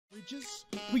colleges.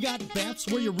 We got baths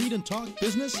where you read and talk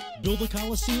business. Build a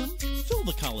coliseum, fill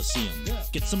the coliseum.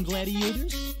 Get some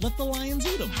gladiators, let the lions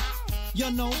eat them.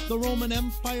 You know, the Roman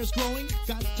Empire's growing.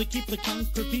 Got to keep the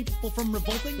conquered people from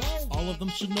revolting. All of them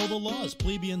should know the laws.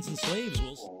 Plebeians and slaves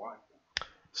will...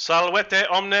 Salvete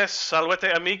omnes, salvete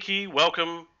amici.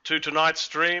 Welcome to tonight's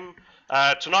stream.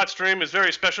 Tonight's stream is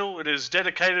very special. It is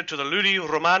dedicated to the Ludi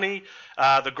Romani,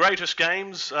 the greatest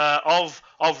games of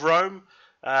Rome.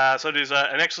 So it is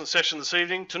an excellent session this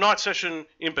evening. Tonight's session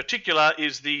in particular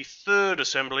is the third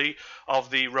assembly of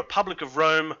the Republic of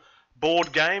Rome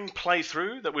board game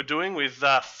playthrough that we're doing with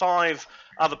 5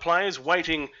 other players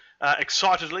waiting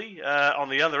excitedly on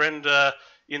the other end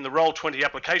in the Roll20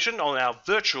 application on our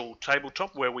virtual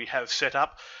tabletop where we have set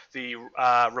up the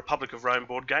Republic of Rome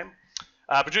board game.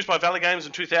 Produced by Valley Games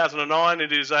in 2009,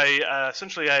 it is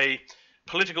essentially a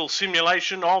political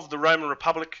simulation of the Roman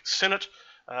Republic Senate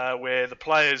where the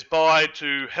players buy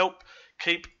to help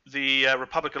keep the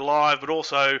Republic alive but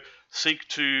also seek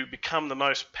to become the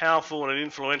most powerful and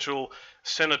influential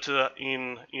senator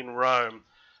in Rome.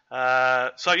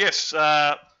 So yes,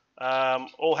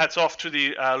 all hats off to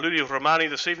the Ludi Romani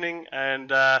this evening,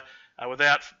 and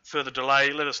without further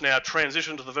delay, let us now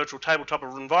transition to the virtual tabletop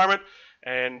environment,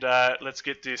 and let's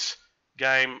get this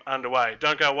game underway.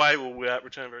 Don't go away, we'll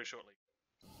return very shortly.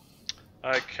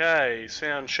 Okay,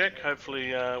 sound check.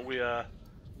 Hopefully we are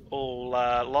all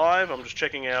live. I'm just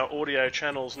checking our audio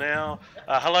channels now.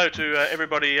 Hello to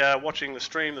everybody watching the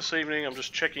stream this evening. I'm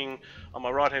just checking on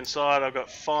my right hand side. I've got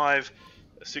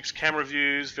 6 camera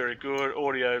views. Very good.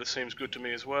 Audio seems good to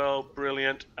me as well.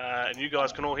 Brilliant. And you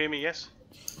guys can all hear me, yes?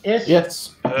 Yes.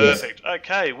 Yes. Perfect.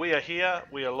 Okay, we are here.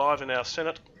 We are live in our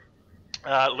Senate.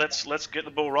 Let's get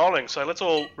the ball rolling. So let's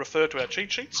all refer to our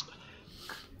cheat sheets.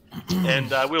 And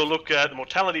we'll look at the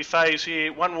mortality phase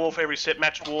here. 1 war for every set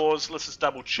matched wars. Let's just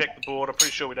double check the board. I'm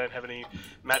pretty sure we don't have any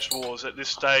matched wars at this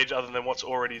stage other than what's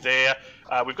already there.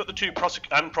 We've got the 2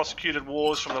 unprosecuted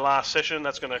wars from the last session.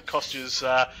 That's going to cost us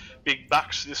big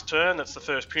bucks this turn. That's the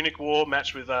first Punic War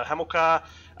matched with Hamilcar.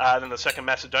 Then the second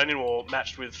Macedonian War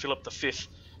matched with Philip V.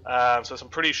 So some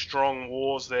pretty strong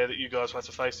wars there that you guys will have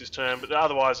to face this turn. But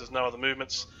otherwise, there's no other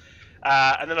movements.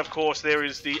 And then, of course, there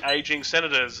is the aging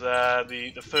senators,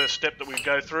 the first step that we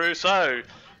go through. So,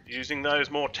 using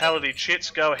those mortality chits,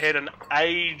 go ahead and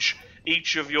age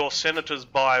each of your senators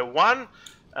by 1.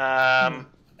 And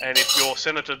if your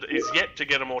senator is yet to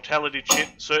get a mortality chit,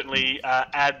 certainly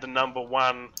add the number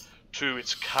 1 to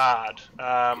its card.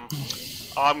 I'm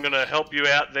going to help you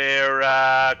out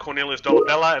there, Cornelius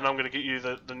Dolabella, and I'm going to get you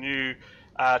the new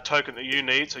token that you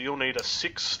need. So you'll need a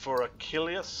 6 for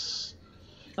Achilles.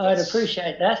 I'd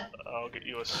appreciate that. I'll get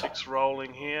you a 6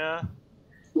 rolling here.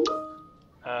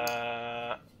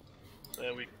 There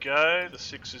we go. The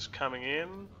 6 is coming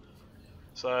in.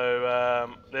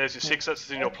 So there's your 6. That's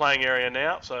in your playing area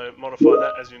now. So modify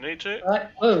that as you need to. Right.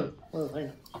 Whoa,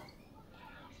 hang on.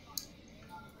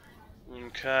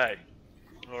 Okay.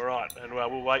 All right. And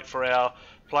we'll wait for our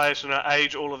players to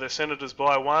age all of their senators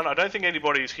by 1. I don't think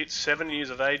anybody's hit 7 years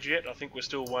of age yet. I think we're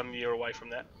still 1 year away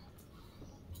from that.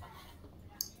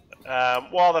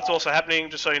 While that's also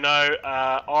happening, just so you know,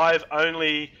 I've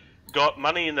only got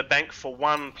money in the bank for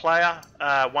 1 player,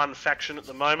 1 faction at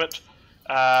the moment.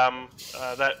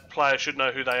 That player should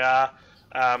know who they are,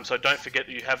 so don't forget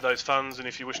that you have those funds, and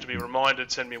if you wish to be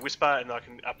reminded, send me a whisper and I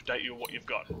can update you on what you've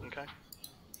got, okay?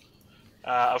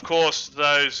 Of course,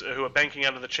 those who are banking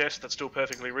under the chest, that's still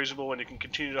perfectly reasonable and you can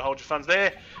continue to hold your funds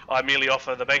there. I merely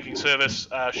offer the banking service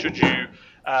should you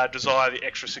desire the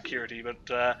extra security,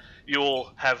 but you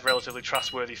all have relatively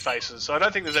trustworthy faces, so I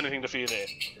don't think there's anything to fear there.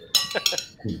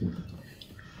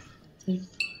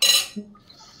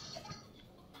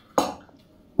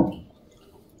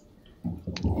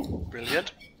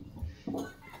 Brilliant.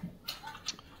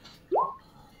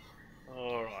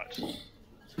 All right.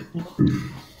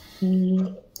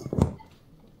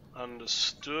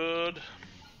 Understood.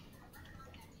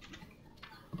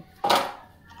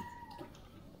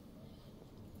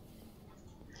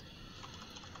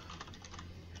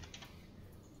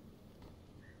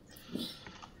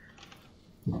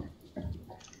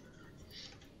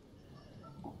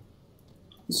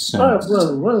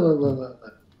 Whoa.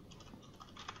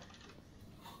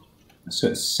 So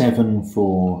it's 7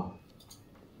 for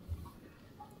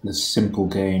the simple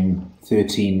game,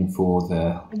 13 for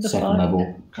the second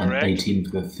level, Correct. and 18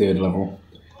 for the third level.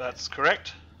 That's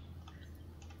correct.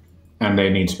 And they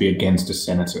need to be against a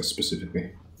senator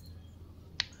specifically.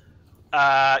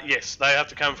 Yes, they have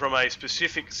to come from a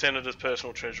specific senator's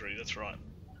personal treasury, that's right.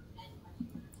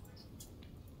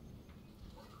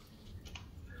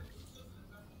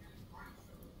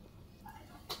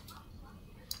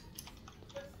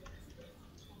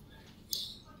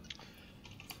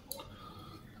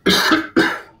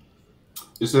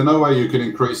 Is there no way you can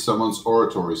increase someone's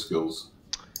oratory skills?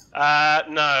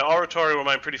 No, oratory will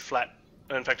remain pretty flat.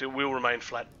 In fact, it will remain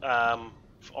flat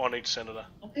on each senator.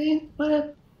 This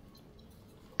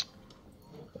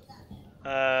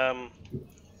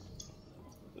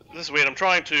is weird. I'm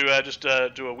trying to just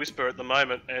do a whisper at the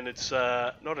moment, and it's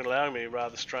not allowing me,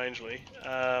 rather strangely.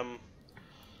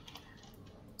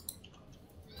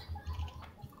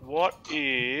 What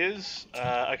is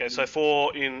okay? So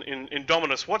for in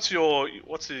Dominus, what's the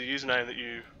username that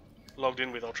you logged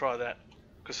in with? I'll try that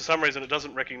because for some reason it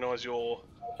doesn't recognise your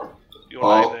name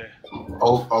there.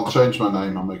 I'll change my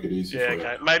name. I'll make it easy. Yeah, for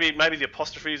okay. you. Maybe the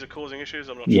apostrophes are causing issues.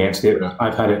 I'm not Yeah, sure.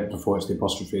 I've had it before. It's the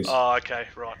apostrophes. Oh, okay,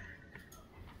 right.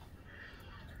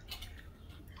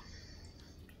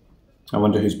 I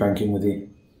wonder who's banking with you.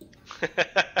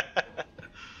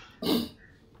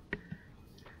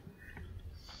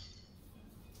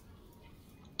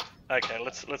 Okay,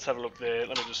 let's have a look there.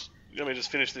 Let me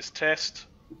just finish this test.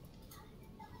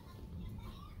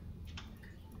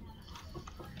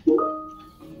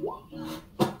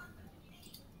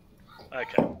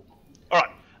 Okay. All right.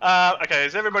 Okay.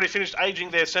 Has everybody finished aging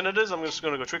their senators? I'm just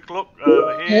going to go quick look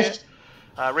over here. Yes.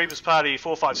 Reaper's party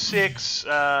 4, 5, 6.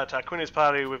 Tarquinius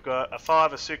party we've got a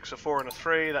 5, a 6, a 4, and a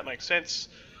 3. That makes sense.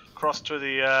 Across to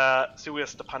the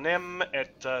Julius de Panem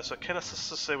at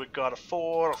Sarkenesis, so we've got a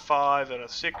 4, a 5, and a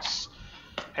 6.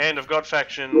 Hand of God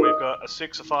faction, we've got a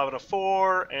 6, a 5, and a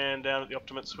 4. And down at the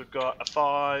Optimates, we've got a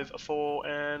 5, a 4,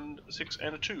 and a 6,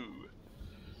 and a 2.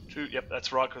 Yep,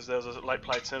 that's right, because there was a late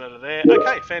plate senator there.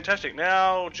 Okay, fantastic.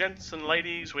 Now, gents and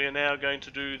ladies, we are now going to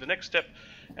do the next step,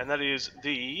 and that is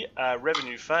the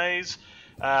revenue phase.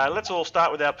 Let's all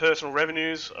start with our personal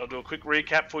revenues. I'll do a quick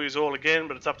recap for you all again,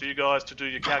 but it's up to you guys to do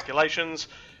your calculations.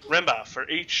 Remember, for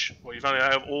each, well, you've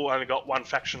only got one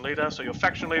faction leader, so your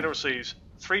faction leader receives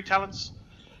 3 talents.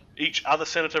 Each other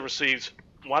senator receives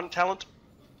 1 talent.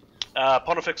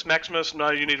 Pontifex Maximus,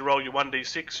 no, you need to roll your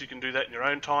 1d6. You can do that in your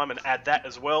own time and add that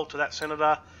as well to that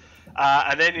senator.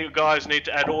 And then you guys need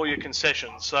to add all your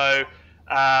concessions. So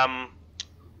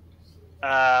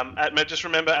just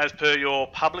remember, as per your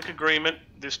public agreement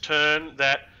this turn,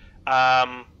 that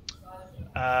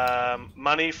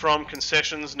money from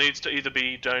concessions needs to either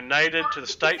be donated to the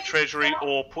state treasury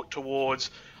or put towards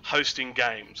hosting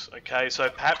games. Okay, so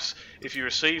perhaps if you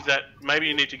receive that, maybe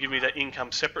you need to give me that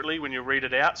income separately when you read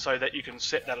it out so that you can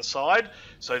set that aside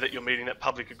so that you're meeting that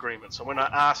public agreement. So when I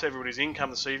ask everybody's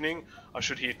income this evening, I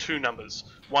should hear 2 numbers.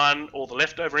 1, all the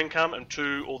leftover income, and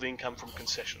 2, all the income from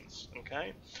concessions.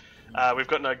 Okay, we've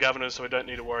got no governors, so we don't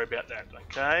need to worry about that.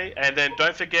 Okay, and then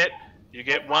don't forget, you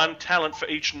get 1 talent for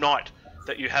each knight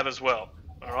that you have as well.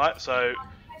 All right, so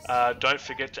don't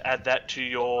forget to add that to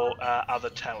your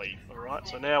other tally. Alright,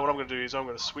 so now what I'm going to do is I'm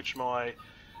going to switch my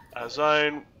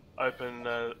zone, open,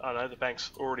 oh no, the bank's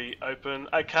already open.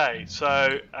 Okay,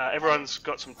 so everyone's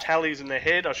got some tallies in their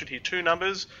head. I should hear 2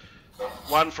 numbers.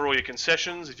 1 for all your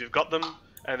concessions, if you've got them,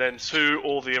 and then 2,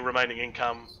 all the remaining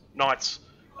income, knights,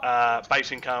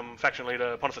 base income, faction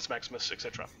leader, Pontifex Maximus,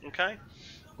 etc. Okay?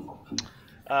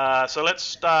 So let's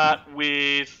start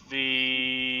with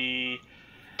the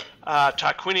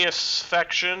Tarquinius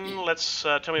faction. Let's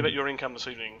tell me about your income this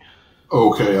evening.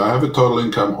 Okay, I have a total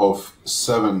income of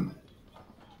 7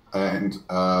 and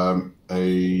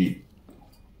a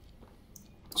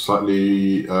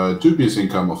slightly dubious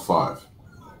income of 5.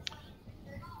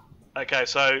 Okay,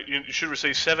 so you should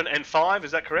receive 7 and 5,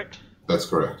 is that correct? That's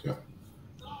correct, yeah.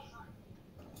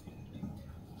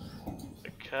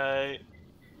 Okay.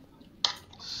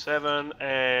 7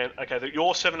 and... Okay,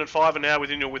 your 7 and 5 are now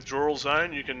within your withdrawal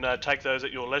zone. You can take those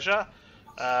at your leisure.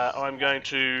 I'm going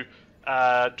to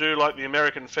do like the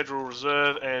American Federal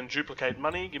Reserve and duplicate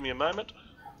money. Give me a moment.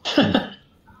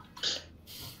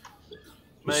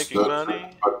 Making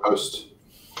money. Post.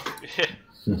 Yeah.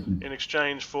 In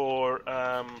exchange for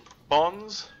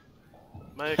bonds.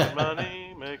 Making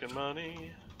money, making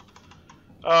money.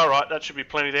 Alright, that should be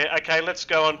plenty there. Okay, let's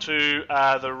go on to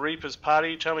the Reaper's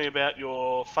Party. Tell me about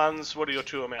your funds. What are your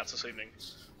 2 amounts this evening?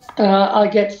 I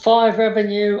get 5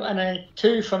 revenue and then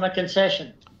 2 from a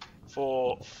concession.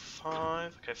 For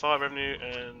 5, okay, 5 revenue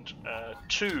and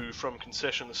 2 from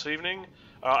concession this evening.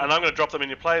 And I'm going to drop them in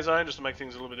your play zone just to make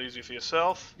things a little bit easier for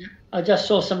yourself. I just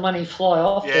saw some money fly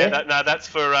off Yeah, there. that's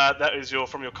for that is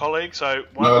from your colleague. So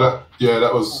No,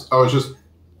 that was. I was just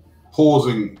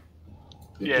pausing.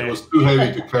 Yeah. It was too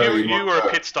heavy to carry. You were a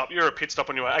pit stop. You're a pit stop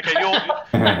on your way. Okay,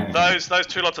 those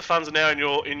 2 lots of funds are now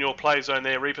in your play zone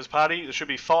there, Reaper's Party. There should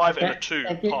be 5 and a 2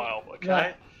 pile.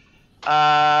 Okay.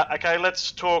 Okay,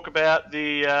 let's talk about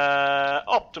the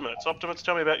Optimates. Optimates,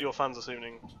 tell me about your funds this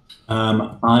evening.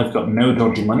 I've got no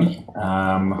dodgy money,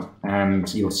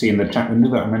 and you'll see in the chat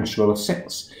window that I managed to roll a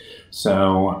 6.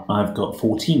 So I've got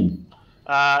 14.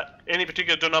 Any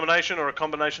particular denomination or a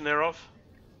combination thereof?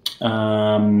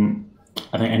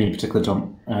 I think any particular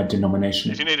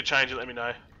denomination. If you need to change it, let me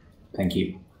know. Thank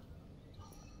you.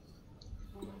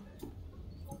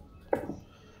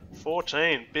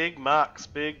 14. Big bucks.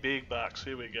 Big bucks.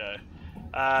 Here we go.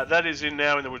 That is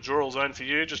now in the withdrawal zone for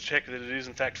you. Just check that it is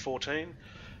in fact 14.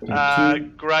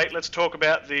 Great. Let's talk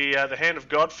about the Hand of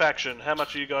God faction. How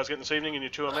much are you guys getting this evening in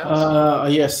your 2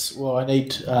 amounts? Yes. Well, I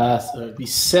need so it'd be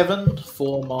 7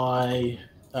 for my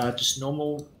just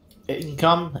normal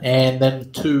income, and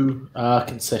then 2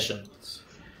 concessions.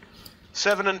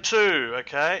 7 and 2.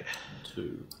 Okay.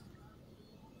 2.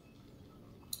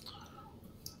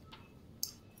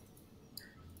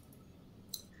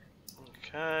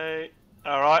 Okay.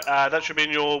 All right. That should be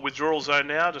in your withdrawal zone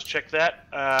now. Just check that.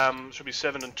 Should be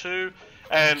 7 and 2.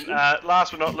 And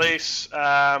last but not least,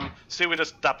 still with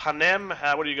us, Da Panem.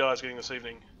 What are you guys getting this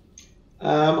evening?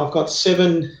 I've got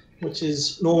 7, which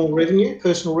is normal revenue,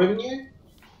 personal revenue,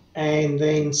 and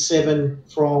then 7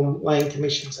 from land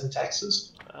commissions and taxes.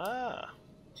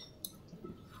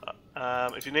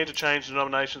 If you need to change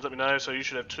denominations, let me know. So you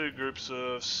should have 2 groups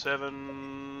of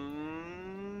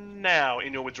 7 now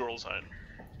in your withdrawal zone.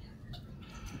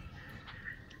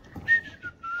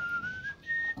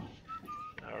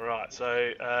 Alright,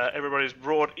 so everybody's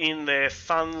brought in their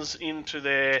funds into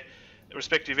their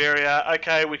respective area.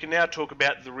 Okay, we can now talk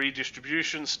about the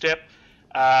redistribution step.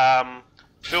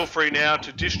 Feel free now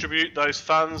to distribute those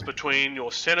funds between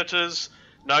your senators,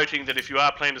 noting that if you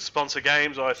are planning to sponsor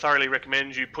games, I thoroughly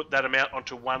recommend you put that amount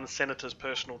onto one senator's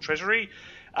personal treasury.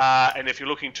 And if you're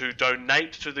looking to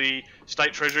donate to the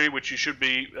state treasury, which that should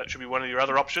be one of your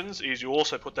other options, is you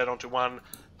also put that onto one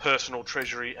personal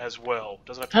treasury as well.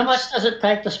 How much does it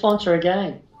take to sponsor a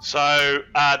game? So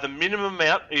the minimum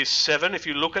amount is 7. If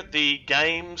you look at the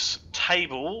games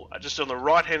table, just on the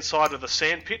right-hand side of the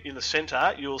sandpit in the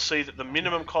centre, you'll see that the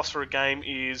minimum cost for a game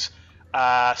is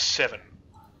 7.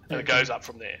 And it goes up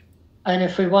from there. And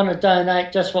if we want to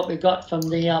donate just what we got from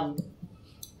the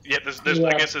yeah, I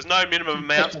guess there's no minimum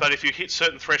amounts, but if you hit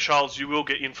certain thresholds, you will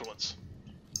get influence.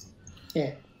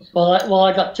 Yeah. Well,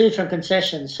 I got 2 from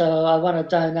concessions, so I want to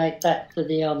donate that to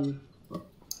the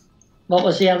what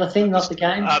was the other thing, not the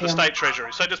game? The state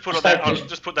treasury. So just put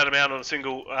that amount on a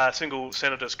single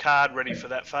senator's card, ready for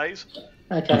that phase.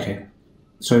 Okay.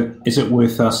 So is it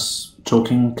worth us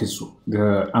talking, because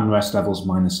the unrest level's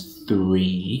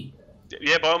 -3?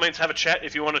 Yeah, by all means, have a chat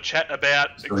if you want to chat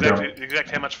about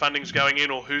exactly how much funding's going in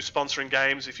or who's sponsoring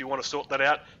games. If you want to sort that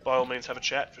out, by all means, have a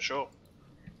chat for sure.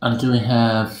 And do we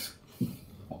have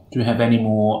any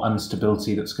more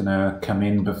instability that's going to come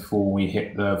in before we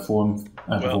hit the forum?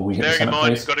 Before we hit the Senate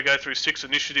mind, you've got to go through 6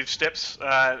 initiative steps.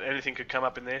 Anything could come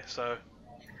up in there. So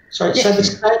the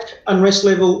state unrest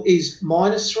level is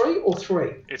 -3 or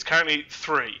 3? It's currently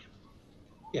 3.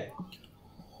 Yeah.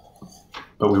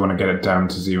 But we want to get it down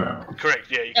to 0.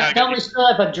 Correct, yeah. You can't don't we still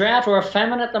have a drought or a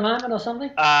famine at the moment or something?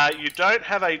 You don't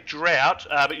have a drought,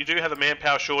 but you do have a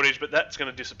manpower shortage, but that's going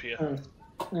to disappear.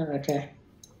 Okay.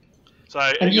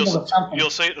 So you'll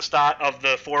see at the start of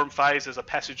the forum phase there's a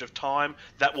passage of time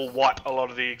that will wipe a lot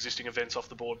of the existing events off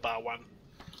the board, bar 1.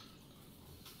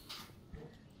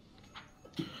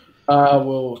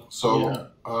 I'm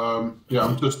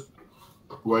just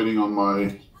waiting on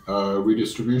my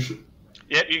redistribution.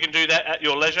 Yeah, you can do that at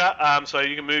your leisure. So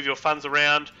you can move your funds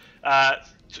around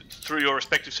through your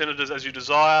respective senators as you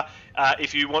desire.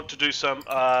 If you want to do some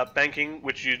banking,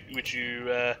 which you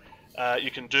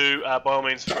can do, by all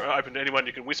means, open to anyone.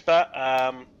 You can whisper.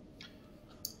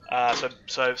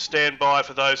 So stand by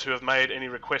for those who have made any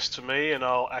requests to me, and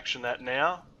I'll action that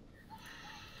now.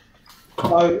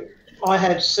 So I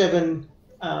have 7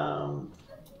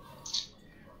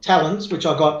 talents, which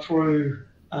I got through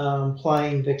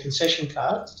playing the concession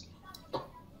cards.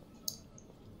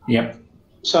 Yep.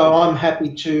 So I'm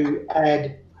happy to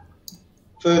add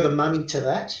further money to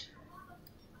that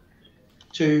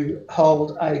to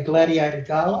hold a gladiator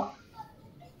gala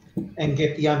and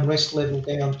get the unrest level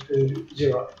down to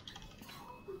 0.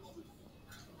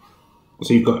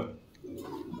 So you've got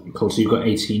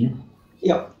 18.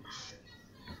 Yep.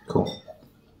 Cool.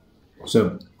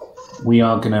 So we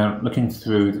are looking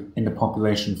through in the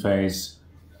population phase.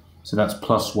 So that's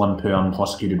 +1 per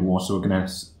unprosecuted war. So we're going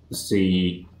to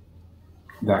see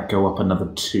that go up another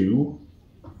 2.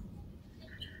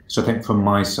 So I think from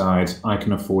my side, I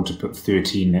can afford to put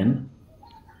 13 in.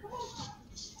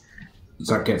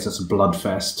 that gets us a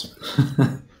bloodfest.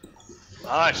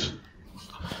 Nice.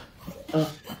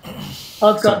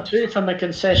 I've got 2 from a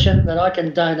concession that I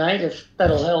can donate if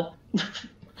that'll help.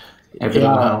 Everything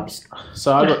helps.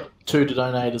 So I've got 2 to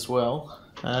donate as well.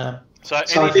 So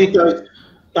I think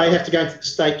they have to go into the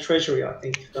state treasury. I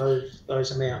think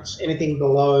those amounts. Anything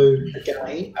below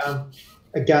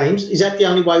a games, is that the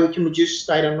only way we can reduce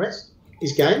state unrest?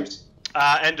 Is games?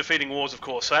 And defeating wars, of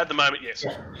course. So at the moment, yes.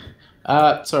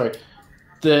 Yeah. Sorry.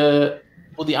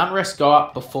 Will the unrest go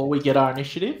up before we get our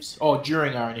initiatives, or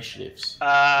during our initiatives?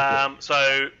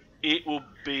 So it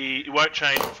won't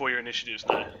change before your initiatives,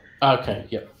 no. Okay.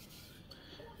 Yep.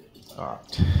 All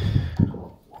right.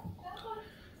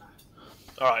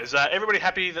 All right. Is everybody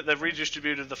happy that they've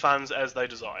redistributed the funds as they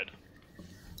desired?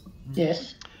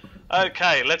 Yes.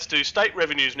 Okay, let's do state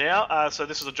revenues now. So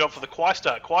this is a job for the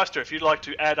Quaestor. Quaestor, if you'd like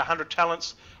to add 100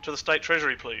 talents to the state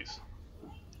treasury, please.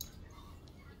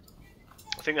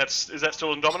 I think is that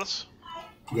still Indominus?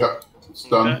 Yep, it's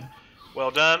done. Okay.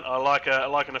 Well done. I like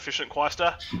an efficient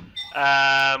Quaestor.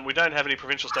 We don't have any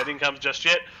provincial state incomes just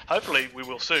yet. Hopefully we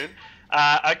will soon.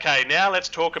 Okay, now let's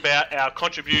talk about our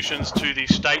contributions to the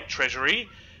state treasury.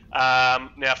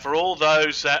 Now, for all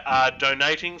those that are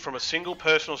donating from a single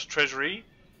personal treasury,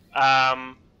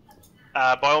 by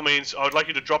all means, I would like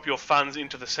you to drop your funds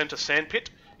into the centre sandpit,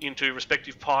 into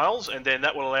respective piles, and then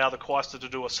that will allow the Quaestor to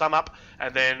do a sum up,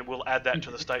 and then we'll add that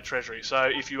to the state treasury. So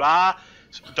if you are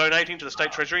donating to the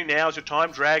state treasury, now's your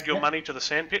time. Drag your money to the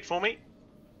sandpit for me.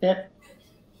 Yep.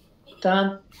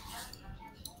 Done.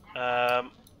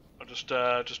 I'll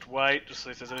just wait, just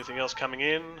see if there's anything else coming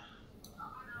in.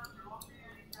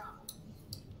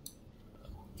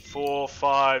 4,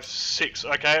 5, 6.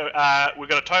 Okay, we've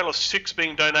got a total of 6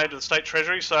 being donated to the state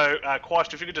treasury. So,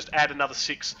 Quaestor, if you could just add another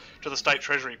 6 to the state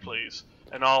treasury, please,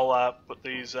 and I'll put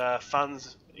these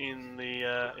funds in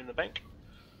the bank.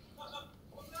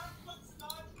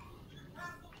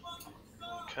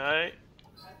 Okay.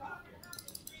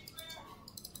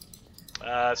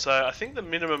 So I think the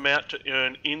minimum amount to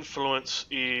earn influence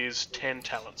is 10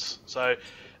 talents. So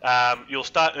you'll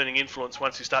start earning influence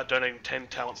once you start donating 10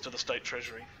 talents to the state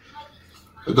treasury.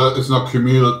 It's not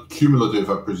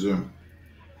cumulative, I presume.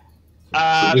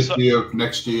 So this year,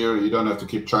 next year, you don't have to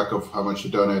keep track of how much you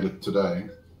donated today.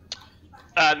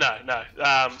 No.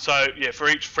 So yeah, for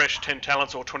each fresh 10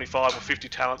 talents or 25 or 50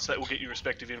 talents, that will get you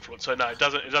respective influence. So no, it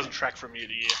doesn't track from year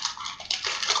to year.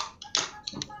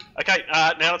 Okay,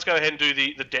 now let's go ahead and do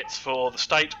the debts for the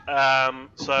state.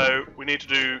 So we need to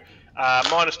do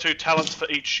 -2 talents for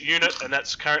each unit, and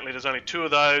that's currently there's only 2 of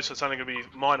those, so it's only going to be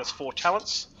 -4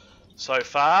 talents so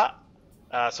far.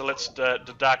 So let's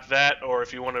deduct that, or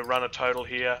if you want to run a total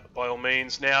here, by all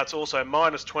means. Now it's also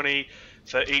 -20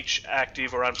 for each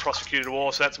active or unprosecuted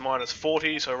war, so that's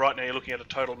 -40. So right now you're looking at a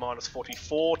total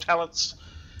 -44 talents.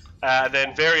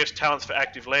 Then various talents for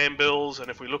active land bills, and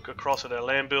if we look across at our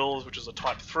land bills, which is a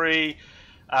type 3,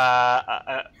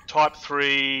 type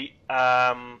 3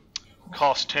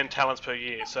 costs 10 talents per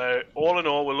year. So all in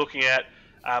all, we're looking at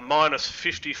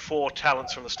 -54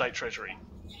 talents from the state treasury.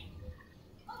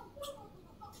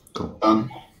 Cool.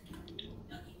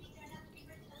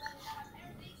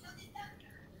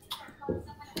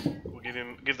 We'll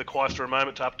give the Quaestor a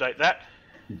moment to update that.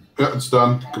 Yeah, it's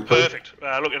done. Complete. Perfect.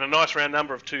 Look, in a nice round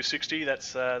number of 260,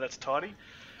 that's tidy.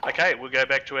 Okay, we'll go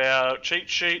back to our cheat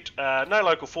sheet. No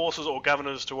local forces or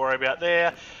governors to worry about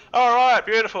there. All right,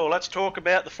 beautiful. Let's talk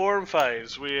about the forum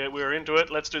phase. We're into it.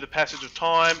 Let's do the passage of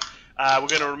time. We're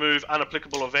going to remove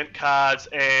unapplicable event cards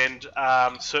and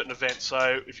certain events.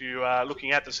 So if you are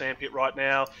looking at the sandpit right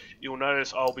now, you'll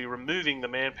notice I'll be removing the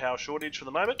manpower shortage for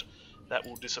the moment. That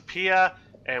will disappear.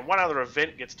 And one other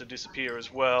event gets to disappear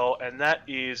as well, and that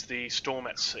is the storm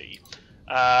at sea.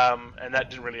 And that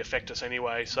didn't really affect us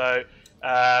anyway. So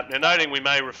now noting we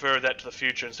may refer that to the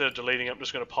future, instead of deleting it, I'm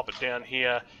just going to pop it down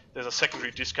here. There's a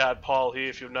secondary discard pile here,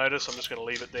 if you'll notice. I'm just going to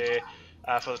leave it there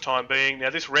for the time being. Now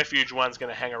this refuge one's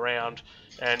going to hang around,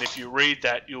 and if you read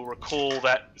that, you'll recall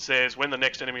that it says when the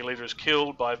next enemy leader is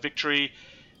killed by victory,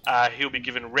 he'll be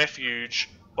given refuge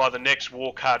by the next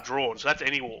war card drawn. So that's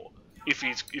any war. If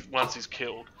once he's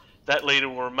killed, that leader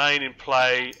will remain in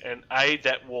play and aid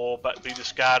that war, but be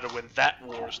discarded when that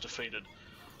war is defeated.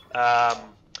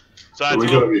 So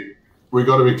we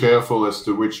got to be careful as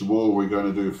to which war we're going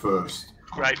to do first.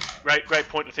 Great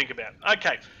point to think about.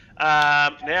 Okay,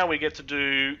 now we get to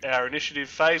do our initiative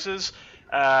phases,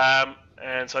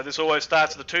 and so this always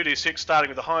starts at the 2d6, starting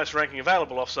with the highest ranking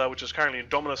available officer, which is currently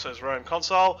Indominus as Rome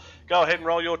Consul. Go ahead and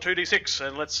roll your 2d6,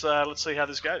 and let's see how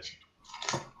this goes.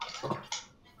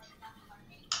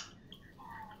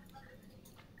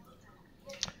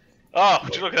 Oh,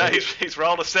 would you look at that? He's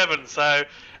rolled a 7. So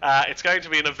it's going to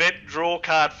be an event draw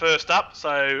card first up.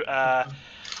 So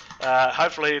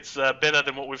hopefully it's better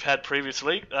than what we've had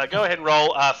previously. Go ahead and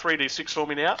roll 3d6 for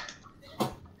me now.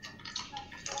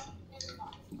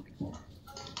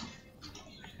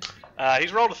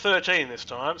 He's rolled a 13 this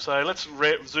time, so let's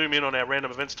zoom in on our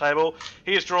random events table.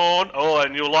 He has drawn,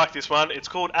 and you'll like this one, it's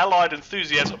called Allied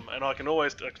Enthusiasm, and I can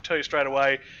tell you straight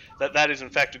away that that is in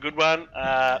fact a good one.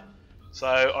 So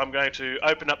I'm going to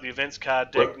open up the events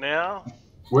card deck now.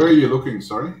 Where are you looking,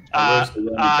 sorry?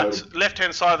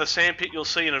 Left-hand side of the sandpit, you'll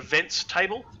see an events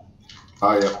table.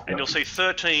 Oh, yeah. And you'll see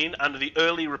 13 under the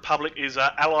Early Republic is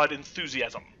Allied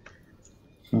Enthusiasm.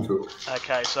 Cool.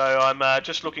 Okay, so I'm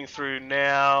just looking through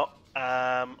now.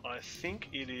 I think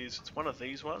it's one of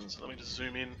these ones. Let me just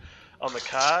zoom in on the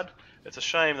card. It's a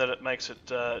shame that it makes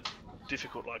it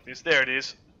difficult like this. There it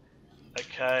is.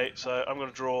 Okay, so I'm going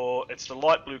to draw, it's the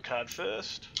light blue card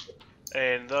first,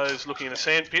 and those looking in the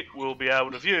sandpit will be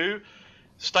able to view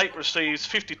state receives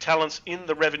 50 talents in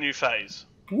the revenue phase.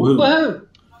 Whoa!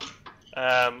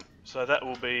 So that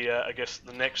will be, I guess,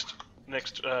 the next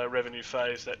revenue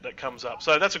phase that comes up.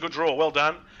 So that's a good draw. Well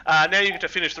done. Now you get to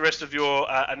finish the rest of your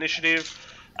initiative.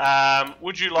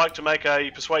 Would you like to make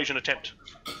a persuasion attempt?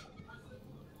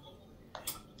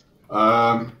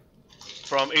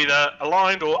 From either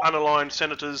aligned or unaligned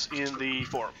senators in the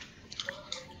forum.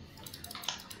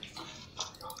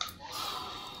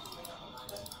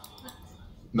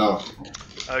 No.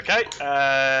 Okay.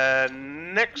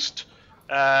 Next,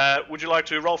 would you like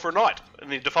to roll for a knight? And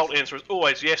the default answer is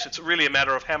always yes. It's really a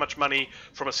matter of how much money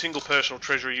from a single personal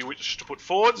treasury you wish to put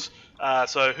forwards.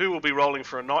 So who will be rolling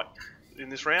for a knight in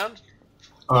this round?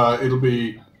 It'll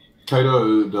be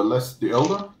Cato the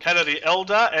Elder. Cato the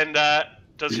Elder, and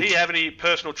does he have any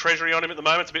personal treasury on him at the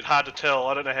moment? It's a bit hard to tell.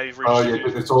 I don't know how you've reached. Oh yeah,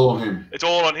 it's all on him. It's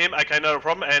all on him. Okay, no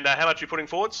problem. And how much are you putting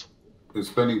forwards? It's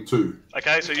spending 2.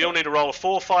 Okay, so you'll need to roll a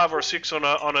 4, 5, or a 6 on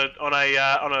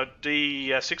a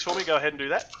D6 for me. Go ahead and do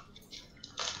that.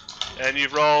 And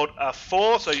you've rolled a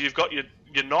 4, so you've got your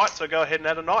knight. So go ahead and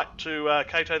add a knight to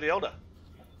Cato the Elder.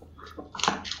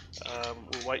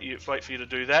 We'll wait for you to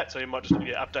do that. So you might just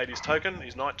update his token,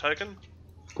 his knight token.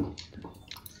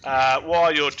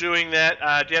 While you're doing that,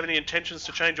 do you have any intentions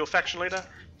to change your faction leader?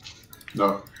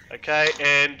 No. Okay,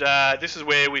 and this is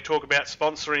where we talk about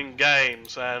sponsoring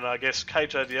games, and I guess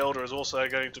Cato the Elder is also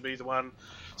going to be the one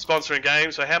sponsoring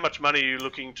games. So how much money are you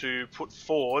looking to put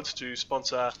forwards to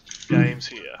sponsor games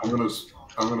here? I'm gonna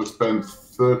spend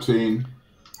 13.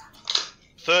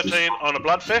 13 on a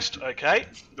Bloodfest. Okay,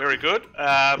 very good.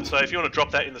 So if you want to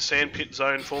drop that in the sandpit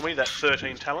zone for me, that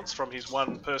 13 talents from his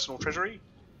 1 personal treasury.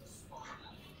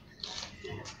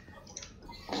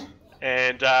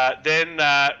 And then,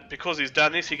 because he's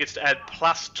done this, he gets to add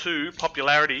 +2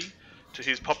 popularity to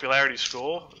his popularity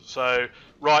score. So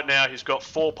right now he's got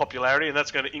 4 popularity, and that's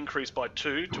going to increase by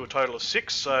 2 to a total of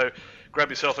 6. So grab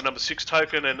yourself a number 6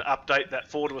 token and update that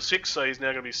 4 to a 6. So he's now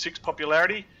going to be 6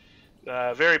 popularity.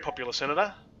 Very popular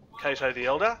senator, Cato the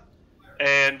Elder.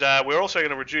 And we're also going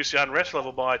to reduce the unrest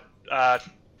level by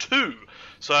 2.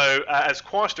 So as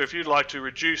Quaestor, if you'd like to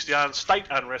reduce the state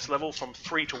unrest level from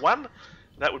 3 to 1,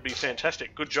 that would be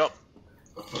fantastic. Good job.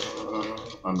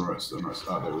 Unrest.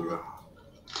 Ah, there we go.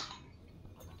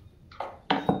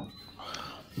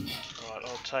 Right,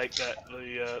 I'll take that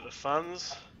the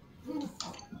funds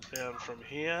down from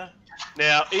here.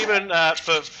 Now, even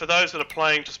for those that are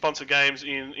playing to sponsor games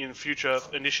in future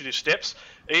initiative steps,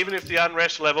 even if the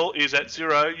unrest level is at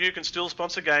 0, you can still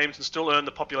sponsor games and still earn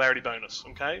the popularity bonus.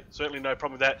 Okay, certainly no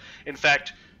problem with that. In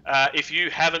fact, if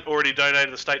you haven't already donated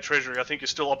to the State Treasury, I think you're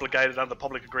still obligated under the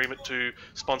public agreement to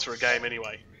sponsor a game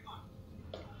anyway.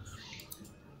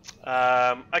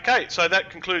 Okay, so that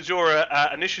concludes your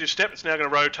initiative step. It's now going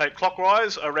to rotate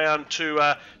clockwise around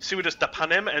to Civitas de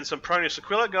Panem and Sempronius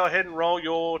Aquila. Go ahead and roll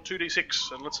your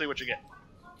 2d6 and let's see what you get.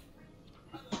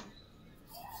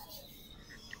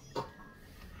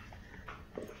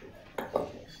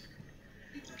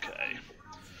 Okay.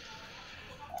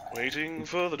 Waiting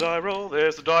for the die roll.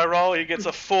 There's the die roll. He gets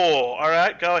a 4.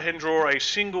 Alright, go ahead and draw a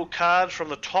single card from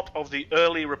the top of the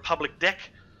Early Republic deck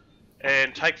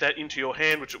and take that into your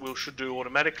hand, which it should do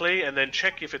automatically, and then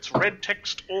check if it's red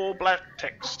text or black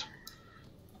text.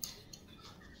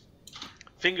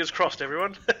 Fingers crossed,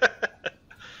 everyone.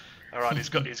 Alright, he's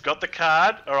got the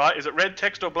card. Alright, is it red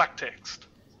text or black text?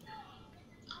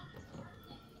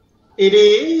 It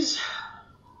is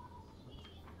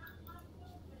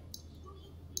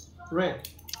red.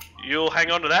 You'll hang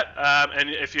on to that,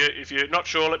 and if you're not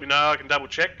sure, let me know. I can double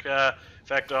check.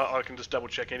 In fact, I can just double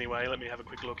check anyway. Let me have a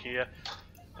quick look here.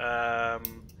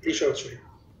 Pretty sure it's red.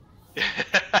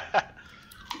 Hang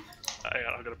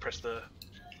on, I've got to press the.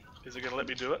 Is it going to let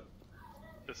me do it?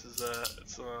 This is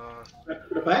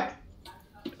Put it back.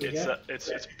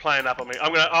 it's playing up on me.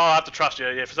 I'll have to trust you.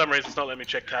 Yeah, for some reason it's not letting me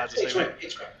check cards. It's right.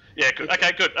 Yeah, good.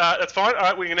 Okay, good. That's fine. All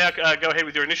right, we can now go ahead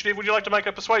with your initiative. Would you like to make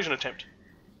a persuasion attempt?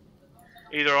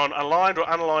 Either on aligned or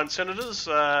unaligned senators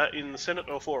in the Senate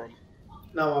or Forum?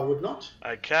 No, I would not.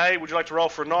 Okay. Would you like to roll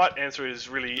for a knight? Answer is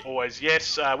really always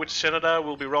yes. Which senator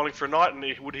will be rolling for a knight, and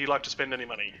would he like to spend any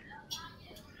money?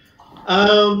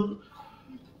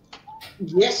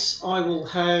 Yes, I will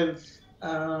have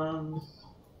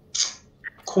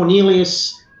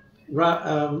Cornelius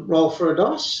roll for a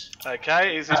dice.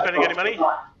 Okay. Is he spending any money?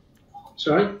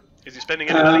 Sorry? Is he spending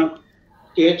any money?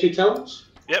 Yeah, 2 talents.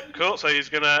 Yep, cool. So he's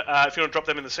going to, if you want to drop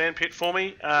them in the sandpit for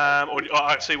me, or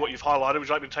I see what you've highlighted. Would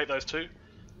you like me to take those two?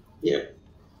 Yeah.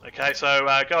 Okay, so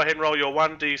go ahead and roll your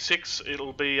 1d6.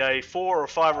 It'll be a 4 or a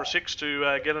 5 or a 6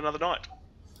 to get another knight.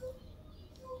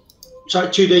 So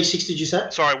 2d6 did you say?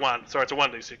 Sorry, 1. Sorry, it's a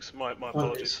 1d6. My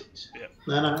apologies. 1d6. Yeah.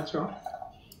 No, that's right.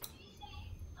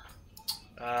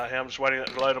 I'm just waiting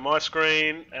to load on my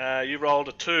screen. You rolled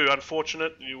a 2.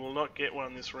 Unfortunate. You will not get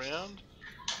one this round.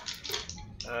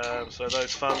 So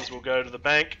those funds will go to the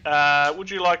bank.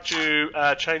 Would you like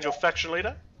to change your faction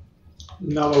leader?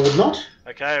 No, I would not.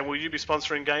 Okay, and will you be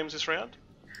sponsoring games this round?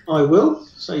 I will.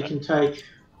 So you can take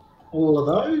all of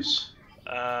those.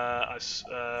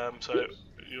 So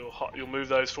you'll move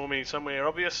those for me somewhere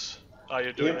obvious. Oh,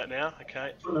 you're doing that now?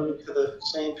 Okay. I'm going to look for the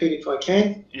sandpit if I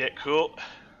can. Yeah, cool.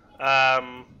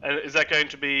 And is that going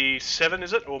to be 7,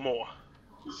 is it, or more?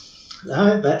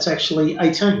 No, that's actually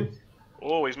 18.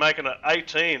 Oh, he's making it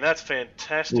 18. That's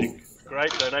fantastic. Ooh.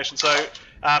 Great donation. So,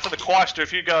 for the Quaister,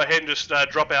 if you go ahead and just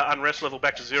drop our unrest level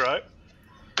back to 0.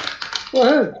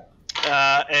 Woohoo!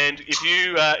 And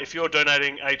if you're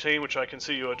donating 18, which I can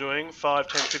see you are doing, 5,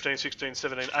 10, 15, 16,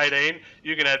 17, 18,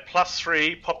 you can add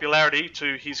 +3 popularity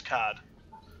to his card.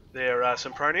 There,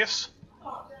 Sempronius.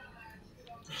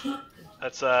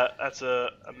 That's a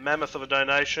mammoth of a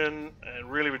donation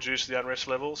and really reduced the unrest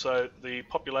level. So the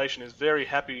population is very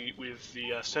happy with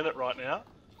the Senate right now.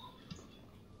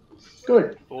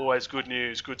 Good. Always good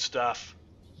news, good stuff.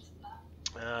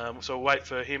 So we'll wait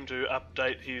for him to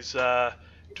update his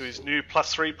to his new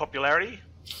 +3 popularity.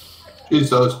 Geez,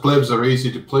 those plebs are easy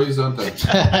to please, aren't they?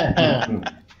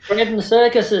 Bread and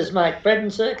circuses, mate. Bread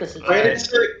and circuses. Bread and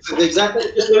circuses, exactly.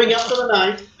 Just living up to the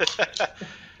name.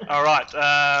 All right.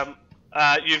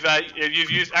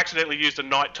 You've accidentally used a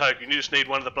knight token. You just need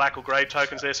one of the black or grey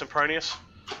tokens there, Sempronius.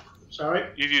 Sorry?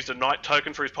 You've used a knight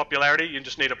token for his popularity. You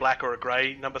just need a black or a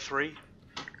grey number 3.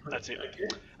 That's it.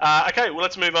 Okay, well,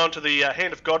 let's move on to the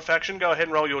Hand of God faction. Go ahead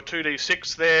and roll your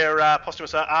 2d6 there,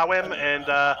 Posthumus Arwem, and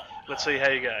let's see how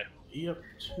you go. Yep,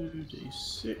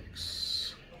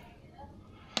 2d6.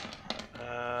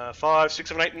 5, 6,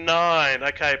 7, 8, 9.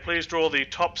 Okay, please draw the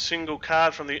top single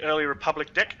card from the Early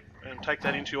Republic deck and take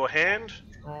that into your hand.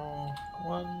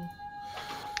 One.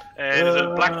 And is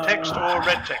it black text or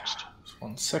red text?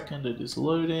 1 second, it is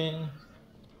loading.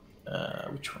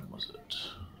 Which one was it?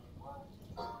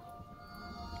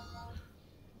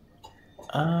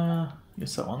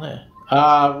 Yes, that one there.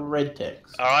 Red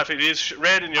text. All right, if it is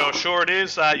red and you're sure it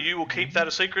is, you will keep that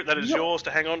a secret. That is yours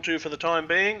to hang on to for the time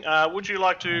being. Would you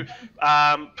like to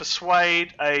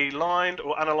persuade a lined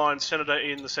or unaligned senator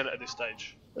in the Senate at this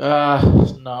stage?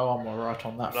 No, I'm all right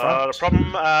on that front. Not a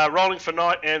problem. Rolling for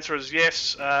knight, answer is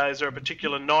yes. Is there a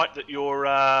particular knight that your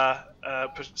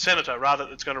senator, rather,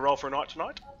 that's going to roll for a knight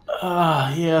tonight?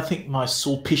 Yeah, I think my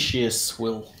Sulpicius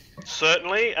will.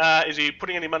 Certainly. Is he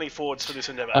putting any money forwards for this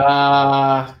endeavour?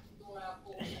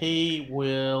 He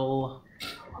will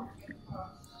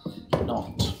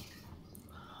not.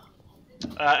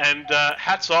 And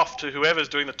hats off to whoever's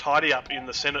doing the tidy up in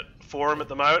the Senate forum at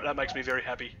the moment. That makes me very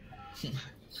happy.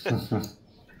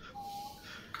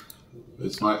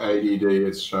 It's my ADD,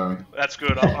 it's showing. That's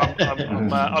good.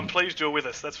 I'm pleased you're with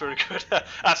us. That's very good.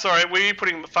 Sorry, were you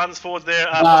putting funds forward there?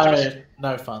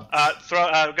 No funds.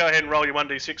 Go ahead and roll your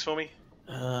 1d6 for me.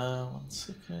 1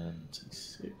 second.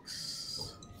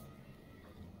 D6.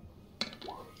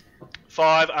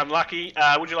 5, unlucky.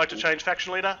 Would you like to change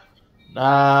faction leader?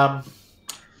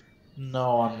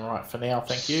 No, I'm right for now,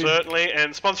 thank you. Certainly.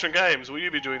 And sponsoring games, will you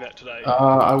be doing that today?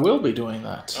 I will be doing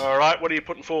that. All right. What are you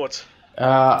putting forwards?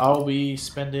 I'll be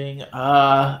spending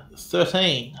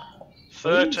 13.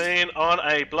 13 on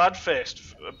a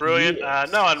Bloodfest. Brilliant.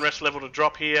 Yes. No unrest level to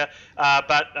drop here,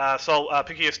 but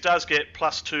Picius does get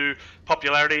 +2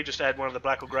 popularity. Just add one of the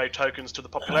black or grey tokens to the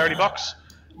popularity box.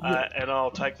 and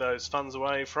I'll take those funds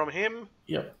away from him.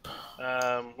 Yep.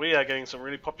 We are getting some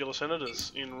really popular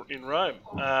senators in Rome.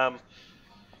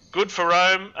 Good for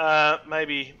Rome,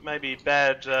 maybe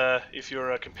bad if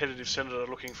you're a competitive senator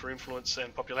looking for influence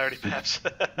and popularity, perhaps.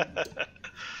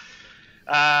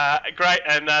 Great,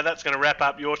 and that's going to wrap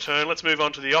up your turn. Let's move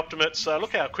on to the Optimates.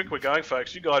 Look how quick we're going,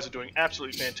 folks. You guys are doing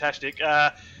absolutely fantastic.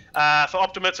 For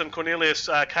Optimates and Cornelius,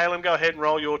 Caleb, go ahead and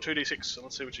roll your 2d6, and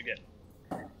let's see what you get.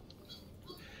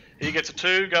 He gets a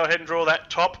 2. Go ahead and draw that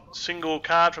top single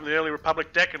card from the Early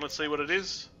Republic deck, and let's see what it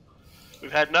is.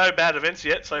 We've had no bad events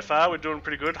yet so far. We're doing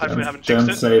pretty good. Hopefully we haven't jinxed it.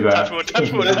 Don't say that. Touch wood,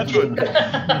 touch wood, touch wood.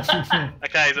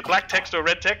 Okay, is it black text or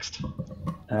red text?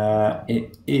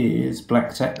 It is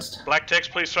black text. Black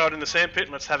text, please throw it in the sandpit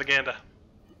and let's have a gander.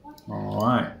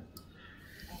 Alright.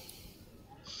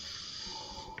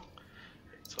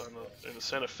 So in the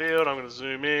centre field, I'm going to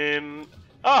zoom in.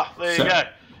 Oh, there you go.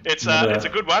 It's a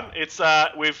good one. It's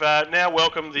we've now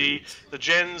welcomed the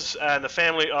gens and the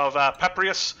family of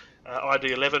Paprius,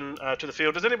 ID 11, to the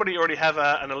field. Does anybody already have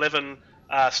an 11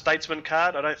 statesman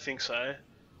card? I don't think so.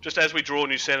 Just as we draw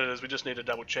new senators, we just need to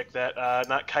double check that.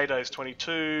 Cato's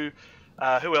 22.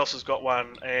 Who else has got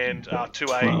one? And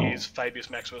 2A is Fabius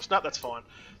Maximus. No, that's fine.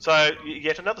 So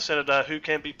yet another senator who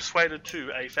can be persuaded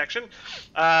to a faction.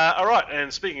 All right,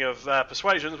 and speaking of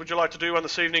persuasions, would you like to do one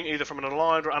this evening, either from an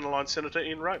aligned or unaligned senator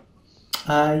in Rome?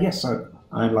 Yes,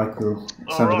 I like the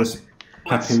sound of this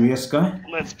Papirius guy.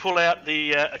 Let's pull out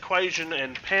the equation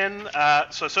and pen.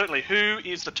 So certainly, who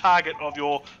is the target of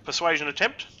your persuasion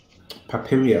attempt?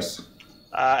 Papirius.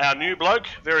 Our new bloke.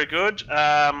 Very good.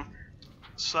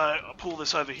 So I'll pull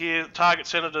this over here. Target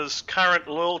senator's current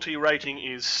loyalty rating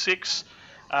is 6.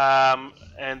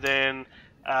 And then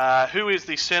who is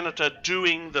the senator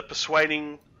doing the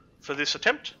persuading for this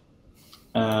attempt?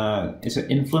 Is it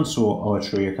influence or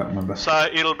oratory? I can't remember. So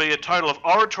it'll be a total of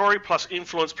oratory plus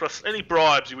influence plus any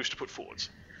bribes you wish to put forwards.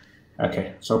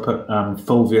 Okay, so I'll put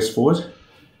Fulvius forward.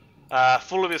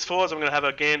 Fulvius forwards, I'm going to have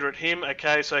a gander at him.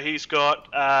 Okay, so he's got,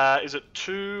 is it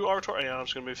 2 oratory? Yeah, I'm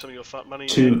just going to move some of your money.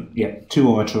 2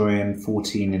 oratory and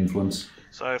 14 influence.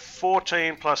 So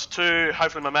 14 plus 2,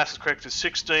 hopefully my maths is correct, is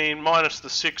 16. Minus the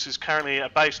 6 is currently a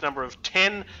base number of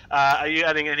 10. Are you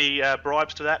adding any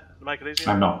bribes to that to make it easier?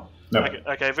 I'm not. No.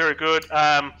 Okay, very good.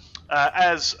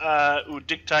 As would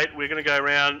dictate, we're going to go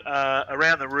around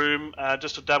the room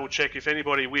just to double check if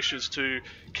anybody wishes to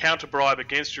counter bribe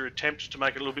against your attempt to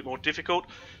make it a little bit more difficult.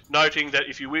 Noting that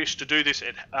if you wish to do this,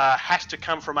 it has to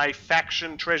come from a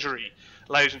faction treasury.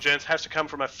 Ladies and gents, has to come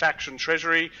from a faction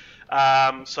treasury.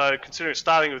 So considering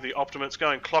starting with the Optimates,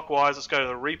 going clockwise, let's go to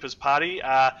the Reapers party.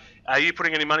 Are you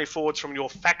putting any money forwards from your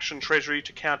faction treasury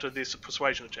to counter this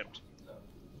persuasion attempt?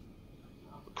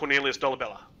 Cornelius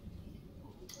Dolabella.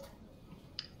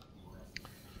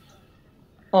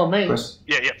 Oh, me? Chris?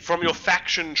 Yeah. From your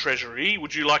faction treasury,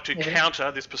 would you like to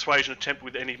counter this persuasion attempt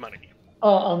with any money?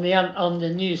 Oh, on the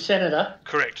new senator.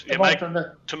 Correct. Yeah, to make it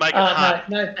no, hard.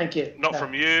 no, thank you. Not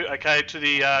from you. Okay, to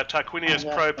the Tarquinius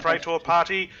Pro Praetor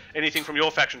party. Anything from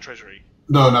your faction treasury?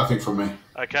 No, nothing from me.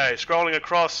 Okay, scrolling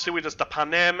across, Civitas de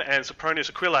Panem and Sopronius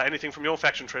Aquila. Anything from your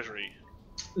faction treasury?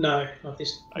 No, not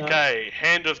this. No. Okay,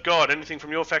 Hand of God. Anything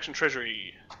from your faction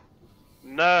treasury?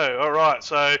 No. All right.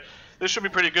 So this should be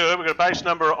pretty good. We've got a base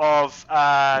number of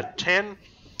 10.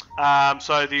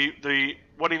 So the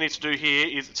what he needs to do here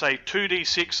is say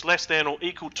 2d6 less than or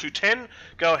equal to 10.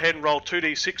 Go ahead and roll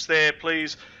 2d6 there,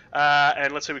 please.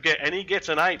 And let's see what we get. And he gets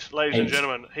an 8, ladies and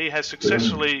gentlemen. He has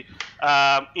successfully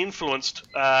influenced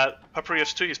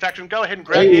Papirius to his faction. Go ahead and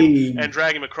grab him and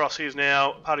drag him across. He is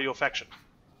now part of your faction.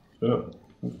 Oh,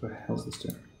 what the hell's this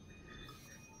doing?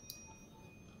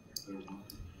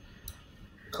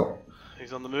 Cool.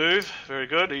 He's on the move. Very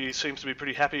good. He seems to be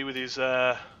pretty happy with his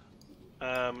new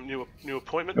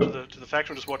appointment to the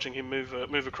faction. Just watching him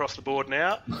move across the board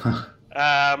now.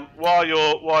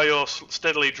 While you're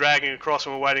steadily dragging across,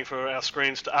 and we're waiting for our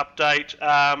screens to update.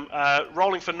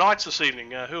 Rolling for knights this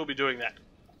evening. Who will be doing that?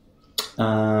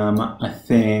 I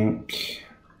think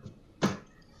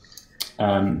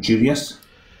Julius.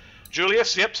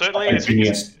 Julius, yep, certainly.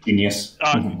 Genius. Genius,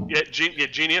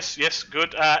 yes,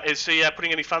 good. Is he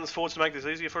putting any funds forward to make this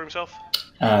easier for himself?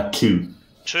 2.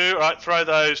 2, all right, throw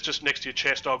those just next to your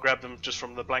chest. I'll grab them just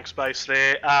from the blank space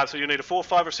there. So you need a 4,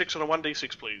 5, or 6 on a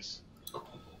 1d6, please.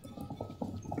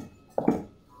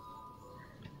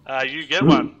 You get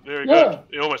one. Very good.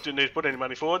 You almost didn't need to put any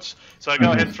money forwards. So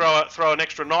go ahead and throw an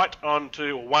extra knight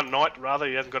onto, or one knight rather,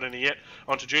 he hasn't got any yet,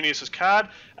 onto Junius's card.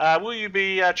 Will you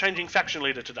be changing faction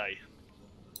leader today?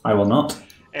 I will not.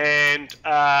 And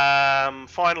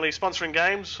finally, sponsoring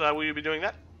games. Will you be doing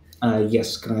that?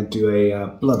 Yes, can I do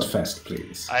a Bloodfest,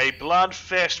 please? A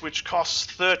Bloodfest, which costs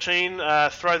 13.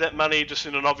 Throw that money just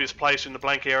in an obvious place in the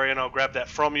blank area, and I'll grab that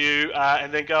from you.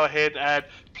 And then go ahead and add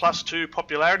 +2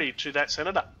 popularity to that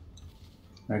senator.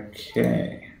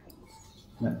 Okay.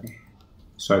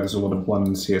 Sorry, there's a lot of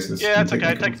ones here. So yeah, that's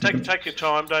okay. Take your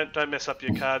time. Don't mess up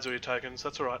your cards or your tokens.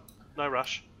 That's all right. No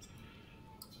rush.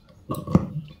 There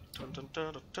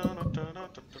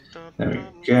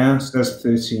we go. So there's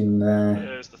 13 there.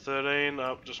 There's the 13.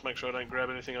 I'll just make sure I don't grab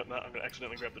anything. No, I'm going to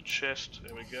accidentally grab the chest.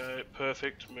 There we go.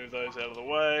 Perfect. Move those out of the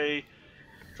way.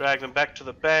 Drag them back to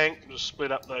the bank. Just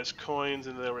split up those coins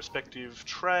into their respective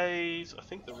trays. I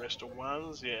think the rest are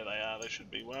ones. Yeah, they are. They should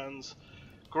be ones.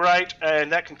 Great,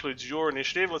 and that concludes your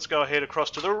initiative. Let's go ahead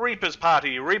across to the Reaper's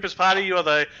Party. Reaper's Party, you are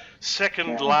the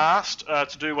second last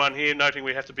to do one here, noting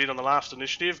we have to bid on the last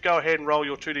initiative. Go ahead and roll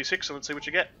your 2d6 and let's see what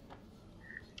you get.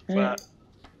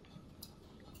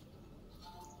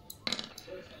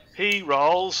 He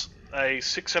rolls a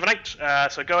 6, 7, 8.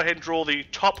 So go ahead and draw the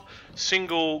top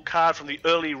single card from the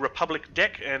Early Republic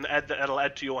deck and that'll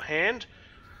add to your hand.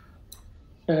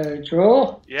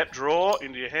 Draw. Yep, draw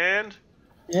into your hand.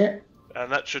 Yep. And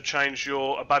that should change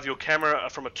your above your camera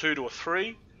from a 2 to a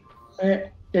 3. Yeah.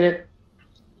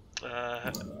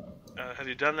 Have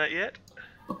you done that yet?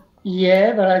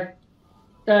 Yeah, but I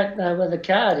don't know where the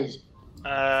card is.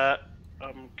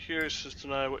 I'm curious as to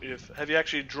know what have you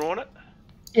actually drawn it?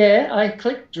 Yeah, I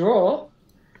clicked draw.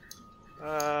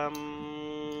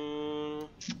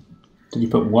 Did you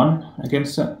put 1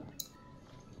 against it?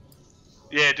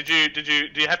 Yeah, do you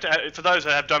have to, for those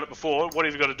that have done it before, what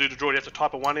have you got to do to draw? Do you have to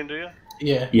type a 1 in, do you?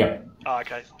 Yeah. Yeah. Oh,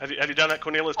 okay. Have you done that,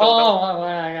 Cornelius? Okay. All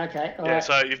yeah, right.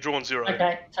 so you've drawn 0.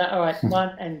 Okay, so, all right,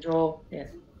 1 and draw, yeah.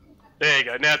 There you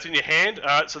go. Now it's in your hand. All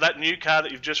right, so that new card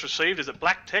that you've just received, is it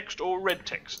black text or red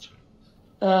text?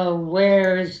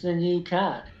 Where is the new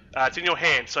card? It's in your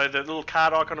hand, so the little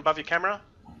card icon above your camera.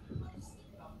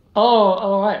 Oh,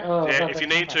 all right. Oh, yeah, if you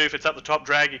need to, if it's up the top,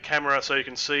 drag your camera so you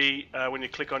can see when you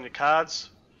click on your cards.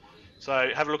 So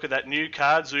have a look at that new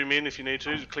card, zoom in if you need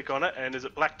to, click on it, and is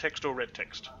it black text or red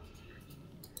text?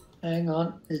 Hang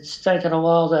on, it's taken a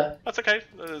while to... That's okay,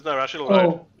 there's no rush, it'll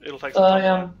load. It'll take some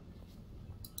time.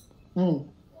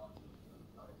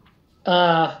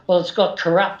 Well, it's got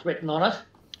corrupt written on it.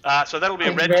 So that'll be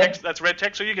a red text, that's red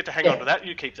text, so you get to hang on to that,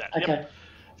 you keep that. Okay. Yep.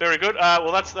 Very good.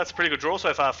 Well, that's a pretty good draw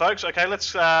so far, folks. Okay,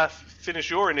 let's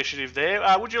finish your initiative there.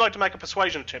 Would you like to make a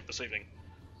persuasion attempt this evening?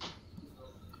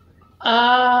 No,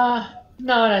 I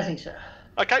don't think so.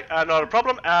 Okay, not a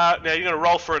problem. Now you're going to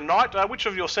roll for a knight. Which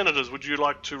of your senators would you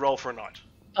like to roll for a knight?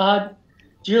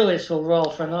 Julius will roll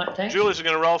for a knight, thanks. Julius is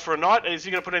going to roll for a knight. Is he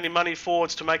going to put any money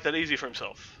forwards to make that easy for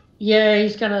himself? Yeah,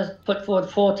 he's going to put forward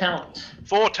 4 talents.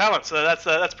 4 talents. So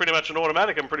that's pretty much an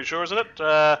automatic, I'm pretty sure, isn't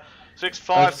it? 6,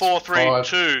 5, 4, 3,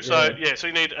 2. So yeah, so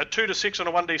you need a 2 to 6 and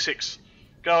a 1d6.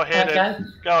 Go ahead and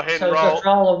roll. Just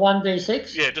roll a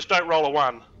 1d6. Yeah, just don't roll a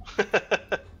 1.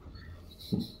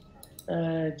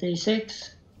 D6.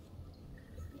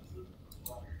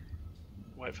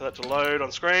 Wait for that to load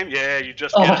on screen. Yeah, you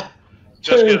just get it.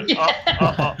 Just get it.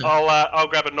 I'll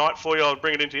grab a knight for you. I'll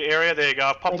bring it into your area. There you go.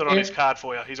 I've popped it on his card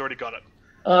for you. He's already got it.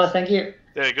 Oh, thank you.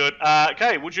 Very good.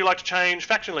 Okay, would you like to change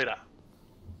faction leader?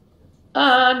 No,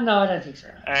 I don't think so.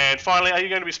 And finally, are you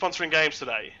going to be sponsoring games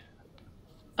today?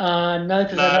 No,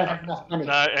 because I don't have enough money.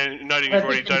 No, and noting you've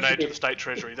already donated to the State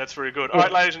Treasury. That's very good. All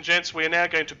right, ladies and gents, we are now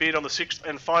going to bid on the 6th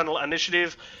and final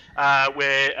initiative,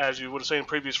 where, as you would have seen in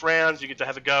previous rounds, you get to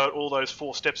have a go at all those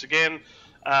 4 steps again.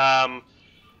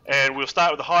 And we'll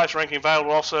start with the highest ranking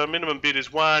available. Also, minimum bid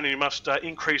is 1, and you must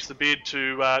increase the bid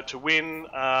to win.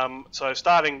 So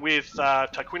starting with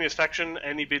Tarquinius faction,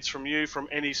 any bids from you from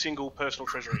any single personal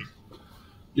treasury?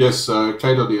 Yes,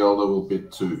 Cato the Elder will bid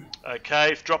 2.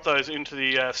 Okay, drop those into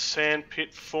the sand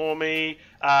pit for me.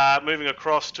 Moving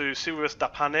across to Silvius da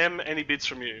Panem, any bids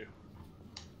from you?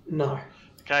 No.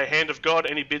 Okay, Hand of God,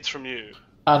 any bids from you?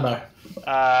 No.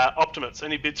 Optimates,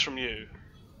 any bids from you?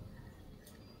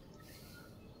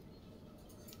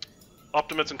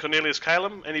 Optimates and Cornelius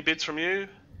Calum, any bids from you?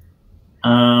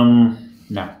 No.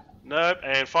 Nope.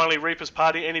 And finally, Reaper's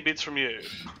Party, any bids from you?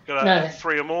 Got No.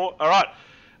 3 or more? All right.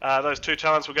 Those 2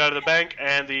 talents will go to the bank,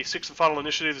 and the 6th and final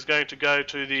initiative is going to go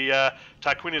to the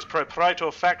Tarquinius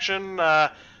Propraetor faction.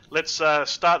 Let's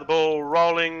start the ball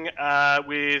rolling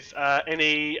with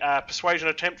any persuasion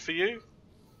attempt for you.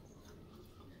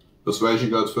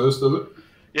 Persuasion goes first, does it?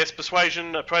 Yes,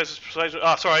 persuasion. Persuasion.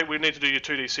 Oh, sorry, we need to do your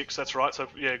 2d6. That's right. So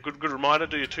yeah, good reminder.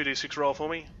 Do your 2d6 roll for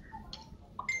me.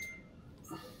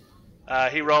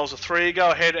 He rolls a 3. Go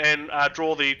ahead and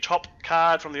draw the top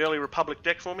card from the Early Republic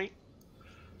deck for me.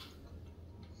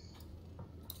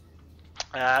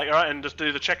 All right, and just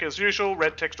do the check as usual,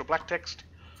 red text or black text.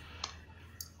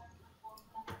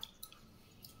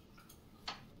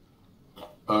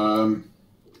 I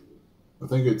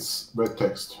think it's red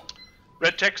text.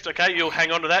 Red text, okay, you'll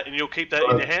hang on to that and you'll keep that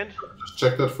in your hand. Just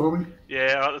check that for me.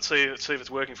 Yeah, all right, let's see if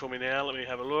it's working for me now. Let me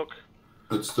have a look.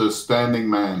 It's the standing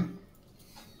man.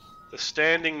 The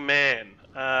standing man.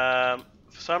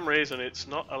 For some reason, it's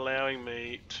not allowing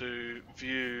me to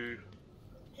view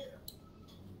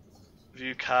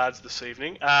cards this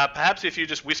evening. Perhaps if you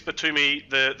just whisper to me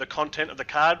the content of the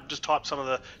card, just type some of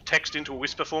the text into a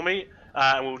whisper for me,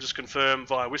 and we'll just confirm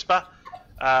via whisper.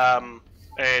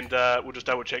 And we'll just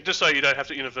double check, just so you don't have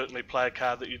to inadvertently play a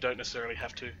card that you don't necessarily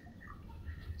have to.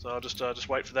 So I'll just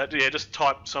wait for that. Yeah, just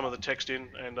type some of the text in,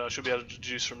 and I should be able to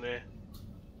deduce from there.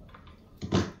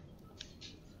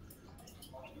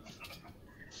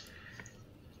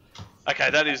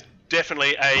 Okay, that is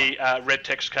definitely a red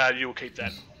text card. You will keep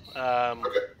that.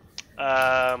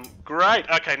 Great.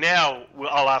 Okay, now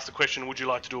I'll ask the question, would you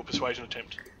like to do a persuasion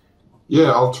attempt?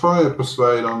 Yeah, I'll try a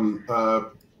persuade on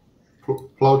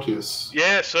Plautius.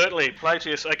 Yeah, certainly.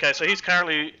 Plautius. Okay, so his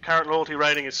current loyalty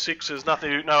rating is 6. There's no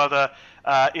other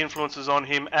influences on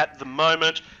him at the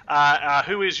moment.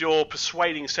 Who is your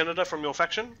persuading senator from your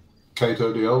faction?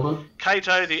 Cato the Elder.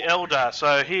 Cato the Elder.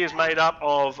 So he is made up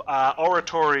of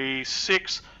oratory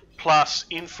 6 plus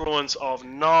influence of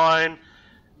 9.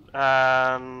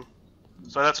 So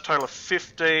that's a total of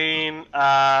 15.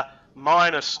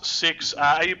 Minus 6.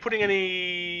 Are you putting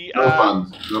any No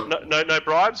funds. No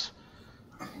bribes?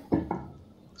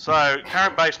 So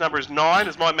current base number is 9.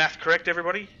 Is my math correct,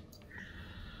 everybody?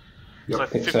 Yep. So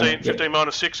 15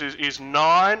 minus 6 is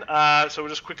 9. So we'll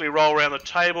just quickly roll around the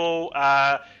table.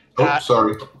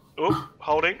 Sorry. Oh,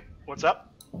 holding. What's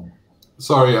up?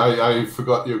 Sorry, I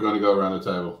forgot you were going to go around the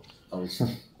table. I was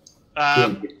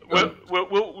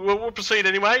we'll proceed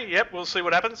anyway. Yep, we'll see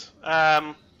what happens.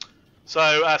 So,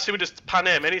 Sibidus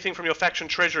Panem, anything from your faction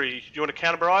treasury? Do you want to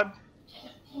counter bribe?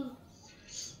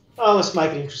 Oh, let's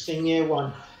make it interesting. Yeah,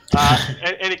 1.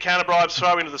 Any counter bribes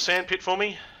throw into the sandpit for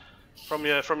me from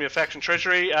your faction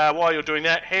treasury. While you're doing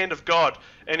that, Hand of God,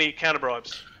 any counter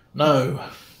bribes? No.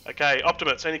 Okay,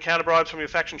 Optimates, any counter bribes from your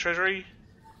faction treasury?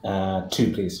 2,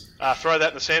 please. Throw that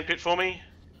in the sandpit for me.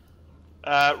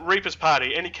 Reaper's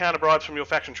Party, any counter bribes from your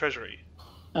faction treasury?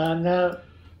 No.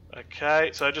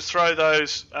 Okay, so just throw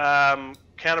those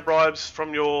counter bribes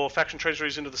from your faction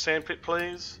treasuries into the sandpit,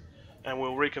 please, and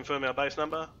we'll reconfirm our base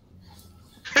number.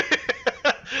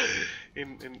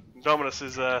 Indominus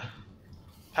is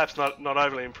perhaps not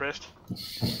overly impressed.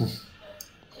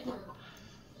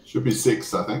 Should be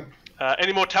 6, I think.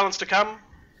 Any more talents to come?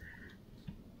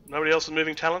 Nobody else is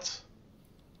moving talents?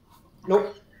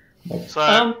 Nope.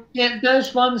 So yeah,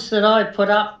 those ones that I put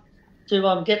up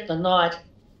to get the knight,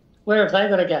 where have they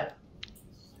got to go?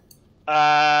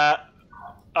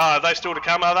 Are they still to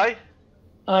come, are they?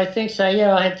 I think so,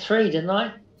 yeah. I had 3, didn't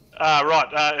I?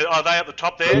 Right. Are they at the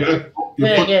top there?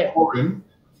 Yeah. 4 in.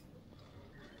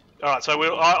 All right, so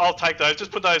I'll take those.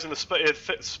 Just put those in the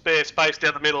spare space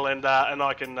down the middle, and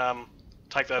I can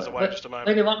take those away in just a moment.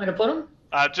 Where do you want me to put them?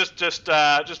 Just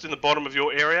in the bottom of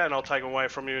your area, and I'll take them away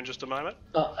from you in just a moment.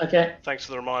 Oh, okay. Thanks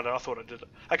for the reminder. I thought I did it.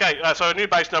 Okay, so a new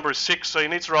base number is 6, so you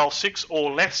need to roll 6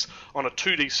 or less on a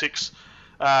 2d6.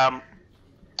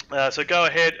 So go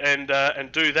ahead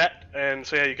and do that, and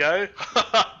see how you go.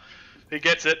 He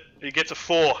gets it. He gets a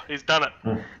 4. He's done it.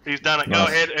 He's done it. Nice. Go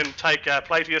ahead and take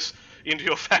Plautius into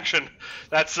your faction.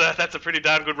 That's a pretty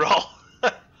darn good roll.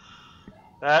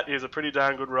 That is a pretty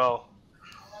darn good roll.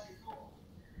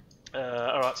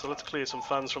 All right, so let's clear some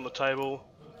funds from the table.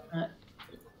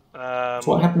 So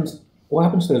what happens? What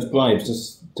happens to those bribes?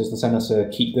 Does the senator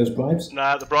keep those bribes?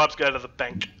 No, the bribes go to the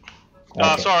bank.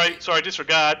 Okay. Sorry,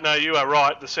 disregard. No, you are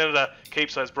right. The senator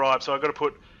keeps those bribes. So I've got to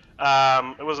put,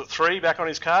 was it 3 back on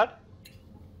his card?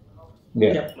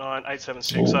 Yeah.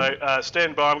 9876. So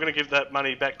stand by. I'm going to give that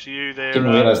money back to you there. Didn't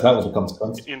realise that was a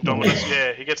consequence. Indominus,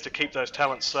 yeah, he gets to keep those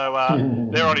talents. So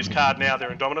they're on his card now.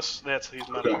 They're Indominus. That's his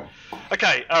money.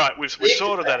 Okay, all right. We've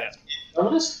sorted that out.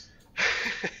 Indominus?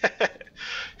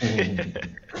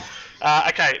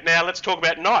 Okay, now let's talk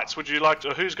about knights. Would you like to?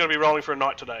 Who's going to be rolling for a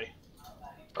knight today?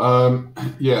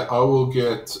 Yeah, I will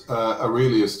get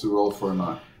Aurelius to roll for a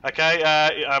knight. Okay,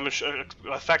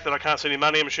 the fact that I can't see any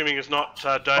money, I'm assuming is not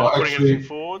putting anything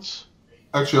forwards.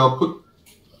 Actually, I'll put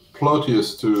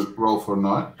Plautius to roll for a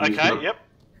knight. Okay,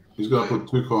 He's going to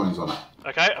put 2 coins on it.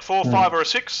 Okay, a 4, 5, or a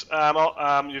 6.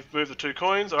 You've moved the 2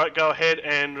 coins. All right, go ahead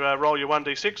and roll your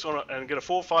 1d6 on it and get a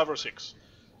 4, 5, or a 6.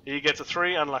 He gets a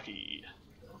 3, unlucky.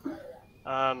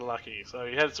 Unlucky. So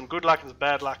he had some good luck and some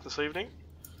bad luck this evening.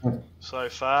 so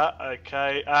far.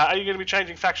 Okay. Are you going to be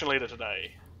changing faction leader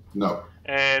today? No.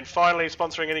 And finally,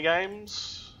 sponsoring any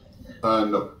games?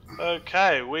 No.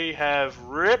 Okay, we have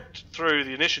ripped through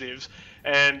the initiatives,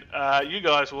 and you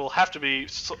guys will have to be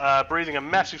breathing a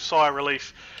massive sigh of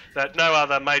relief that no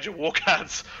other major war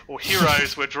cards or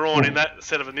heroes were drawn in that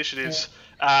set of initiatives.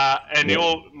 And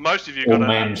most of you got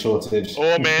man shortage.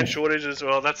 Or man shortage as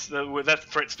well. That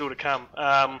threat's still to come.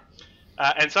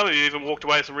 And some of you even walked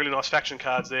away with some really nice faction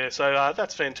cards there. So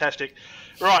that's fantastic.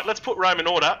 Right, let's put Rome in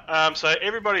order. So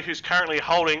everybody who's currently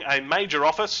holding a major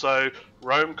office, so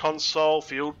Rome Consul,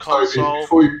 Field Consul.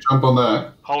 Before you jump on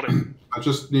there, holding. I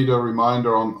just need a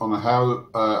reminder on how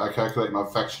I calculate my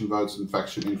faction votes and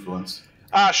faction influence.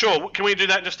 Sure. Can we do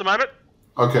that in just a moment?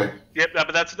 Okay. Yep,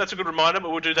 but that's a good reminder,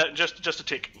 but we'll do that in just a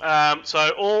tick.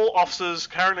 So all officers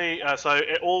currently,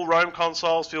 all Rome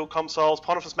consuls, field consuls,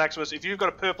 Pontifex Maximus, if you've got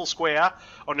a purple square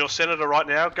on your senator right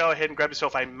now, go ahead and grab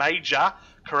yourself a major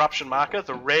corruption marker,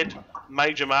 the red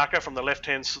major marker from the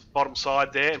left-hand bottom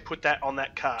side there, and put that on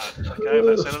that card, okay, of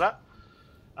that senator.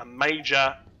 A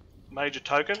major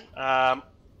token.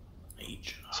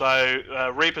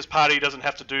 So Reaper's Party doesn't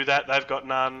have to do that. They've got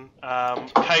none.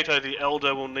 Cato the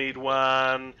Elder will need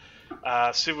one.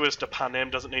 Civius de Panem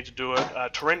doesn't need to do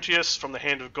it. Terentius from the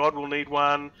Hand of God will need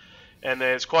one. And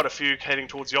there's quite a few heading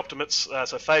towards the Optimates.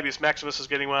 So Fabius Maximus is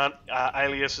getting one.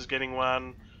 Aelius is getting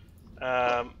one.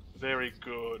 Very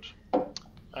good.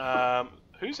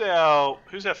 Who's our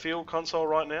field consul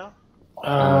right now?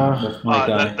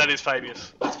 That is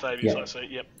Fabius. That's Fabius, yeah. I see.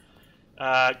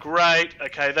 Yep. Great.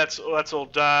 Okay, that's all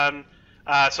done.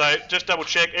 So just double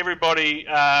check. Everybody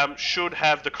should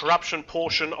have the corruption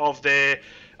portion of their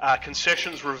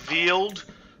concessions revealed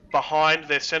behind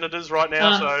their senators right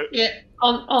now. So yeah,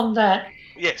 on that.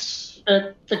 Yes.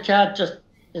 The card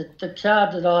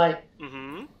that I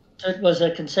took was a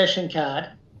concession card.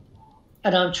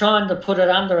 And I'm trying to put it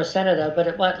under a senator, but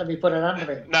it won't let me put it under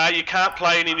him. No, you can't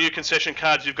play any new concession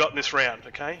cards you've got in this round,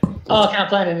 okay? Oh, I can't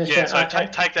play it in this round. Yeah, so okay.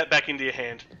 take that back into your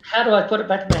hand. How do I put it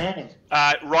back in my hand?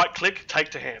 Right-click, take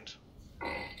to hand.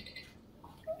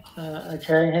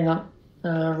 Okay, hang on.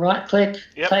 Right-click,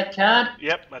 take card.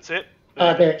 Yep, that's it.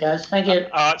 There it goes. Thank you.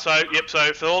 All right,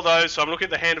 so for all those, so I'm looking at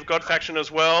the Hand of God faction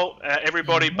as well.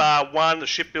 Everybody bar one, the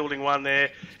shipbuilding one there.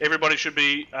 Everybody should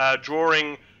be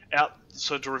drawing out,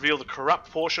 so to reveal the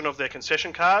corrupt portion of their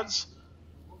concession cards.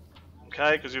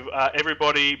 Okay, because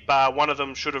everybody bar one of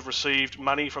them should have received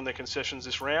money from their concessions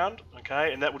this round.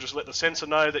 Okay, and that will just let the censor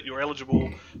know that you're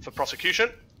eligible for prosecution.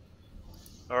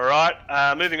 All right,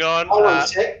 moving on. Hold on a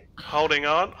sec. Holding.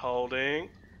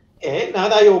 Yeah, no,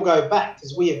 they all go back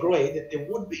because we agreed that there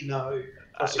would be no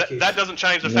prosecution. That doesn't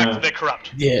change the fact that they're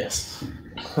corrupt. Yes.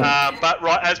 But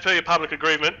right, as per your public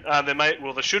agreement,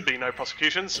 there should be no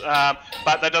prosecutions,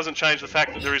 but that doesn't change the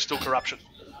fact that there is still corruption.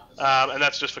 And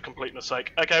that's just for completeness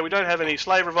sake. Okay, we don't have any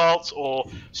slave revolts or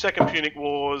second Punic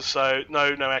Wars, so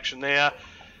no action there.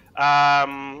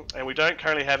 And we don't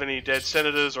currently have any dead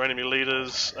senators or enemy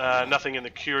leaders, nothing in the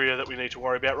Curia that we need to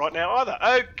worry about right now either.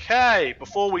 Okay,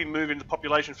 before we move into the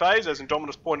population phase, as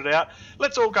Indominus pointed out,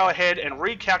 let's all go ahead and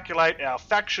recalculate our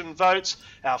faction votes,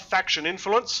 our faction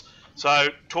influence. So,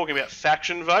 talking about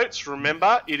faction votes,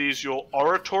 remember, it is your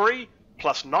oratory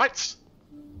plus knights.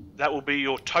 That will be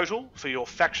your total for your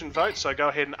faction votes. So go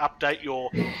ahead and update your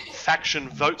faction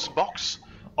votes box.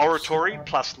 Oratory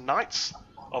plus knights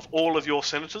of all of your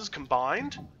senators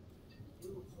combined.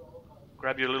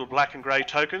 Grab your little black and grey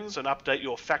tokens and update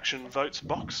your faction votes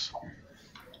box.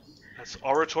 That's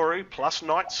oratory plus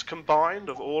knights combined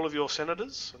of all of your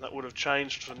senators. And that would have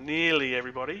changed for nearly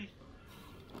everybody.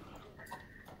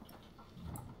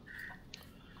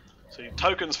 So your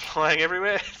tokens flying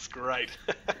everywhere. It's great.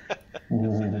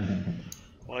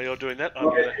 While you're doing that, I'm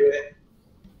going to...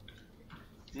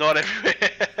 Not everywhere.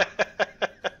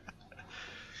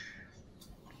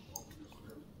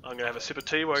 I'm going to have a sip of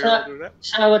tea while you're all doing that.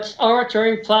 So it's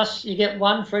oratory plus you get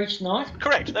one for each knight?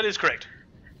 Correct. That is correct.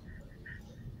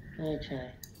 Okay.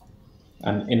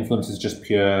 And influence is just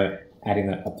pure adding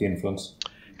up the influence.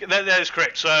 That is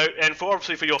correct. So, and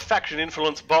obviously for your faction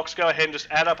influence box, go ahead and just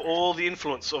add up all the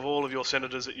influence of all of your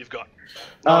senators that you've got.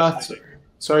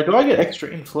 Sorry, do I get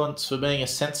extra influence for being a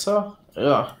censor?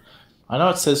 I know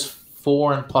it says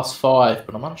 4 and plus 5,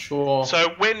 but I'm unsure. So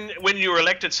when you were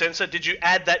elected censor, did you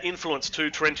add that influence to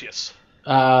Terentius?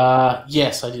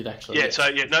 Yes, I did actually. Yeah. Yes.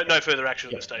 So no further action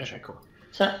at this stage. Okay, cool.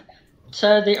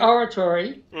 So the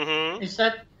oratory does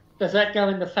that go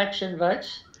in the faction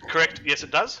votes? Correct. Yes,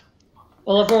 it does.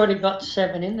 Well, I've already got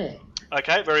 7 in there.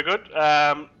 Okay, very good.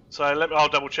 So I'll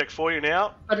double check for you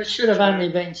now. But it should have only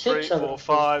been 6 3, of 4, them.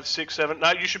 5, 6, 7.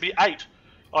 No, you should be 8.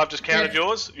 I've just counted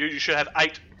yours. You should have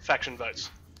 8 faction votes.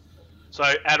 So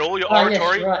add all your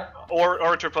oratory, or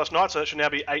oratory plus knight, so that should now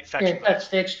be 8 faction votes. That's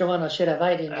the extra one. I should have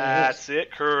 8 in there. That's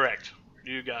it, correct.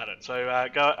 You got it. So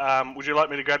go. Would you like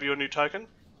me to grab you a new token?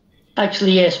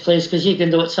 Actually, yes, please, because you can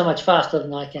do it so much faster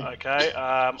than I can. Okay,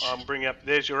 I'm bringing up.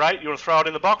 There's your 8. You want to throw it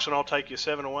in the box, and I'll take your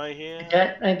 7 away here.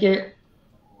 Okay, thank you.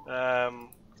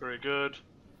 Very good.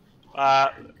 I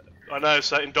know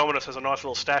Indominus has a nice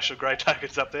little stash of grey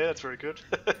tokens up there. That's very good.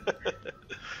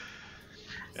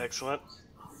 Excellent.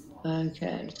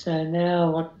 Okay, so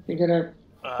now what we got to?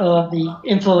 The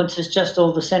influence is just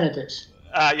all the senators.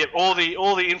 Yep, all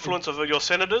the influence of your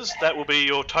senators. That will be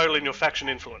your total in your faction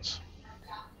influence.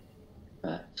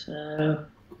 Right, so.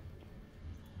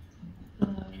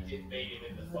 Okay.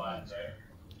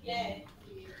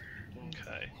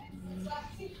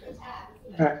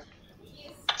 Right.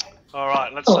 All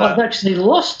right, let's... I've actually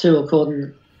lost 2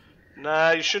 according...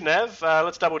 No, you shouldn't have.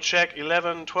 Let's double check.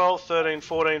 11, 12, 13,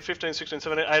 14, 15, 16,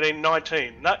 17, 18,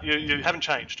 19. No, you haven't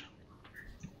changed.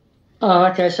 Oh,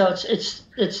 okay, so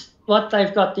it's what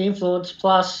they've got, the influence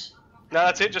plus... No,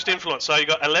 that's it, just influence. So you've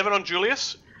got 11 on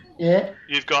Julius. Yeah.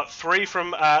 You've got 3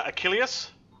 from Achilles.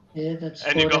 Yeah, that's...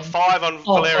 And 14. you've got 5 on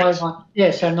Valerius. 5 on,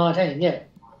 yeah, so 19, yeah.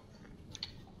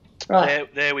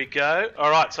 Right. There we go.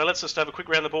 All right, so let's just have a quick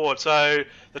round the board. So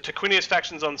the Tarquinius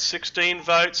faction's on 16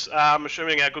 votes. I'm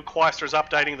assuming our good Quaister is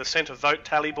updating the centre vote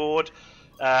tally board.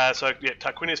 So yeah,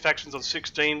 Tarquinius faction's on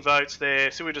 16 votes there.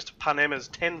 Silvius Panem has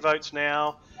 10 votes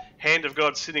now. Hand of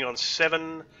God sitting on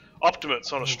 7.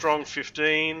 Optimate's on a strong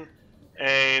 15.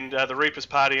 And the Reapers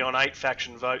Party on 8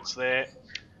 faction votes there.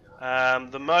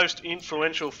 The most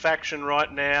influential faction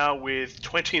right now with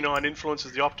 29 influence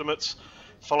is the Optimates,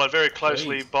 followed very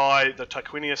closely by the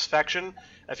Tarquinius faction.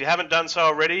 If you haven't done so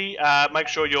already, make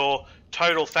sure your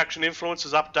total faction influence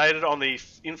is updated on the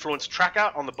influence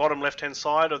tracker on the bottom left-hand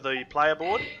side of the player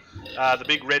board, the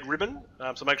big red ribbon.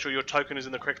 So make sure your token is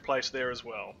in the correct place there as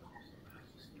well.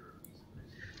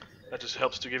 That just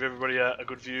helps to give everybody a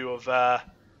good view of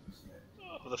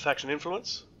the faction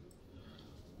influence.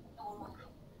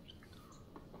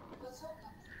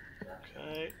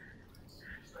 Okay.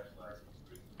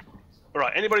 All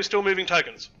right. Anybody still moving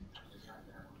tokens?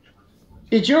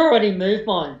 Did you already move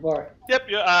mine, Warwick? Yep.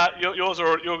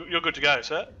 You're good to go,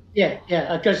 sir. Yeah.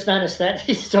 I just noticed that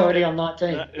it's already on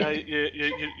 19.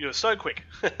 You're so quick.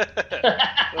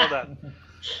 Well done.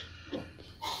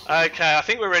 Okay, I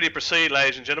think we're ready to proceed,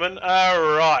 ladies and gentlemen.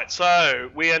 All right,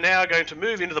 so we are now going to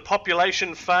move into the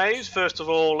population phase. First of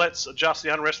all, let's adjust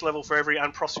the unrest level for every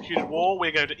unprosecuted war.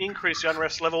 We're going to increase the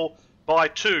unrest level by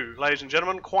 2, ladies and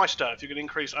gentlemen. Quaister, if you could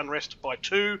increase unrest by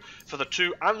 2 for the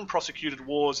 2 unprosecuted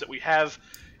wars that we have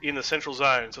in the central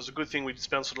zone. So it's a good thing we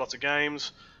sponsored lots of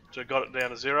games to got it down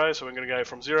to 0. So we're going to go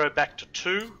from 0 back to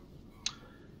 2.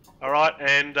 All right,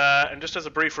 and just as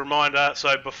a brief reminder,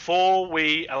 so before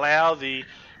we allow the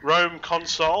Rome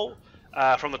consul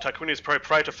from the Tarquinius Pro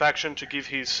Praetor faction to give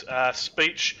his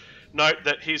speech, note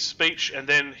that his speech and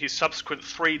then his subsequent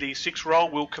 3d6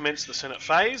 roll will commence the Senate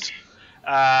phase.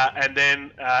 And then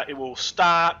it will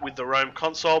start with the Rome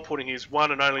consul putting his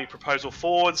one and only proposal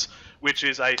forwards, which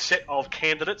is a set of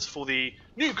candidates for the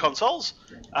new consuls,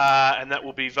 and that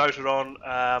will be voted on,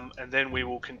 and then we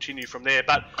will continue from there.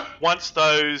 But once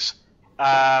those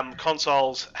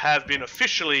consuls have been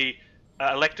officially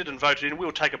elected and voted in,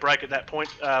 we'll take a break at that point,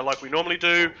 like we normally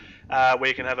do, where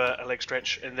you can have a leg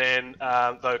stretch, and then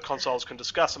the consuls can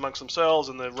discuss amongst themselves,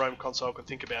 and the Rome consul can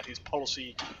think about his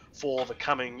policy for the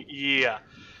coming year.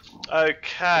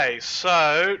 Okay,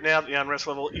 so now that the unrest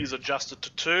level is adjusted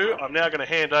to 2, I'm now going to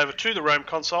hand over to the Rome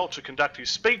consul to conduct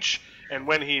his speech, and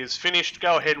when he is finished,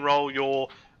 go ahead and roll your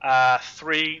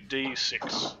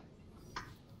 3d6.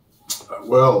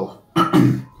 Well,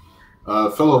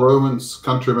 fellow Romans,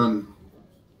 countrymen,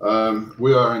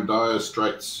 we are in dire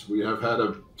straits. We have had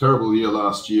a terrible year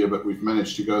last year, but we've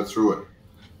managed to go through it.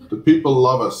 The people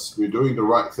love us. We're doing the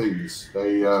right things.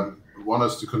 They want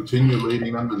us to continue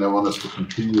leading them, and they want us to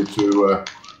continue to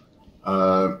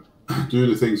do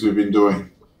the things we've been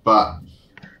doing. But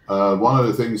one of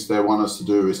the things they want us to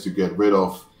do is to get rid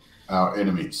of our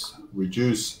enemies,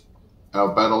 reduce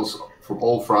our battles from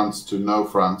all fronts to no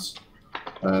fronts,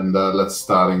 and let's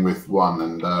starting with 1.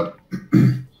 And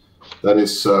that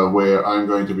is where I'm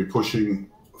going to be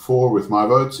pushing for with my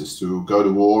votes, is to go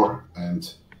to war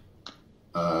and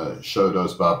show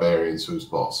those barbarians who's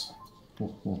boss.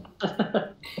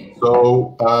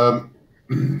 So,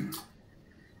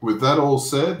 with that all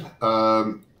said,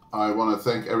 I want to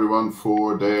thank everyone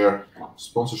for their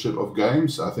sponsorship of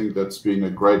games. I think that's been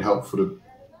a great help for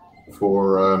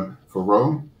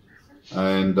Rome.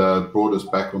 and brought us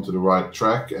back onto the right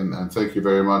track. And thank you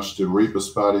very much to Reaper's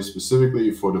Party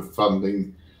specifically for the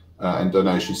funding and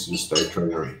donations to the State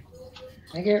Treasury.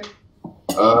 Thank you.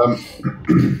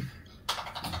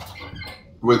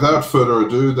 Without further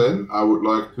ado, then, I would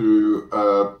like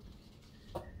to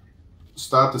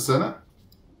start the Senate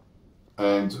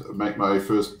and make my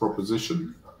first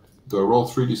proposition. Do I roll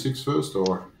 3d6 first,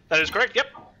 or? That is correct, yep.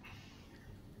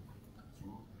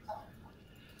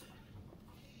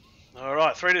 All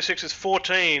right, 3d6 is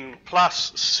 14,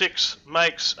 plus 6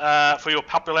 makes, for your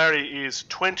popularity is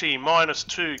 20, minus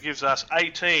 2 gives us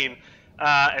 18,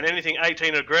 and anything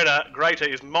 18 or greater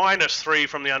is minus 3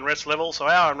 from the unrest level, so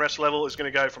our unrest level is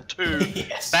going to go from 2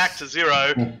 Yes. back to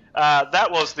 0.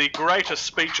 That was the greatest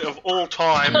speech of all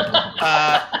time,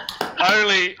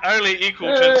 only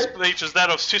equal to the speech as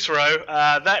that of Cicero.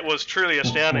 That was truly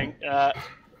astounding.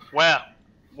 Wow.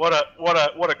 What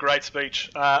a great speech!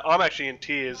 I'm actually in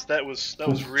tears. That was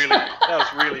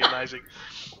really amazing.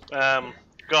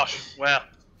 Gosh, wow.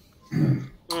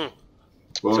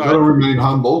 Well, I've got to remain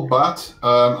humble, but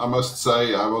I must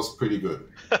say I was pretty good.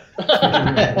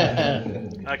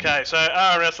 Okay, so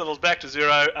RRS level's back to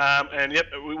 0, and yep,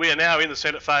 we are now in the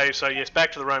Senate phase. So yes,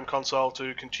 back to the Rome Consul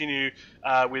to continue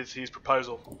with his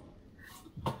proposal.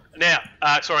 Now,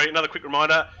 sorry, another quick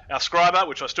reminder: our scriber,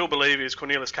 which I still believe is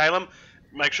Cornelius Calum.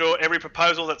 Make sure every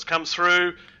proposal that comes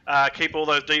through, keep all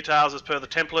those details as per the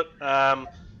template.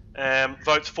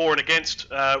 Votes for and against,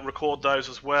 record those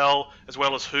as well as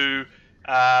who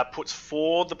puts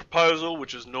forward the proposal,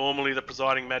 which is normally the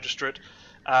presiding magistrate.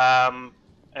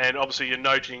 And obviously you're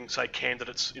noting, say,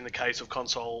 candidates in the case of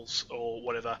consuls or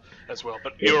whatever as well.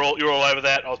 But you're all over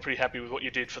that. I was pretty happy with what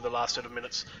you did for the last set of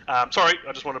minutes. Sorry,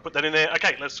 I just wanted to put that in there.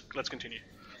 Okay, let's continue.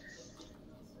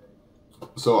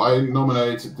 So I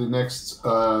nominate the next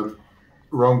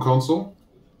Rome Consul.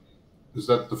 Is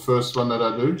that the first one that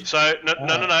I do? So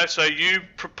no. So you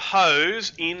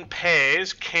propose in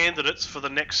pairs candidates for the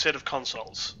next set of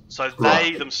consuls. So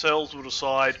they themselves will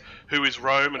decide who is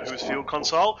Rome and who is field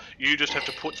consul. You just have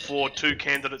to put forward 2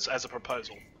 candidates as a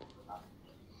proposal,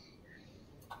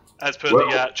 as per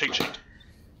the cheat sheet.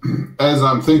 As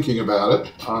I'm thinking about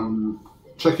it, I'm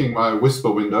checking my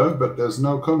whisper window, but there's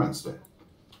no comments there.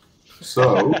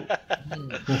 So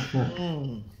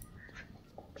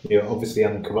you're obviously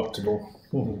uncorruptible.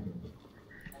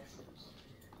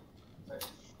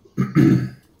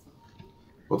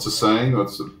 what's the saying?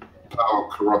 What's the power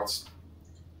corrupts?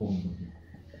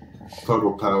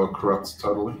 Total power corrupts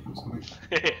totally. Or something.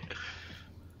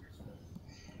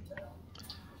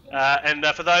 And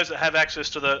for those that have access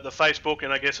to the Facebook,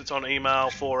 and I guess it's on email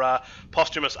for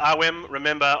posthumous RWEM,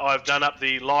 remember I've done up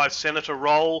the live senator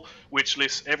roll, which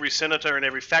lists every senator and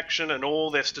every faction and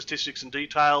all their statistics and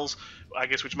details, I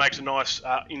guess, which makes a nice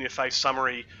in-your-face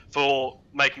summary for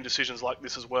making decisions like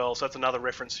this as well. So that's another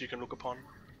reference you can look upon.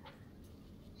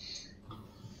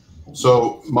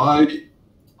 So my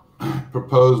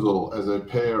proposal as a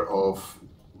pair of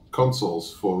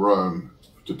consuls for Rome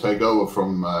to take over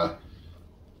from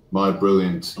my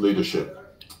brilliant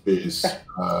leadership is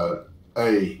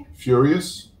A,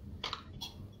 Furious,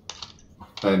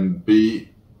 and B,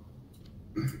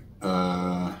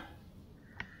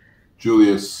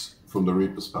 Julius from the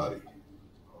Reaper's Party.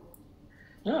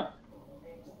 Yeah.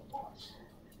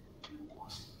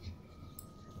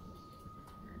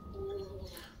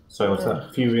 So what's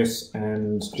that? Furious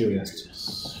and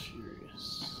Julius.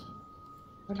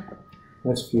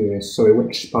 That's Furious. Sorry,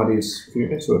 which party is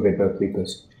Furious, or are they both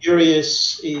Reapers?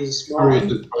 Furious is Furious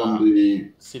mine. is from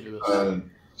the Civibus.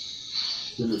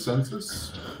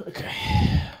 census. Okay.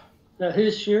 Now,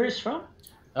 who's Furious from?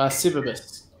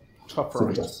 Civibus. Top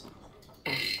right. Civibus.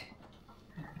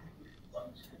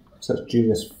 So that's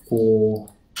Julius 4.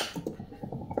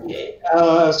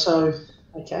 Yeah. So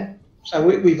okay. So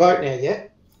we vote now, yeah?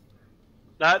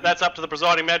 No, that's up to the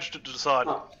presiding magistrate to decide.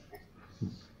 Oh.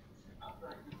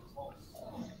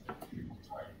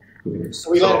 Furious.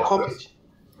 Are we allowed to comment?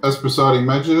 As presiding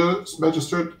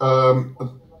magistrate, can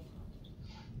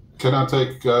I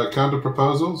take counter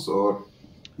proposals or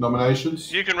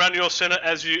nominations? You can run your Senate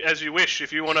as you wish.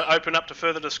 If you want to open up to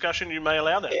further discussion, you may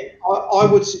allow that. Yeah, I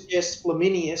would suggest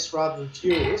Flaminius rather than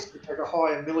Furious to take a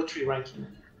higher military ranking.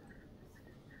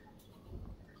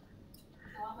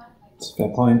 That's a fair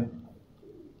point.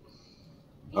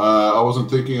 I wasn't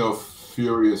thinking of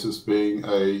Furious as being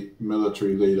a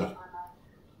military leader.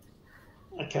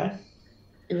 Okay.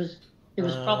 It was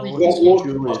probably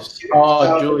Julius.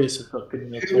 Oh, Julius has got good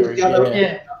military.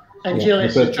 yeah. And Yeah,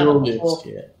 Julius but has done it Julius, before.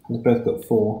 yeah. We've both got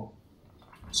 4.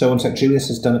 So one sec, Julius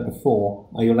has done it before.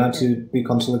 Are you allowed to be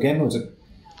consul again, or is it?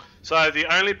 So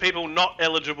the only people not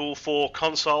eligible for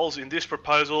consoles in this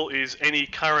proposal is any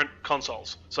current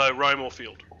consoles, so Rome or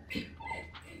Field.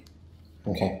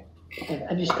 Okay.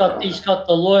 And he's got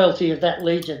the loyalty of that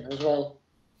legion as well.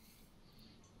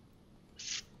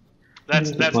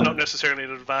 That's not necessarily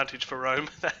an advantage for Rome.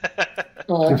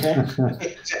 Oh, okay.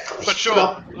 But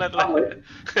sure.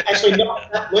 Actually,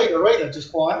 not that leader either,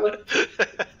 just quietly.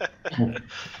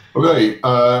 Okay,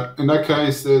 in that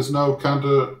case, there's no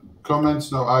counter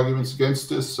comments, no arguments against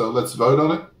this, so let's vote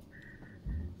on it.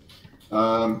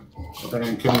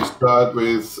 And can we start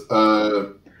with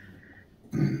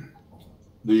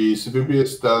the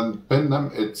Civibius dan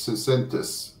Penam et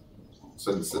Secentis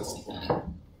census?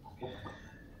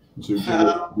 To give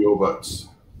your votes.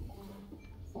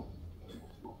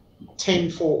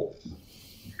 10-4.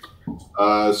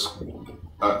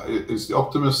 Is the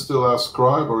Optimus still our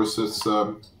scribe, or is this?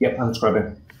 Yep, I'm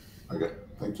scribing. Okay,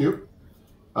 thank you.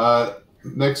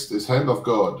 Next is Hand of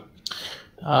God.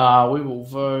 We will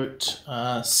vote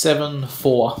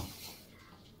 7-4.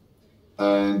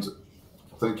 And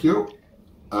thank you.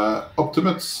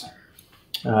 Optimus.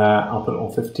 I'll put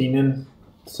all 15 in,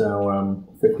 so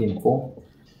 15-4.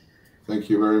 Thank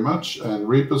you very much. And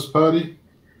Reaper's Party.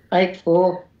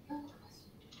 8-4.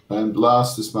 And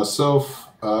last is myself.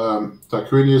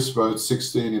 Tarquinius votes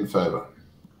 16 in favour.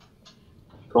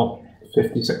 Cool.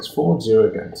 56-4, 0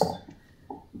 against.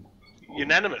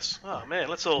 Unanimous. Oh man,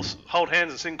 let's all hold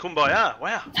hands and sing Kumbaya.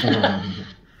 Wow.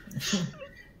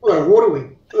 What are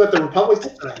we? We're at the Republic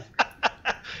today.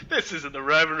 This isn't the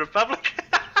Roman Republic.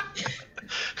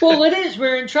 Well, it is.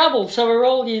 We're in trouble, so we're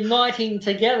all uniting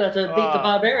together to beat the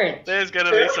barbarians. There's going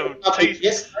to be some teeth.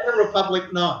 Yes, later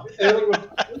Republic, no. Early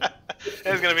Republic.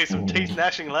 There's going to be some teeth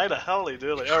gnashing later. Holy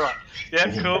dooly. All right. Yeah,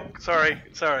 cool. Sorry.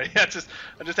 I'm just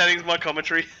adding my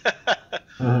commentary.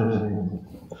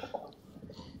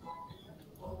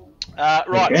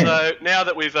 Right. Okay. So now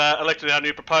that we've elected our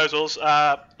new proposals,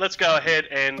 let's go ahead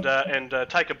and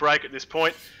take a break at this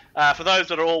point. For those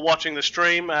that are all watching the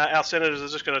stream, our senators are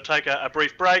just going to take a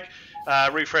brief break,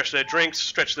 refresh their drinks,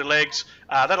 stretch their legs.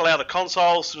 That'll allow the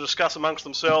consuls to discuss amongst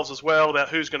themselves as well about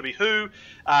who's going to be who,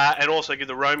 and also give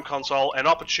the Rome consul an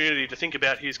opportunity to think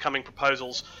about his coming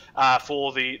proposals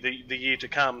for the year to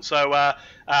come. So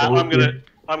I'm going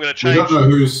to change. We don't know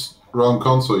who's Rome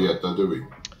consul yet, though, do we?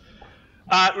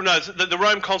 No, the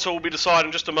Rome consul will be decided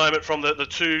in just a moment from the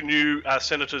two new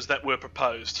senators that were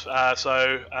proposed.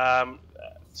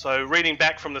 So reading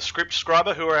back from the script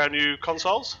scriber, who are our new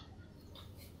consuls?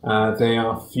 They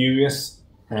are Furious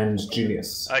and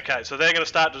Julius. Okay, so they're going to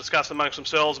start to discuss amongst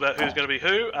themselves about who's going to be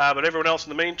who. But everyone else in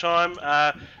the meantime,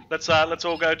 let's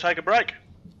all go take a break.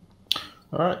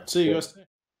 All right, see you guys.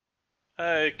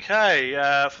 Okay,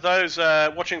 for those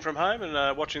watching from home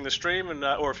and watching the stream,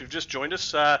 or if you've just joined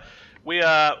us, we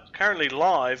are currently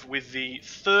live with the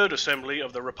third assembly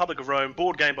of the Republic of Rome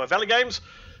board game by Valley Games.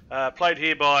 Played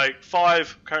here by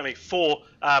currently four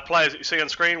players that you see on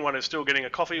screen. One is still getting a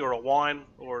coffee or a wine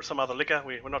or some other liquor.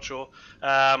 We're not sure.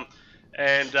 And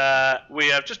we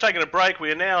have just taken a break.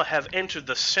 We now have entered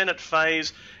the Senate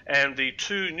phase, and the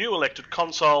two new elected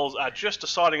consuls are just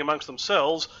deciding amongst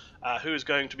themselves who is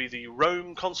going to be the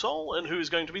Rome consul and who is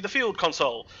going to be the field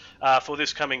consul for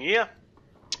this coming year.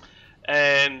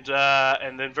 And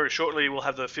then very shortly we'll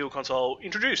have the field consul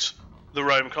introduce the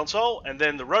Rome consul, and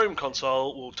then the Rome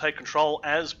consul will take control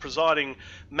as presiding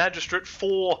magistrate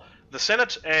for the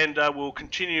Senate, and will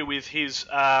continue with his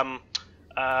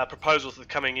proposals for the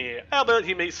coming year. Albert,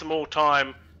 he needs some more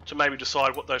time to maybe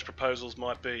decide what those proposals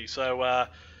might be. So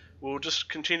we'll just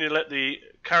continue to let the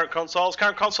current consuls,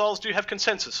 do you have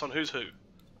consensus on who's who?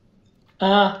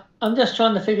 I'm just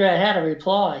trying to figure out how to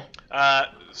reply.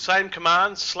 Same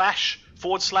command,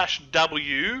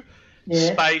 //W,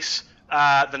 space,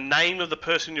 the name of the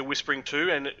person you're whispering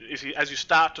to, and as you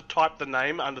start to type the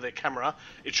name under their camera,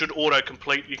 it should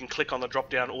auto-complete. You can click on the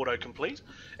drop-down auto-complete,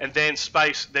 and then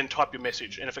space, then type your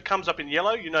message. And if it comes up in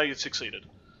yellow, you know you've succeeded.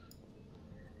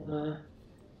 So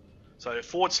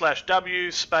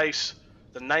 /W, space,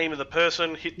 the name of the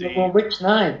person, hit the... Well, which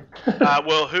name?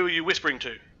 Well, who are you whispering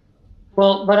to?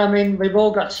 Well, but I mean, we've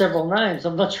all got several names.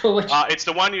 I'm not sure which... It's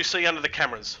the one you see under the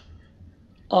cameras.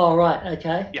 Oh, right,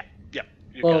 okay. Yeah.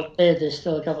 Well, there's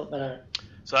still a couple, but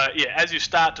So, yeah, as you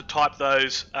start to type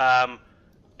those,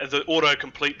 the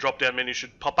auto-complete drop-down menu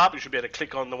should pop up. You should be able to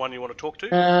click on the one you want to talk to.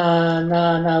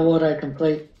 No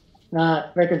auto-complete. No,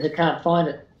 reckons it can't find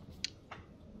it.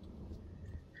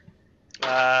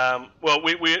 Well,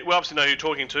 we obviously know who you're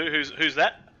talking to. Who's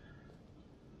that?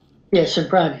 Yeah,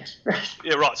 Sempronius.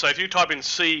 Yeah, right. So if you type in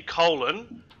C:,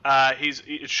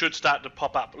 it should start to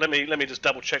pop up. Let me just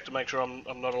double check to make sure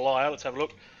I'm not a liar. Let's have a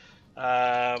look.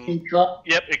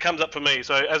 Yep, it comes up for me.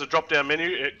 So as a drop-down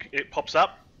menu, it pops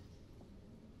up.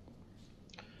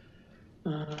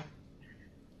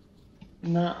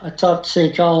 No, I typed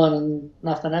C colon and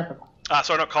nothing happened.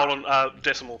 Sorry, not colon,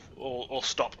 decimal or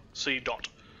stop. C dot.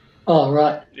 Oh,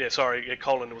 right. Yeah, sorry,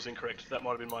 colon was incorrect. That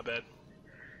might have been my bad.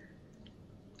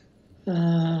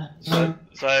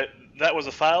 So that was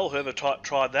a fail. Whoever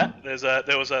tried that,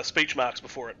 there was a speech marks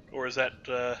before it, or is that?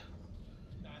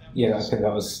 Yeah, I think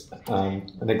that was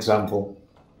an example.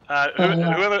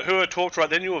 Whoever talked right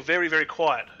then, you were very, very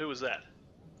quiet. Who was that?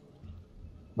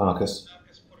 Marcus.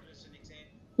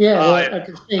 Yeah, well, I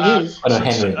can see his. Oh, no,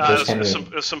 Henry. Henry.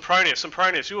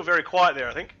 Sempronius, you were very quiet there,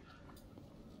 I think.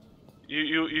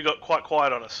 You got quite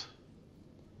quiet on us.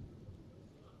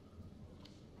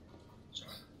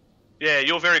 Yeah,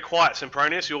 you're very quiet,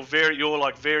 Sempronius. You're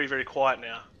like very, very quiet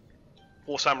now,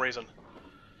 for some reason.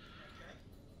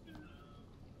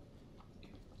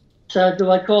 So do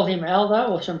I call him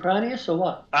Aldo or Sempronius or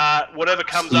what? Whatever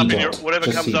comes C up dot. in your whatever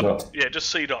Just comes C up. dot. Yeah, just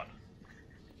C dot.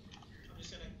 I'm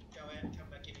just going to go out and come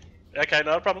back in again. Okay,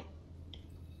 no problem.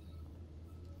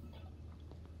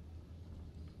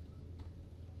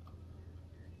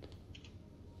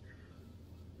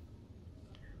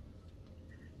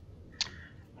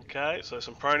 Okay, so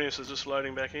Sempronius is just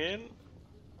loading back in. Is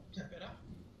that better?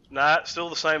 Nah, still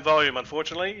the same volume,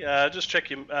 unfortunately. Just check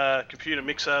your computer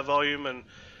mixer volume and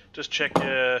just check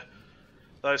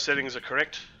those settings are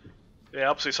correct. Yeah,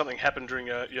 obviously something happened during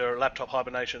your laptop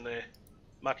hibernation there.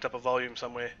 Mucked up a volume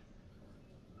somewhere.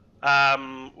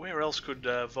 Where else could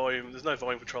volume... There's no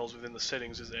volume controls within the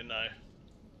settings, is there? No.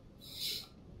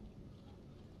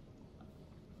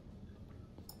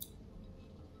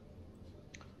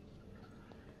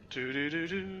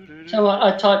 So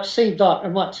I typed C dot,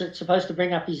 and what's it supposed to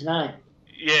bring up his name?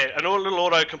 Yeah, an little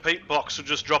auto-compete box will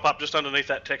just drop up just underneath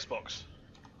that text box.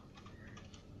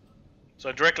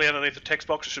 So directly underneath the text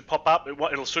box it should pop up.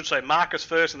 It should say Marcus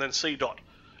first and then C dot.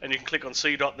 And you can click on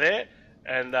C dot there.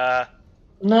 And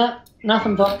No,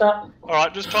 nothing popped up.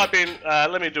 alright, just type in,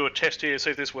 let me do a test here, see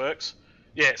if this works.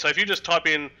 Yeah, so if you just type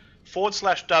in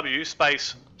 /W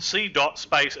space C dot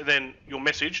space and then your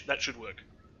message, that should work.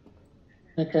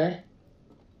 Okay.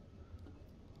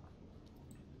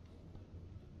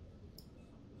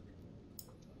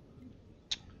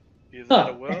 Is that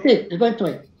a Oh, word? that's it. It went to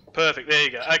him. Perfect, there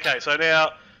you go. Okay, so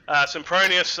now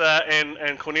Sempronius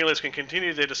and Cornelius can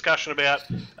continue their discussion about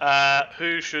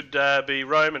who should be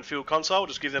Rome and field consul.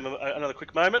 Just give them another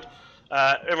quick moment.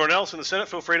 Everyone else in the Senate,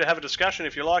 feel free to have a discussion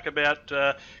if you like about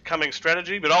coming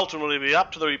strategy, but ultimately it'll be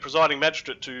up to the presiding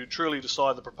magistrate to truly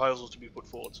decide the proposals to be put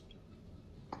forward.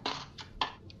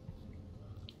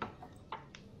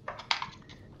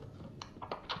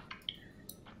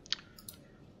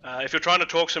 If you're trying to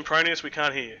talk Sempronius, we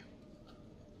can't hear you.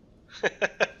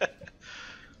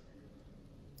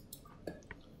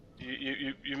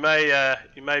 You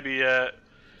may be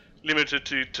limited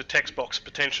to text box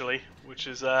potentially, which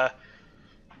is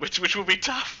which will be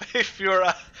tough if you're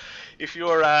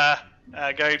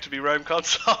going to be Rome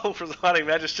consul for the presiding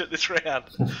magistrate this round.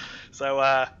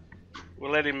 So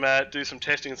we'll let him do some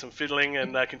testing and some fiddling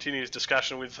and continue his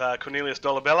discussion with Cornelius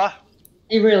Dolabella.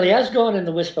 He really has gone in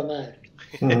the whisper mode.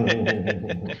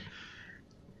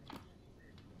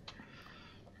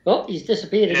 Oh, he's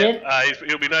disappeared again.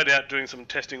 He'll be no doubt doing some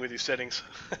testing with his settings.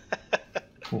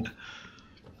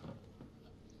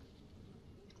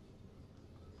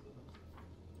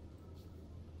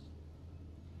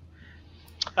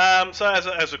 So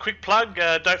as a quick plug,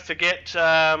 don't forget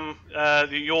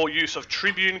your use of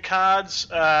Tribune cards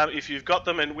if you've got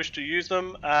them and wish to use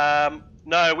them.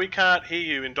 No, we can't hear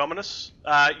you, Indominus.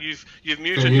 You've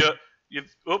muted your...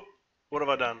 Oop, what have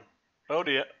I done? Oh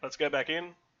dear, let's go back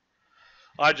in.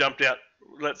 I jumped out.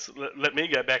 Let me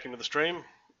go back into the stream.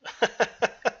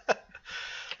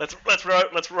 let's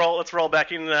roll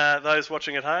back in. Those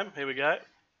watching at home. Here we go.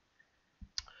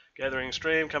 Gathering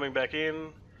stream, coming back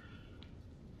in.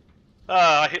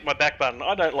 I hit my back button.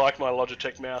 I don't like my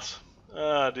Logitech mouse.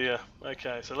 Oh dear.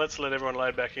 Okay, so let's let everyone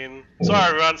load back in. Sorry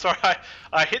everyone. Sorry,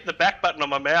 I hit the back button on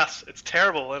my mouse. It's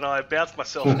terrible, and I bounced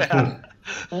myself out.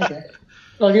 Okay.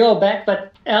 Well, you're back,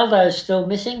 but Aldo's still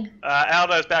missing.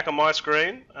 Aldo's back on my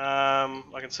screen. I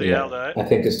can see Aldo. I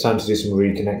think it's time to do some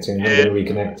reconnecting. Yeah. I'm going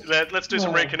to reconnect. Let's do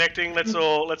some reconnecting. Let's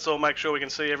all make sure we can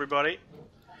see everybody.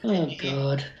 Oh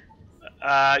God.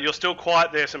 You're still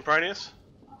quiet there, Sempronius.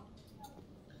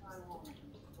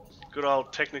 Good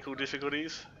old technical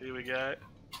difficulties. Here we go.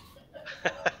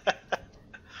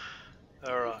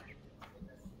 All right.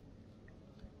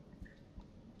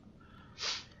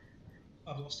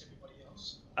 I've lost everybody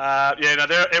else. Yeah,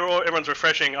 no, everyone's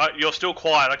refreshing. You're still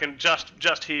quiet. I can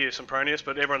just hear Sempronius,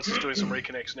 but everyone's just doing some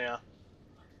reconnects now.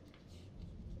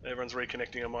 Everyone's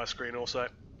reconnecting on my screen also.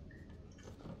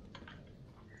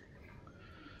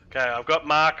 Okay, I've got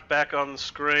Mark back on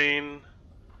screen.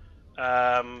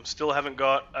 Still haven't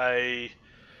got I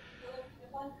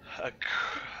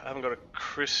haven't got a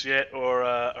Chris yet, or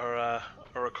a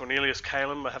Cornelius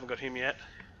Calum. I haven't got him yet.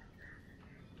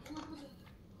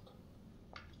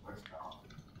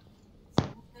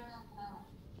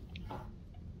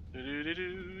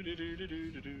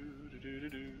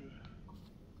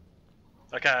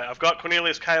 Okay, I've got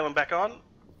Cornelius Calum back on.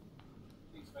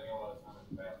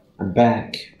 I'm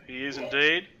back. He is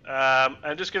indeed.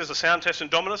 And just give us a sound test,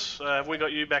 Indominus. Have we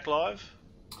got you back live?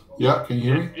 Yeah, can you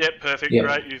hear me? Yep, perfect. Yeah.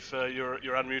 Great.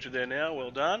 You're unmuted there now.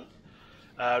 Well done.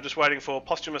 Just waiting for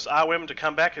Posthumous Arwem to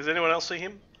come back. Does anyone else see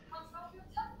him?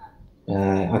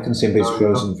 I can see him, but he's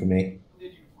frozen for me. No.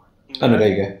 Oh no, there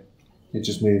you go. It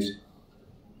just moved.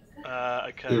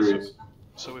 Okay.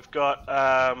 So we've got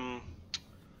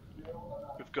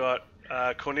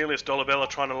Cornelius Dolabella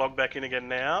trying to log back in again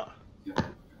now.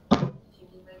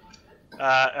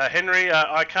 Henry,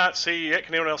 I can't see you yet.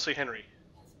 Can anyone else see Henry?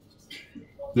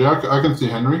 Yeah, I can see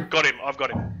Henry. Got him. I've got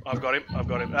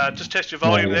him. Just test your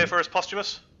volume there for us,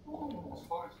 Posthumous.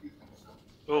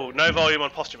 Oh, no volume on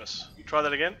Posthumous. Try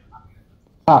that again.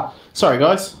 Sorry,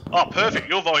 guys. Oh, perfect.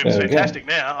 Your volume's There we go. fantastic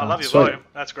now. I love your sweet. volume.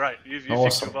 That's great. You've fixed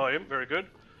Awesome. your volume. Very good.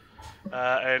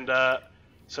 And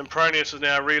Sempronius is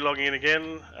now re-logging in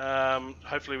again,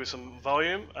 hopefully with some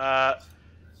volume.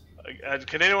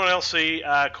 Can anyone else see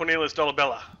Cornelius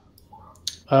Dolabella?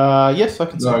 Yes, I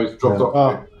can see. No, he's dropped off.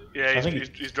 Oh, Yeah, I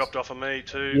think he's dropped off on me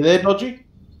too. you there, Dodgy?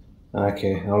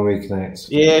 Okay, I'll reconnect.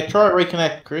 Yeah, try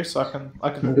reconnect, Chris. I can.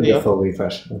 I'm gonna do a full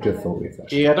refresh. I'll do a full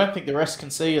refresh. Yeah, I don't think the rest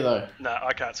can see you though. No,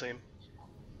 I can't see him.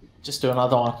 Just do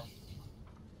another one.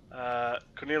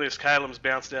 Cornelius Calum's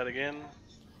bounced out again.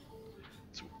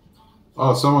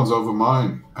 Oh, someone's over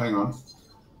mine. Hang on.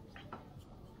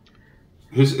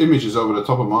 His image is over the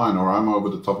top of mine, or I'm over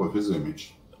the top of his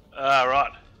image.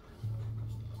 Right.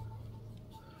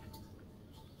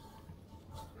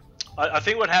 I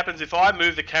think what happens if I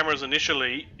move the cameras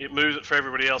initially, it moves it for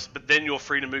everybody else, but then you're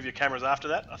free to move your cameras after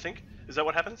that, I think. Is that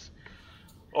what happens?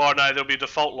 Oh no, there'll be a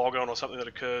default log on or something that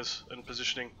occurs in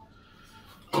positioning.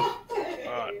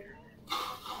 Alright.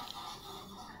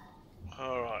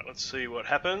 Alright, let's see what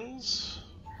happens.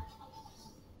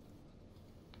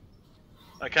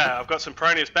 Okay, I've got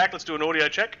Sempronius back. Let's do an audio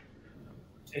check.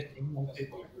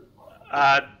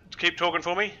 Keep talking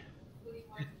for me.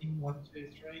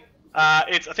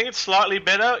 I think it's slightly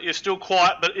better. You're still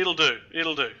quiet, but it'll do.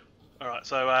 It'll do. All right,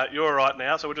 so you're all right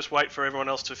now. So we'll just wait for everyone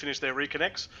else to finish their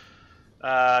reconnects.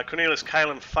 Cornelius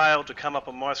Calum failed to come up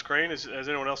on my screen. Has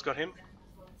anyone else got him?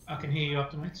 I can hear you,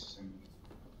 Optimates.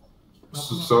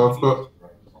 So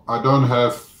I don't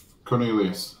have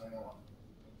Cornelius.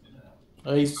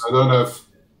 Oh, he's I don't have.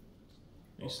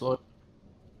 slow.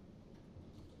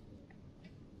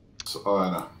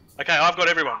 Oh, no. Okay, I've got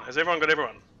everyone. Has everyone got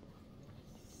everyone?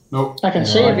 Nope. I can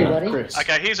see everybody. Chris.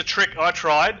 Okay, here's a trick I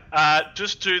tried.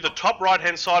 Just do the top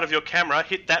right-hand side of your camera.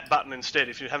 Hit that button instead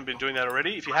if you haven't been doing that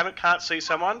already. If you can't see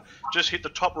someone, just hit the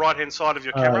top right-hand side of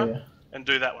your camera and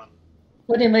do that one.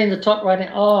 What do you mean the top right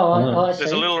hand? Oh, I see.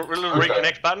 There's a little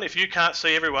reconnect button. If you can't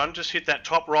see everyone, just hit that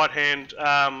top right-hand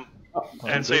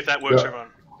and see if that works, everyone.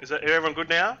 Is everyone good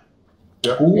now?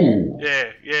 Ooh.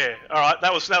 Yeah. All right,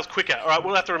 that was quicker. All right,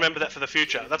 we'll have to remember that for the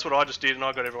future. That's what I just did, and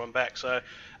I got everyone back. So,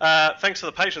 thanks for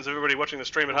the patience, everybody watching the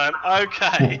stream at home.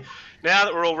 Okay, now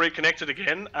that we're all reconnected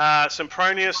again,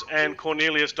 Sempronius and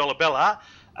Cornelius Dolabella,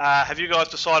 have you guys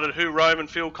decided who Roman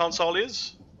field consul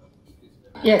is?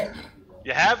 Yeah.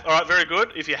 You have? All right, very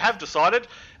good. If you have decided,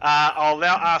 I'll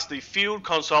now ask the field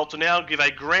consul to now give a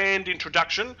grand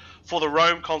introduction for the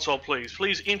Rome consul, please.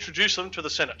 Please introduce them to the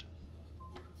Senate.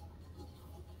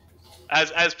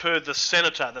 As per the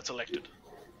senator that's elected.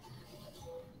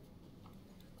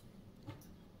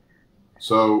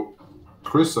 So,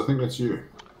 Chris, I think that's you.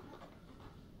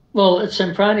 Well, it's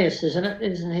Sempronius, isn't it?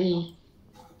 Isn't he?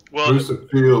 Well, Who's the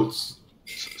fields?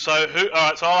 so who? All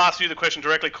right, so I'll ask you the question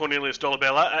directly, Cornelius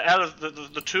Dolabella. Out of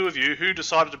the two of you, who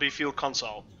decided to be field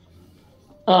consul?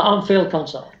 I'm field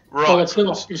consul. Right.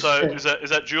 Well, So is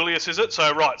that Julius? Is it?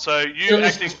 So right. So you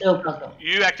Julius is field consul.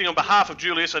 acting on behalf of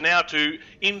Julius are now to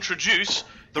introduce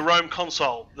the Rome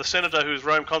consul, the senator who is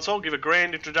Rome consul. Give a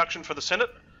grand introduction for the Senate,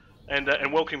 and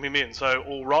welcome him in. So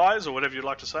all rise, or whatever you'd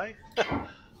like to say.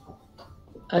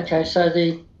 Okay, so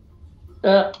the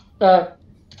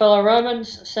fellow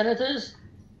Romans, senators.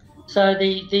 So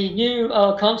the new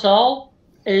consul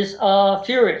is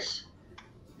Furius.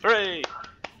 Hooray!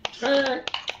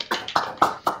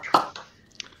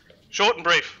 Short and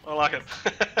brief. I like it.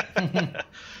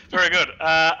 Very good.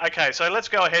 Okay, so let's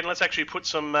go ahead and let's actually put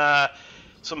some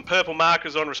purple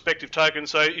markers on respective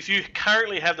tokens. So if you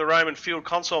currently have the Roman field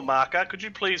console marker, could you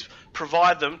please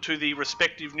provide them to the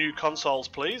respective new consoles,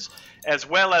 please, as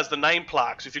well as the name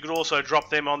plaques. If you could also drop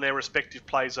them on their respective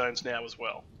play zones now as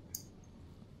well.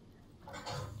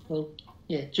 Well,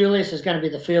 yeah, Julius is going to be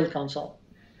the field console.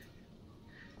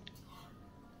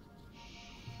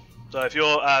 So if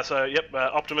you're,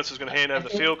 Optimus is going to hand over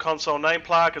the field console name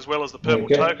plaque as well as the purple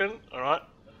token. All right.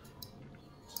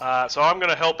 So I'm going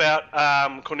to help out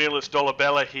Cornelius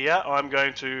Dolabella here. I'm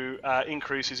going to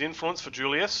increase his influence for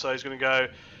Julius. So he's going to go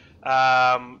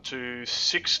to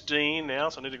 16 now.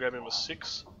 So I need to grab him a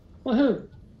 6. Woohoo!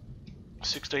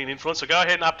 16 influence. So go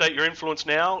ahead and update your influence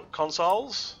now,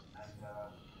 consoles.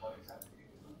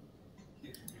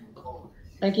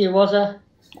 Thank you, Wazza.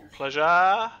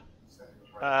 Pleasure.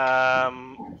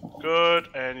 Good.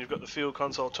 And you've got the field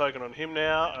console token on him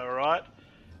now. All right.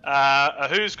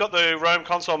 Who's got the Rome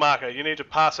console marker? You need to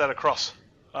pass that across.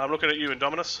 I'm looking at you,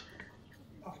 Indominus.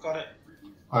 I've got it.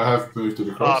 I have moved it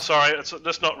Oh, across. sorry, it's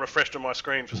just not refreshed on my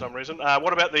screen for some reason.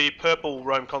 What about the purple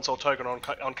Rome console token on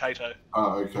Kato?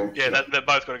 Oh, okay. Yeah, they've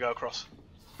both got to go across.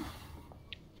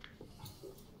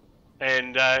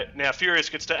 And now Furious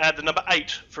gets to add the number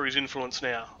 8 for his influence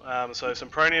now. So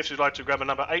Sempronius, you'd like to grab a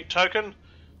number 8 token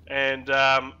and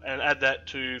add that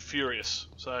to Furious.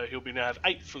 So he'll be now have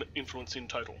 8 influence in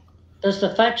total. Does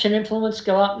the faction influence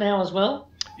go up now as well?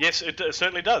 Yes, it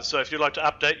certainly does. So if you'd like to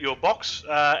update your box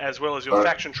as well as your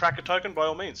faction tracker token, by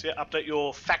all means, yeah, update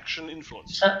your faction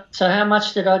influence. So how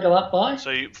much did I go up by?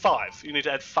 So 5. You need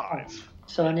to add 5.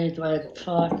 So I need to add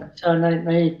 5. So I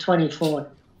need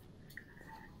 24.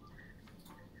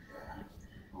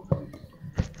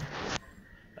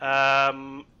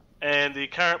 And the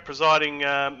current presiding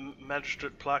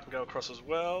magistrate plaque can go across as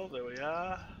well. There we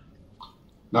are.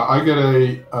 Now I get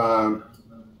a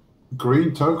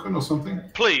green token or something?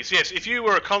 Please, yes. If you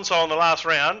were a console in the last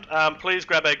round, please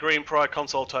grab a green pride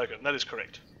console token. That is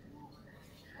correct.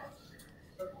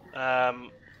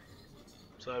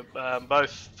 So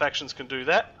both factions can do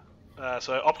that.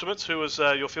 So Optimus, who was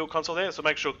your field console there, so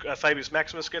make sure Fabius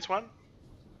Maximus gets one.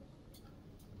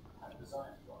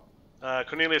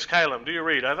 Cornelius Calum, do you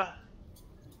read? Over.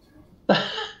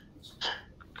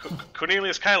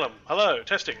 Cornelius Calum, hello,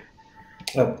 testing.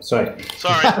 Oh, sorry.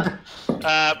 Sorry.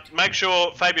 Make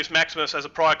sure Fabius Maximus, as a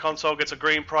prior console, gets a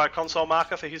green prior console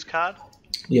marker for his card.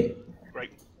 Yep.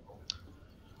 Great.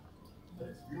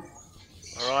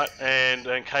 All right,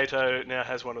 and Kato now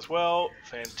has one as well.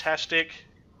 Fantastic.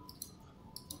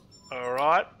 All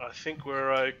right, I think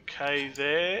we're okay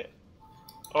there.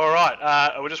 All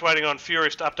right, we're just waiting on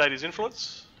Furious to update his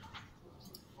influence.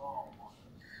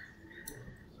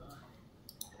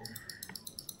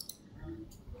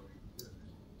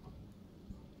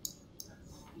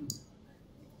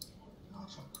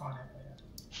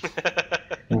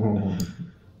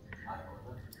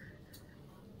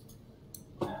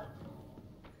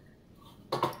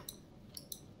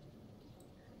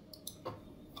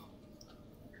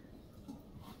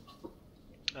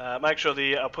 Make sure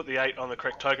I'll put the 8 on the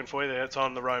correct token for you. There, it's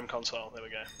on the Rome console. There we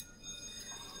go.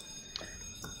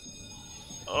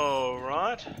 All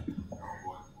right.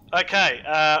 Okay,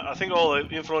 I think all the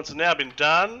influence has now been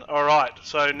done. All right,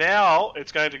 so now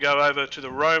it's going to go over to the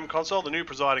Rome console, the new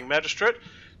presiding magistrate,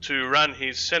 to run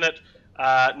his Senate,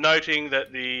 noting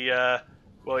that the,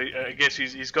 well, I guess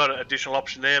he's got an additional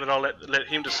option there, but I'll let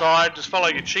him decide. Just follow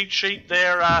your cheat sheet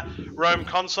there, Rome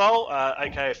console,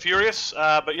 aka Furious.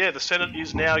 But yeah, the Senate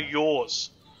is now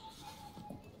yours.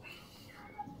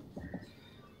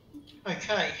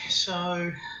 Okay,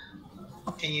 so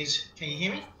can you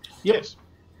hear me? Yes.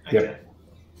 Okay. Yep.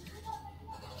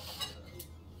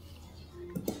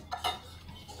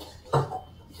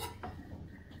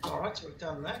 All right, so we've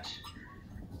done that.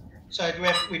 So do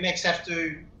we next have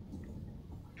to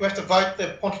vote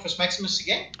the Pontifex Maximus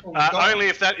again? Only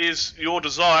if that is your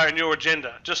desire and your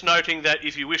agenda. Just noting that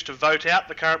if you wish to vote out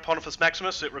the current Pontifex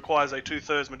Maximus, it requires a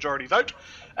 2/3 majority vote,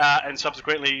 and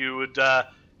subsequently you would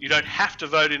you don't have to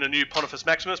vote in a new Pontifex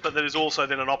Maximus, but there is also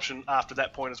then an option after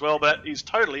that point as well. But that is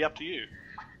totally up to you.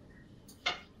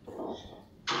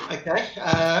 Okay,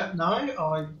 no,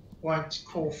 I won't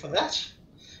call for that.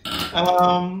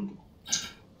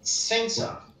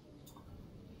 Censor.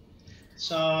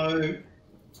 So,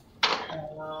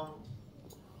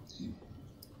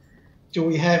 do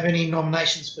we have any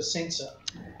nominations for censor?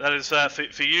 That is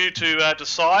for you to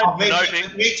decide. Oh, me noting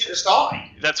to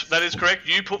decide. that is correct.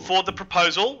 You put forward the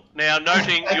proposal. Now,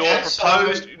 noting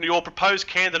Okay, your proposed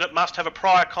candidate must have a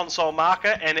prior console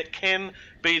marker, and it can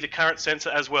be the current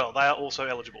censor as well. They are also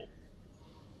eligible.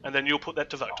 And then you'll put that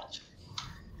to vote.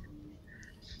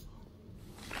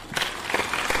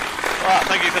 All right,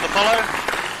 thank you for the follow.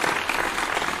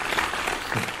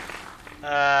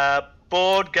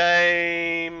 Board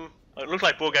game. It looked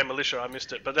like board game militia. I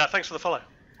missed it, but thanks for the follow.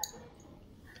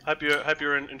 Hope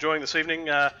you're enjoying this evening.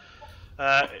 Let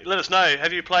us know.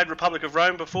 Have you played Republic of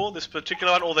Rome before? This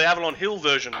particular one, or the Avalon Hill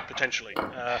version potentially?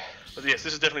 But yes,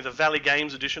 this is definitely the Valley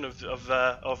Games edition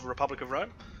of Republic of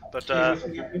Rome. But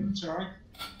Sorry.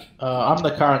 I'm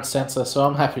the current censor, so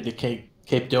I'm happy to keep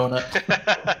doing it.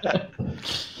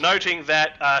 noting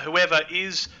that whoever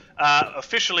is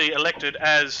officially elected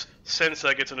as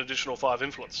censor gets an additional 5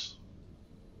 influence.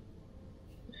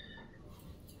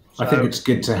 I think it's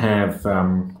good to have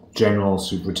generals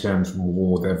who've returned from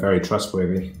war. They're very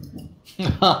trustworthy.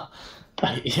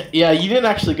 Yeah, you didn't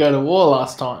actually go to war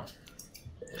last time.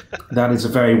 That is a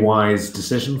very wise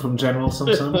decision from generals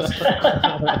sometimes.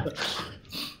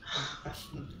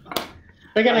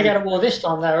 They're going to go to war this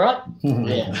time, though, right?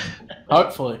 Yeah,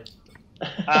 hopefully.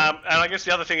 And I guess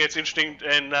the other thing that's interesting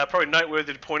and probably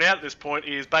noteworthy to point out at this point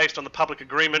is based on the public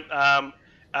agreement.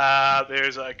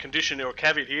 There's a condition or a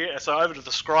caveat here. So over to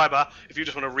the scriber, if you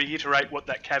just want to reiterate what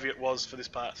that caveat was for this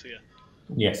part here.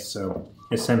 Yes, so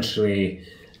essentially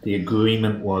the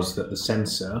agreement was that the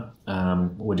censor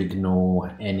would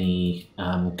ignore any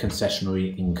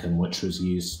concessionary income which was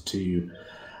used to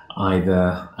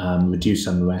either reduce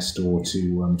unrest or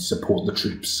to support the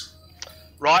troops.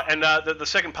 Right, and the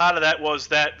second part of that was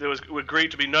that there was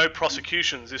agreed to be no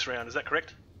prosecutions this round. Is that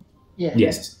correct? Yeah.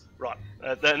 Yes. Right,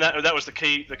 and that was the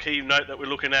key note that we're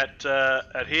looking at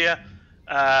here.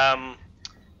 Right,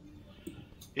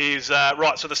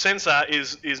 so the censor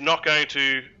is not going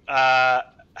to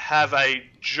have a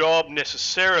job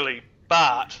necessarily,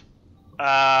 but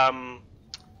I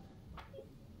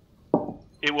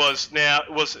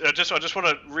just want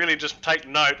to really just take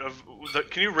note of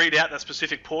can you read out that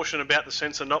specific portion about the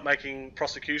censor not making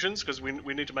prosecutions, because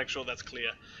we need to make sure that's clear.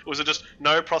 Was it just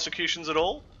no prosecutions at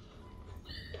all?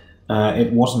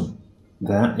 It wasn't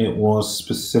that. It was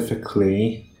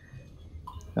specifically.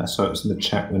 Sorry, it was in the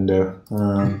chat window.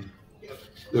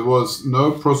 There was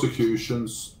no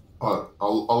prosecutions.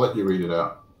 I'll let you read it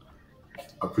out.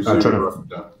 I presume you wrote it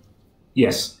down.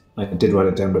 Yes, I did write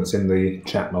it down, but it's in the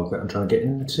chat log that I'm trying to get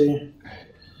into.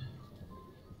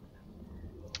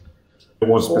 It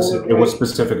was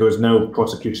specific. There was no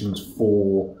prosecutions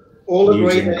for All agree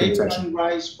using that any concession.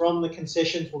 money raised from the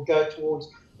concessions will go towards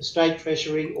the state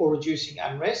treasury or reducing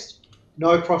unrest.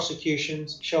 No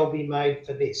prosecutions shall be made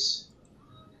for this.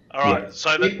 All right. Yeah.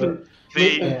 So Commitment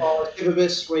by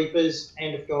Tibibus, Reapers,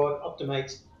 Hand of God,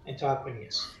 Optimates, and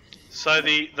Tarquinius. So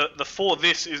the for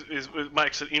this is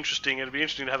makes it interesting. It'd be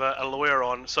interesting to have a lawyer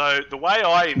on. So the way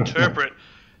I interpret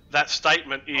that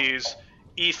statement is,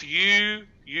 if you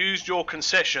used your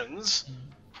concessions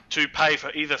to pay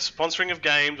for either sponsoring of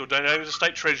games or donating to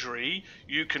state treasury,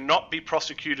 you cannot be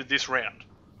prosecuted this round.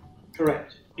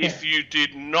 Correct. If you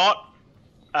did not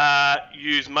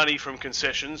use money from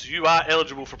concessions, you are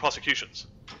eligible for prosecutions.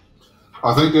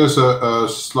 I think there's a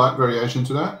slight variation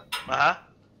to that,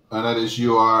 and that is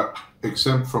you are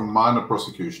exempt from minor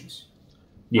prosecutions.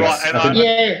 Yes, right, and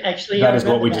actually, that is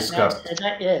what we discussed.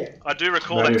 I do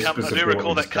recall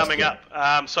that coming up.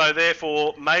 So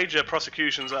therefore, major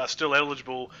prosecutions are still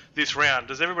eligible this round.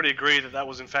 Does everybody agree that that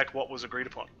was in fact what was agreed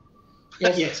upon?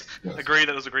 Yes. Agree that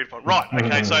it was agreed upon. Right.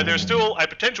 Okay. So there's still a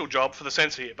potential job for the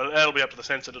censor here, but that'll be up to the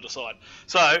censor to decide.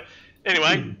 So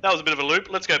anyway, that was a bit of a loop.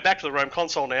 Let's go back to the Rome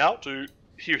Console now to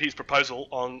hear his proposal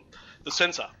on the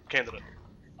censor candidate.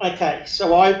 Okay.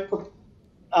 So I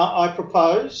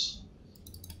propose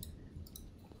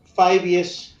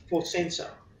Fabius for censor.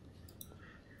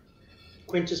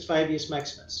 Quintus Fabius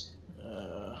Maximus.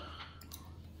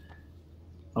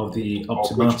 Of the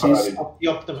Optimates. Of the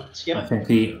Optimates, yep. I think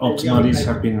the Optimates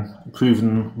have been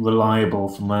proven reliable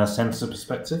from a censor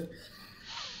perspective.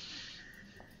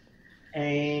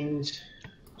 And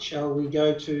shall we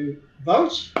go to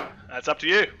vote? That's up to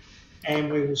you.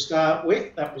 And we will start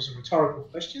with, that was a rhetorical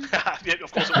question. Yeah,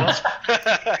 of course it was.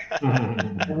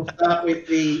 We'll start with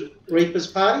the Reapers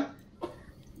Party.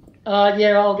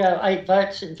 Yeah, I'll go 8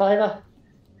 votes in favour.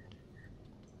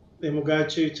 Then we'll go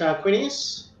to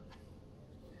Tarquinius.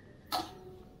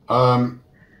 I'm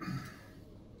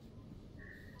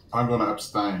going to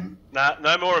abstain.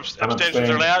 No more abstentions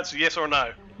are allowed, so yes or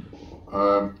no?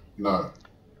 No.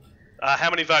 How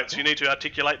many votes? You need to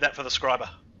articulate that for the scriber.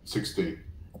 16.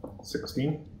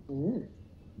 16. Ooh.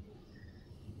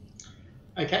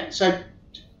 Okay, so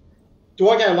do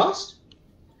I go last?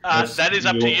 Yes, That is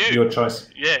up to you. Your choice.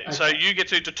 Yeah, Okay. so you get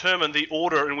to determine the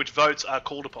order in which votes are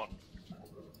called upon.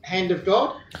 Hand of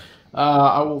God.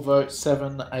 I will vote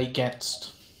 7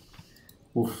 against.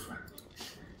 Oof.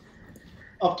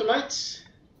 Optimates.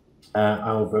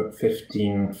 I will vote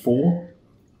 15 for.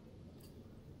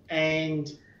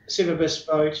 And Silverbus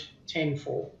vote 10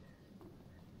 for.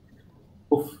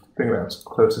 Oof. I think that's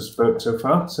closest vote so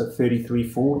far. So 33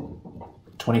 for,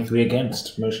 23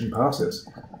 against. Motion passes.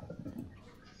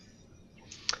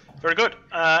 Very good.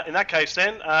 In that case,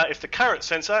 then, if the current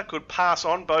sensor could pass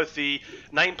on both the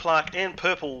name plaque and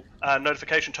purple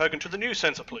notification token to the new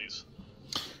sensor, please.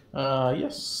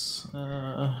 Yes.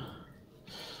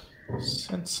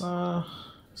 Sensor.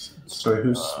 Sorry,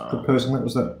 who's proposing that?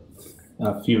 Was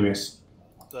that Furious?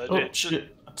 So, Oh, yeah,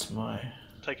 shit. That's my...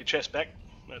 take your chest back.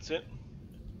 That's it.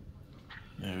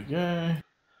 There we go.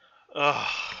 Oh,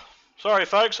 sorry,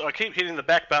 folks. I keep hitting the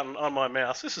back button on my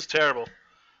mouse. This is terrible.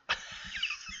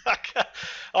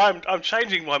 I'm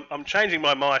changing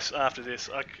my mice after this.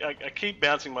 I keep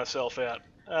bouncing myself out.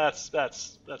 That's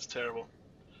terrible.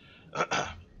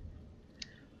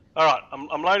 All right,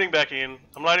 I'm loading back in.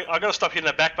 I got to stop hitting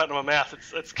that back button on my mouth.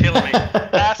 It's killing me.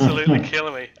 Absolutely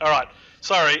killing me. All right,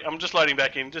 sorry. I'm just loading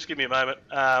back in. Just give me a moment.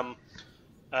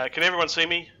 Can everyone see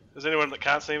me? Is there anyone that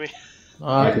can't see me?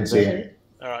 I can see it.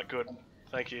 All right, good.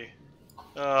 Thank you.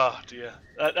 Oh dear,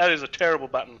 that is a terrible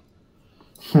button.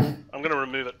 I'm going to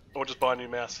remove it or just buy a new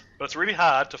mouse. But it's really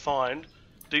hard to find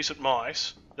decent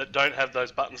mice that don't have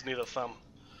those buttons near the thumb.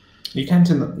 You can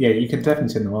turn them. Yeah, you can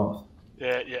definitely turn them off.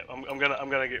 Yeah. I'm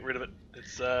gonna get rid of it.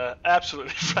 It's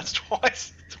absolutely that's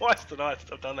twice tonight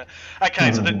I've done that.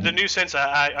 Okay, so the new sensor.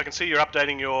 I can see you're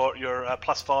updating your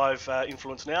 +5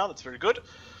 influence now. That's very good.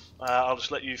 I'll just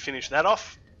let you finish that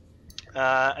off,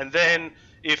 and then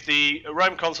if the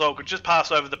Rome console could just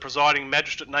pass over the presiding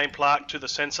magistrate name plaque to the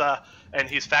sensor and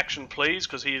his faction, please,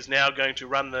 because he is now going to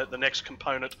run the next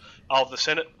component of the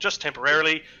Senate, just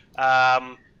temporarily,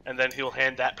 and then he'll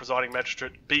hand that presiding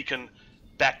magistrate beacon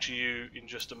back to you in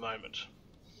just a moment.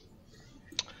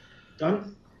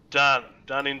 Done?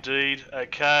 Done indeed.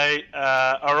 Okay,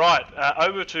 all right,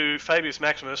 over to Fabius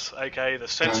Maximus, aka the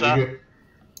censor.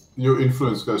 Your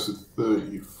influence goes to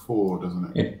 34,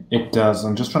 doesn't it? It does.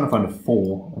 I'm just trying to find a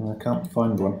 4, and I can't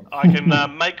find one. I can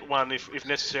make one if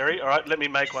necessary. All right, let me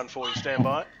make one for you. Stand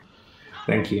by.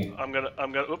 Thank you. I'm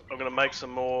gonna make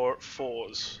some more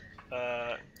 4s.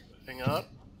 Hang on.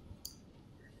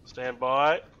 Stand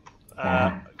by.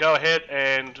 Go ahead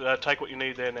and take what you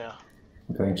need there now.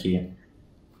 Thank you.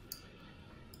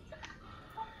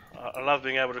 I love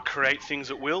being able to create things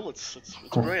at will. It's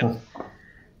brilliant.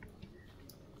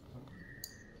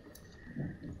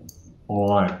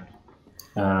 All right.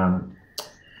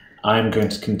 I'm going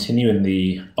to continue in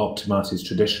the Optimates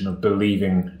tradition of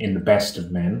believing in the best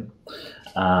of men,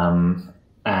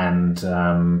 and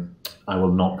I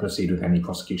will not proceed with any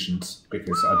prosecutions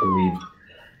because I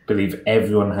believe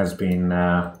everyone has been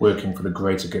working for the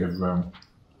greater good of Rome.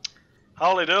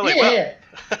 Holy dooly! Yeah.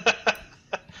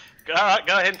 Well, all right,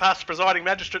 go ahead and pass the presiding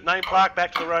magistrate name plaque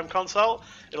back to the Rome consul.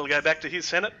 It'll go back to his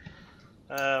Senate.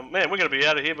 Man, we're going to be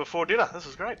out of here before dinner. This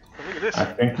is great. Look at this.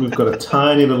 I think we've got a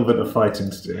tiny little bit of fighting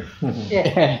to do.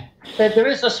 Yeah. But there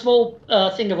is a small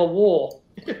thing of a war.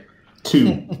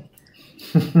 2.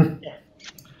 Yeah.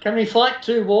 Can we fight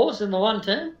 2 wars in the one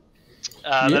turn?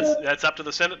 That's up to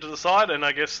the Senate to decide, and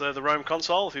I guess the Rome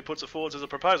consul, if he puts it forward as a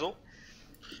proposal.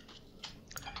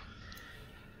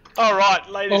 All right,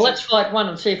 ladies. Well, let's fight one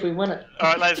and see if we win it. All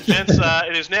right, ladies and gents,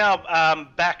 it is now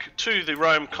back to the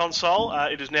Rome consul.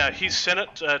 It is now his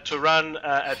Senate to run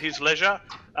at his leisure.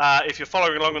 If you're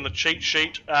following along on the cheat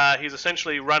sheet, he's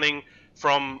essentially running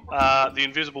from the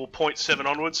invisible 0.7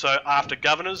 onwards, so after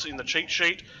governors in the cheat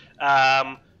sheet.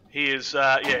 He is,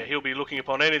 he'll be looking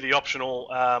upon any of the optional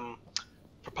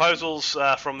proposals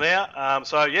from there.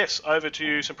 So yes, over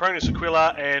to Sempronius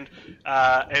Aquila and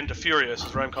to Furious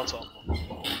as Rome consul.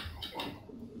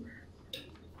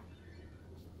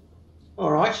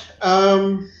 All right.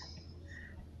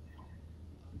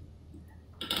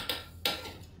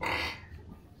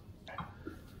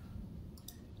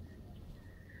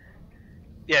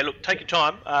 Yeah, look, take your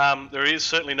time. There is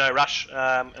certainly no rush,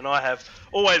 and I have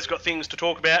always got things to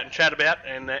talk about and chat about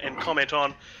and comment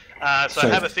on. So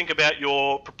have a think about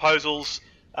your proposals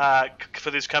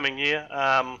for this coming year.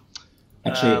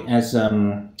 Actually, as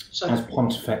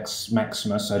Pontifex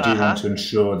Maximus, I do want to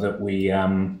ensure that we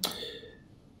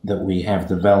that we have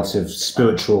the relative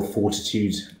spiritual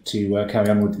fortitude to carry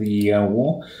on with the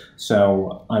war.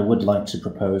 So I would like to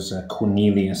propose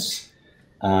Cornelius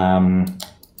to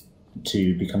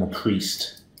become a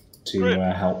priest to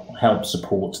help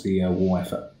support the war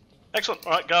effort. Excellent.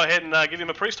 All right, go ahead and give him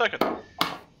a priest token.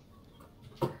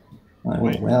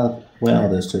 Where are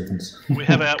those tokens? We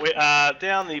are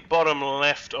down the bottom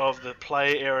left of the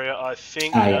play area, I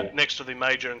think, next to the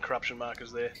major and corruption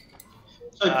markers there.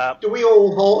 So do we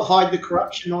all hide the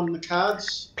corruption on the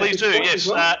cards? Please do, yes.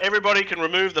 Well? Everybody can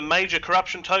remove the major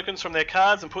corruption tokens from their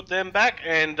cards and put them back,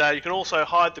 and you can also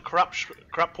hide the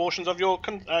corrupt portions of your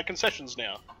concessions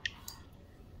now.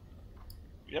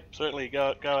 Yep, certainly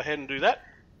go ahead and do that.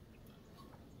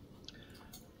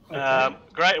 Okay.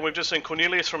 Great, and we've just seen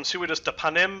Cornelius from Civitas de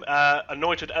Panem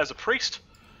anointed as a priest.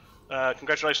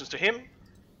 Congratulations to him.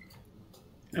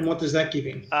 And what does that give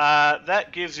him?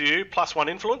 That gives you +1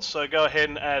 influence, so go ahead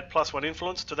and add +1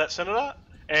 influence to that senator.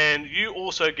 And you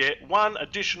also get 1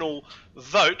 additional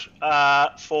vote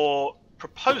for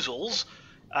proposals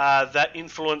that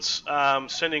influence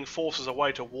sending forces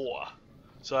away to war.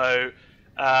 So,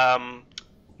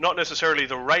 not necessarily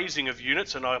the raising of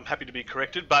units, and I'm happy to be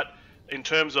corrected, but in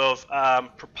terms of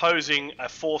proposing a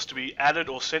force to be added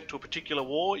or sent to a particular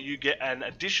war, you get an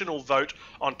additional vote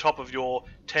on top of your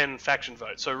 10 faction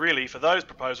votes. So really, for those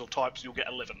proposal types, you'll get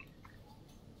 11.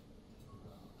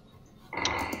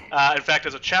 In fact,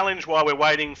 as a challenge, while we're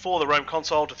waiting for the Rome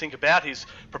Consul to think about his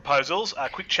proposals, a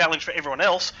quick challenge for everyone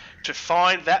else to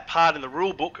find that part in the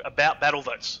rule book about battle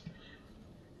votes.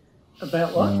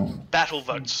 About what? Battle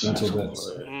votes. Battle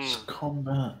votes.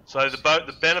 Combat. So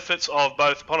the benefits of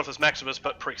both Pontifex Maximus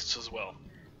but priests as well.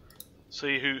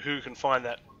 See who can find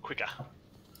that quicker.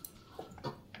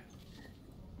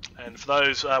 And for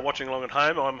those watching along at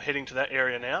home, I'm heading to that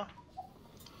area now.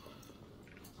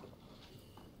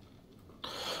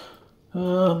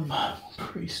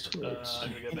 Priesthoods. I'm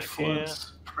gonna go back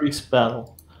Influence. Priest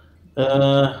battle.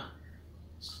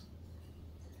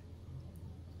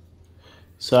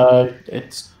 So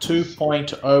it's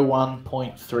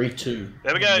 2.01.32.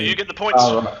 There we go, you get the points.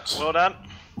 Right. Well done.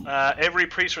 Every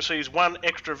priest receives 1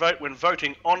 extra vote when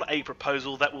voting on a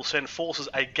proposal that will send forces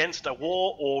against a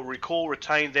war or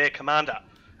retain their commander.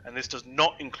 And this does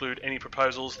not include any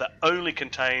proposals that only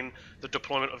contain the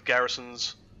deployment of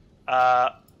garrisons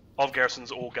or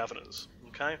governors.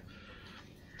 Okay.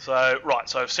 So,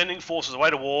 so sending forces away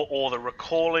to war or the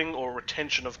recalling or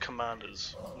retention of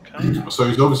commanders. Okay. So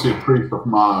he's obviously a priest of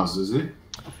Mars, is he?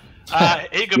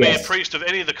 He could be a priest of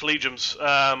any of the collegiums.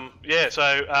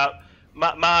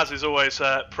 Mars is always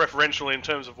preferential in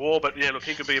terms of war, but yeah, look,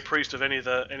 he could be a priest of any of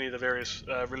the various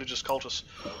religious colleges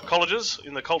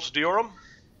in the Cultus Diorum.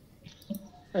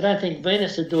 I don't think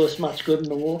Venus would do us much good in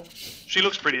the war. She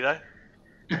looks pretty though.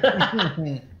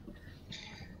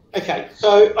 Okay,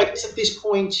 so I guess at this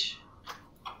point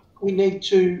we need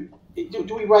to.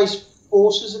 Do we raise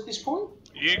forces at this point?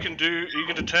 You can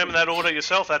determine that order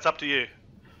yourself. That's up to you.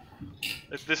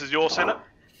 This is your Senate.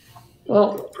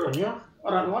 Well, yeah, I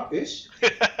don't like this.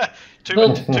 too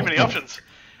many options.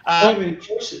 Too many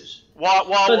choices. Well,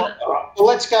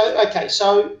 let's go. Okay,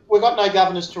 so we've got no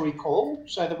governors to recall,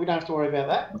 so that we don't have to worry about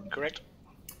that. Correct.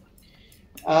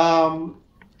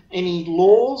 Any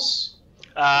laws?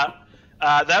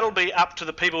 That'll be up to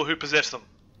the people who possess them.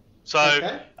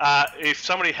 So if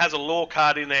somebody has a law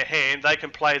card in their hand, they can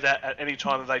play that at any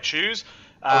time that they choose.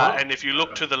 And if you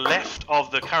look to the left of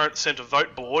the current centre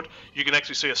vote board, you can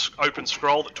actually see an open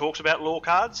scroll that talks about law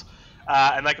cards.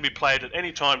 And they can be played at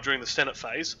any time during the Senate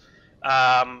phase.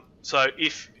 So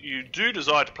if you do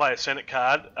desire to play a Senate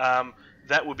card,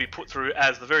 that would be put through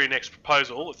as the very next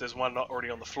proposal, if there's one not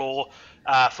already on the floor,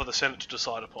 for the Senate to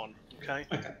decide upon. Okay.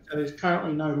 Okay. So there's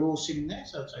currently no law sitting there,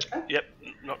 so it's okay. Yep.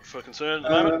 Not for concern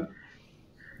at the moment.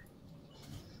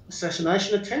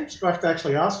 Assassination attempts? Do I have to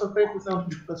actually ask for people if they want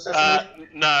to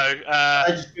assassinate? No.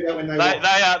 They just do that when they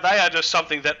are just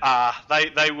something that are.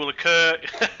 They will occur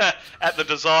at the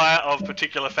desire of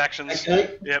particular factions.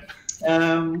 Okay. Yep.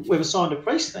 We've assigned a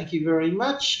priest. Thank you very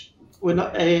much. We're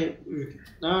not. No,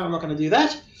 I'm not going to do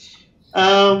that.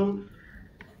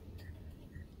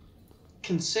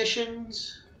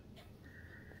 Concessions.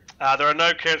 There are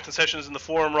no current concessions in the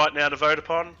forum right now to vote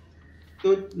upon.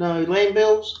 Good. No land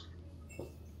bills.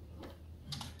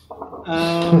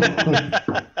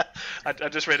 I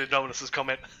just read Indominus's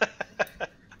comment. I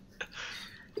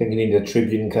think you need a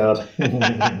Tribune card.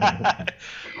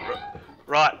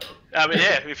 Right.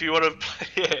 Yeah, if you want to,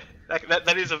 yeah,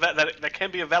 that can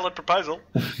be a valid proposal.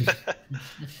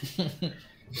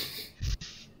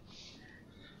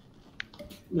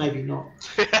 maybe not.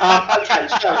 Okay,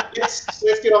 so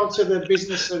let's get on to the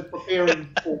business of preparing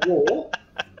for war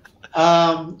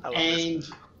and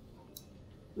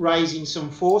raising some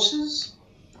forces.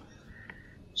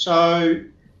 So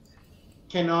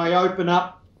can I open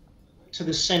up to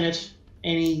the Senate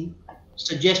any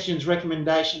suggestions,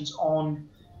 recommendations on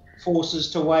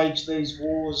forces to wage these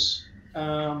wars?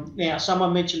 Now,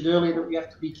 someone mentioned earlier that we have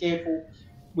to be careful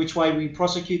which way we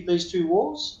prosecute these two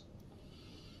wars.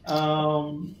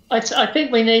 I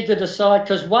think we need to decide,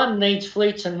 because one needs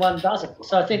fleets and one doesn't.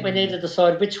 So I think we need to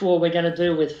decide which war we're going to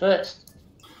deal with first.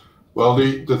 Well,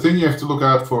 the thing you have to look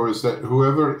out for is that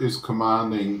whoever is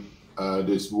commanding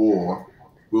this war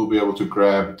will be able to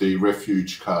grab the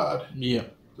refuge card. Yeah.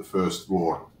 The first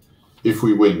war, if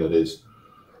we win, that is.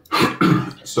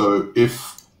 So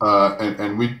if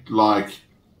and we'd like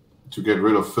to get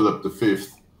rid of Philip V,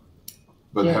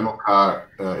 but Hamilcar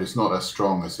is not as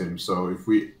strong as him. So if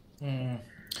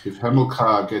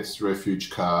Hamilcar gets the refuge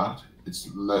card, it's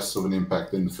less of an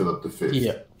impact than Philip V.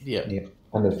 Yeah.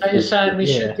 So you're saying we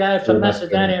should go for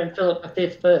Macedonia and Philip V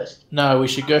first? No, we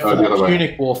should go for the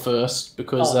Punic War first,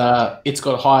 because it's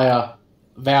got higher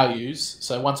values.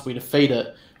 So once we defeat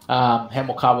it,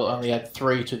 Hamilcar will only add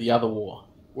 3 to the other war,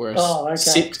 whereas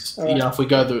 6. Right. If we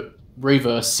go the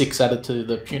reverse, 6 added to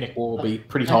the Punic War will be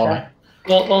pretty high.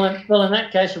 Well, in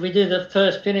that case, if we do the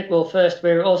first Punic War first,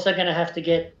 we're also going to have to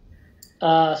get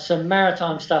some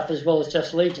maritime stuff as well as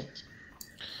just legions.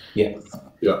 Yeah.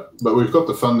 Yeah, but we've got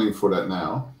the funding for that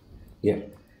now. Yeah.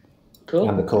 Cool.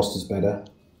 And the cost is better.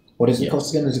 What is the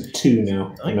cost again? Is it 2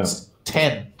 now? I think it's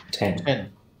 10.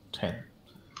 10.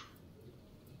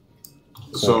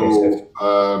 So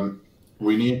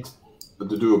we need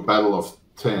to do a battle of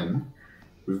 10.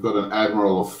 We've got an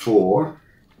admiral of 4.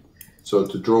 So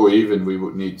to draw even, we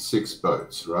would need 6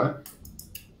 boats, right?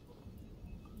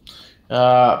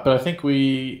 But I think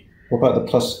we... What about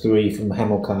the +3 from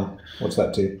Hamilcar? What's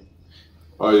that do?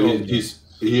 Oh, is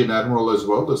he an admiral as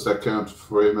well? Does that count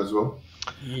for him as well?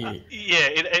 Yeah,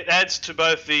 it adds to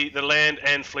both the land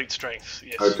and fleet strength.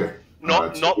 Yes. Okay.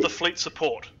 Not the fleet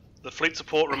support. The fleet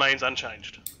support remains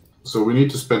unchanged. So we need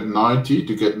to spend 90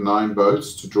 to get 9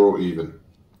 boats to draw even.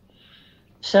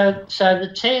 So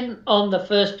the 10 on the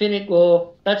first Punic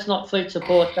War, that's not fleet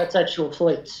support, that's actual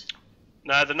fleets.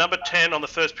 No, the number 10 on the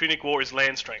first Punic War is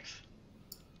land strength.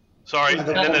 Sorry, and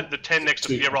then the 10 next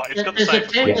to... Yeah, right, it's got the same... There's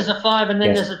a 10, there's a 5, and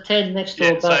then there's a 10 next to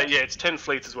a boat. So, it's 10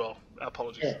 fleets as well.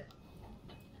 Apologies.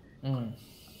 Yeah.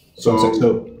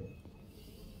 So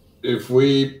if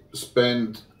we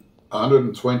spend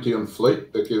 120 on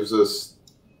fleet, that gives us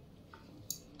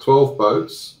 12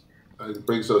 boats, and it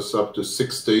brings us up to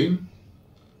 16,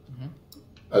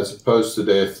 as opposed to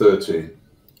their 13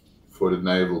 for the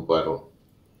naval battle.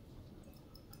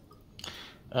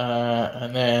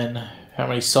 And then how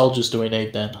many soldiers do we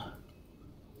need then?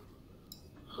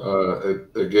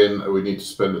 Again, we need to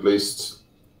spend at least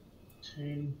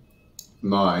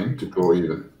 9 to draw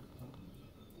even.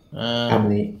 How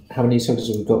many soldiers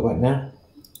have we got right now?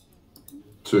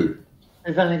 2.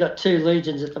 We've only got 2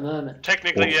 legions at the moment.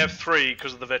 Technically, you have 3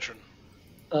 because of the veteran.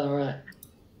 Oh, right.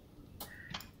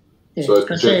 Yeah, So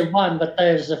because they're 1, but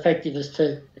they're as effective as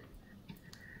 2.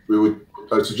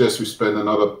 I suggest we spend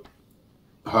another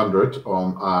 100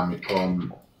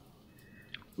 on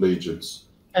legions.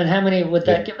 And how many would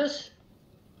that give us?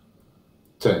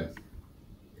 10.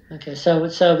 Okay, so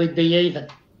we'd be even.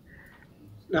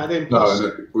 No, then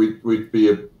we'd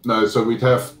be so we'd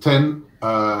have 10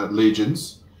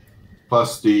 legions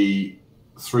plus the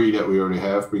 3 that we already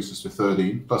have brings us to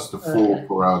 13, plus the 4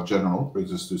 for our general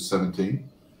brings us to 17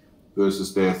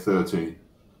 versus their 13.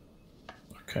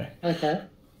 Okay.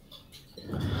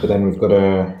 But then we've got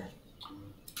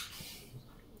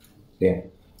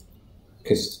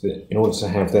because in order to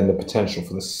have then the potential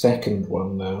for the second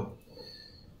one though,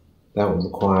 that would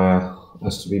require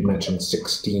us to be matching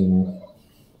 16.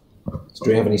 So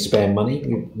do we have any spare money?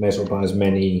 We may as well buy as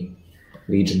many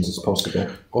legions as possible.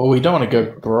 Well, we don't want to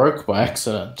go broke by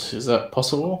accident. Is that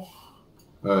possible?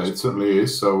 It certainly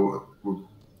is. So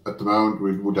at the moment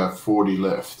we would have 40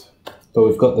 left. But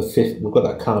we've got we've got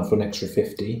that card for an extra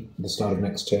 50 at the start of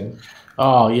next term.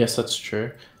 Oh yes, that's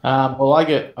true. Well, I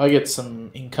get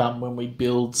some income when we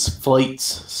build fleets.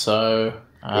 So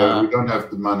we don't have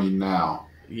the money now.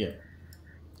 Yeah.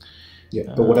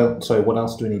 Yeah, but what else? Sorry, what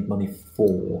else do we need money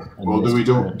for? Well, do we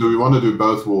want to do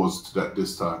both wars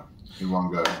this time in one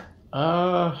go?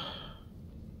 I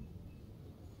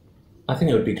think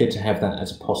it would be good to have that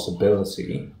as a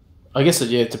possibility. I guess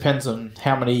it depends on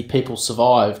how many people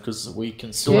survive, because we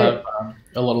can still have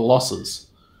a lot of losses.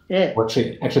 Yeah. Well,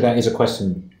 actually, that is a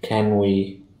question. Can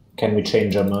can we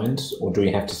change our minds, or do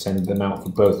we have to send them out for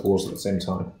both wars at the same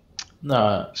time?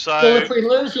 No. So, well, if we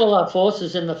lose all our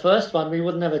forces in the first one, we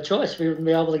wouldn't have a choice. We wouldn't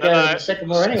be able to go to the second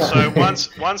war anyway. So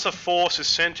once a force is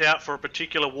sent out for a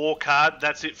particular war card,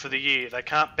 that's it for the year. They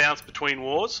can't bounce between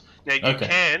wars. Now, you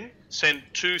can send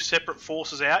 2 separate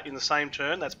forces out in the same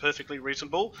turn. That's perfectly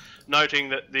reasonable, noting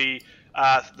that the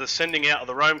sending out of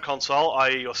the Rome consul,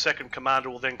 i.e. your second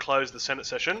commander, will then close the Senate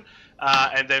session,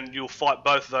 and then you'll fight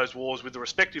both of those wars with the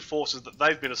respective forces that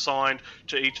they've been assigned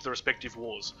to each of the respective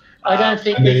wars. I don't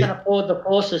think we can afford the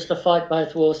forces to fight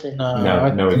both wars then.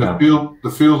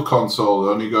 The field consul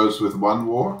only goes with 1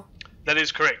 war? That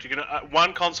is correct. You can,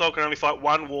 one consul can only fight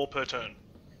 1 war per turn.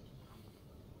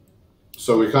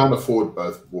 So we can't afford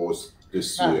both wars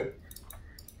this year?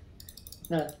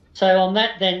 No. So on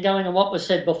that then, going on what was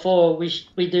said before, we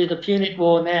do the Punic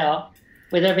War now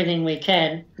with everything we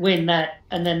can, win that,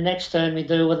 and then next turn we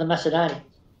do with the Macedonian.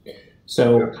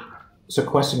 So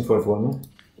question for everyone.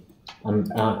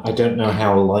 I don't know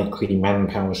how likely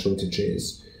manpower shortage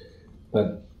is,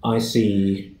 but I don't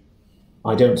see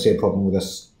a problem with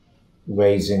us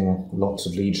raising lots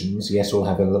of legions. Yes, we'll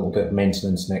have a little bit of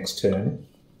maintenance next turn.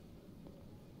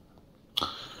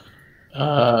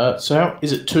 So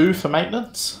is it 2 for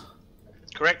maintenance?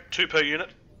 Correct, 2 per unit.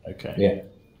 Okay. Yeah.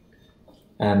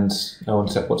 And I want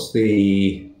to say, what's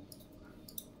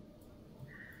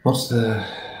the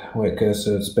where it goes?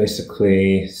 So it's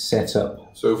basically set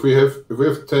up. So if we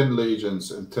have 10 legions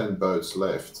and 10 boats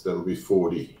left, that'll be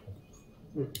 40.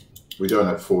 We don't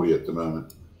have 40 at the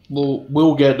moment.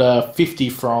 We'll get 50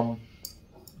 from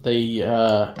the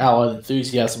Allied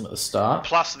enthusiasm at the start,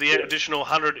 plus the additional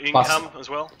 100 income as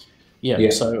well. Yeah.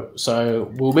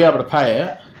 So we'll be able to pay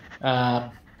it.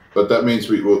 But that means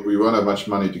we won't have much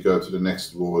money to go to the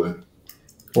next war then.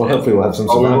 Well, hopefully we'll have some.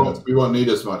 We won't need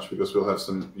as much because we'll have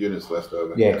some units left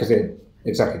over. Yeah, because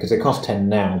they cost 10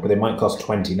 now, but they might cost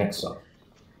 20 next time.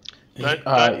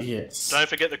 Yes. Don't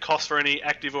forget the cost for any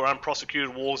active or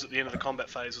unprosecuted wars at the end of the combat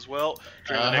phase as well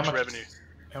during the next revenue.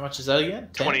 How much is that again?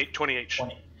 20 each.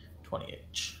 20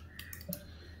 each.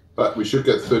 But we should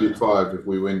get 35 if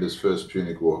we win this first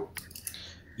Punic War.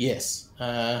 Yes.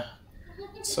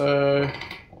 So.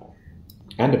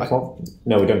 And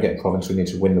no, we don't get a province. We need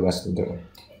to win the rest of them, don't we?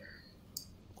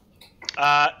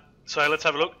 So let's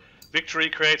have a look. Victory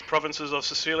creates provinces of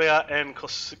Sicilia and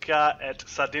Corsica at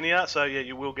Sardinia. So yeah,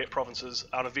 you will get provinces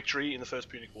out of victory in the first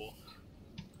Punic War.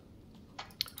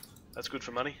 That's good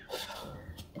for money.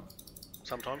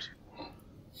 Sometimes.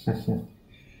 Well,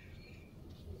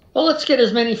 let's get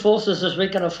as many forces as we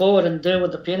can afford and deal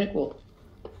with the Punic War.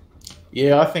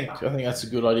 Yeah, I think that's a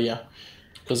good idea,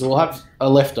 because we'll have a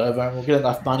leftover and we'll get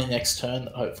enough money next turn,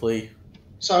 hopefully.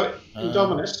 So,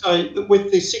 Dominus, so with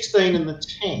the 16 and the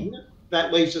 10,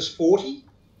 that leaves us 40?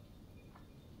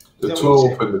 The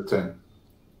 12 and the 10.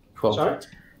 12. Sorry?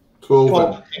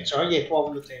 12 and 10, sorry, yeah, 12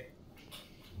 and the 10.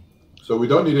 So we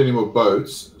don't need any more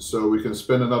boats, so we can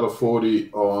spend another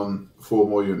 40 on 4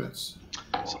 more units.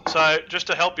 So just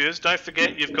to help you, don't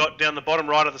forget you've got down the bottom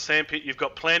right of the sandpit, you've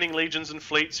got planning legions and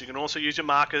fleets. You can also use your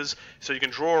markers, so you can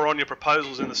draw on your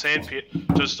proposals in the sandpit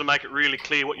just to make it really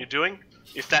clear what you're doing.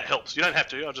 If that helps, you don't have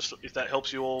to. If that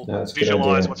helps you all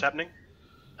visualize what's happening.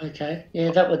 Okay,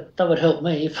 yeah, that would help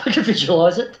me if I could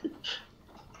visualize it.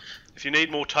 If you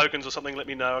need more tokens or something, let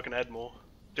me know. I can add more.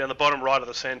 Down the bottom right of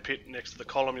the sandpit, next to the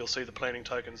column, you'll see the planning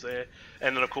tokens there.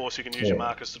 And then, of course, you can use your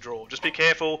markers to draw. Just be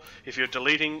careful, if you're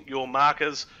deleting your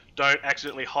markers, don't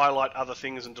accidentally highlight other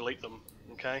things and delete them,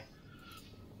 okay?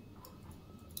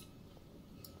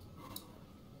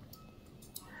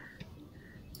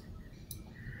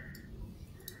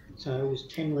 So it was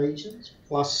 10 legions,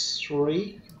 plus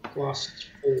 3, plus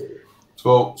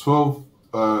 4. 12,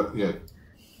 yeah.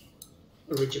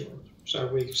 Originally. So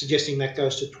we're suggesting that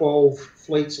goes to 12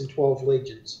 fleets and 12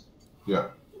 legions.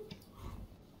 Yeah.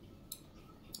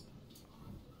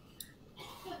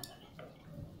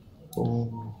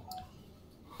 Four,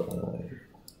 5,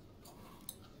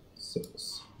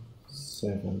 6,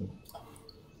 7,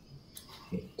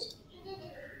 8,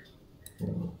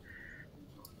 9,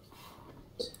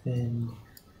 10,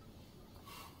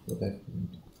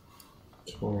 11,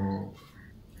 12.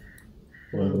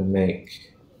 We're going to make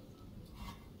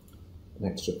an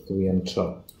extra 3 on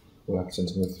top,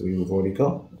 representing the 3 we've already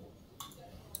got.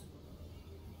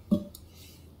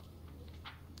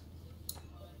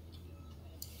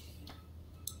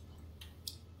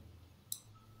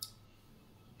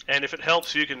 And if it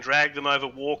helps, you can drag them over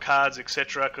war cards,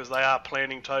 etc., because they are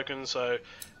planning tokens. So,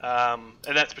 and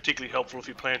that's particularly helpful if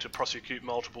you plan to prosecute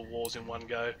multiple wars in one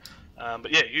go.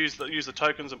 But yeah, use the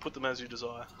tokens and put them as you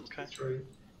desire. Okay. 3,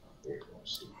 4, 5,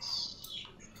 6.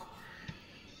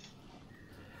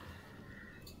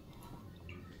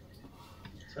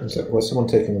 Where's someone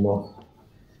taking them off?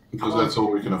 Because that's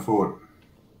all we can afford.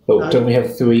 Oh, don't we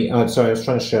have 3? Sorry, I was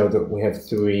trying to show that we have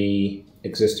 3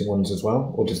 existing ones as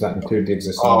well, or does that include the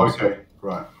existing ones? Oh, okay,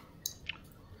 right.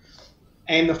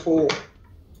 And the 4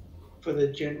 for the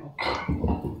general.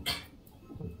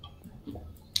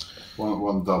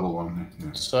 One double one.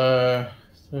 Yeah. So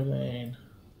 13,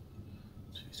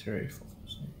 2, 3, 4,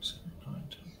 6, 7, 9,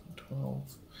 10,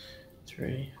 12,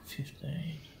 3,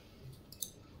 15.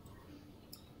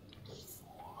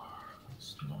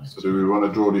 So do we want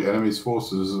to draw the enemy's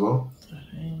forces as well?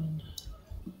 13.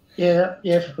 Yeah,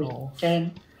 if we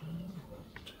can.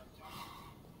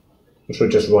 Or should we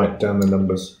just write down the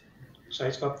numbers? So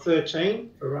it's got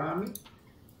 13 for army.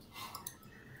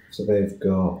 So they've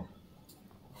got...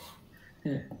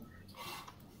 Yeah.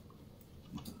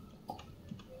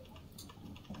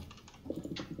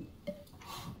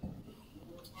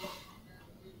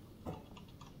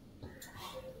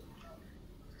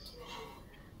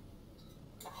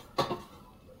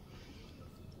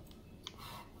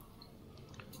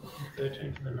 For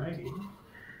the Navy.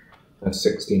 That's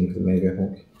 16 for the Navy, I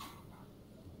think.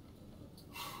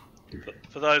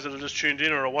 For those that have just tuned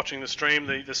in or are watching the stream,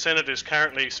 the Senate is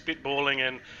currently spitballing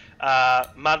and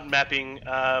mud mapping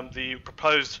the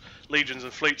proposed legions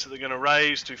and fleets that they're going to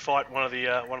raise to fight one of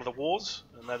the wars,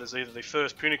 and that is either the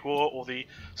First Punic War or the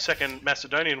Second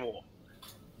Macedonian War.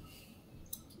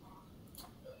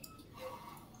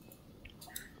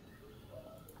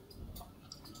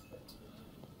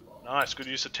 Nice, good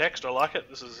use of text. I like it.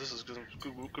 This is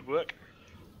good work.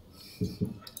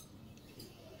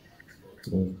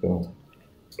 We've got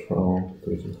 12,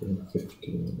 13,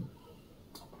 15.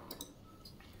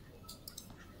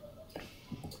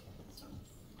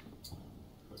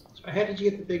 So how did you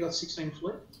get that they got 16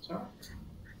 fleet? Sorry.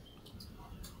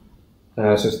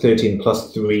 So it's 13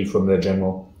 plus 3 from their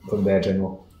general.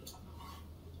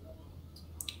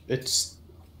 It's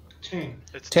 10.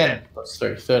 It's 10 plus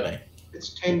 3, 13.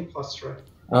 It's 10 plus 3.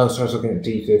 Oh, so I was looking at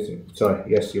D13. Sorry,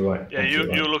 yes, you're right. Yeah,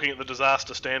 you're looking at the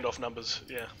disaster standoff numbers.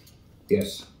 Yeah.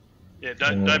 Yes. Yeah,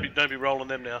 don't be rolling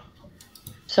them now.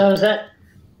 So is that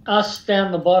us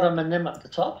down the bottom and them up the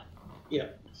top? Yeah.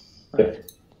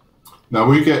 Right. Now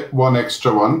we get one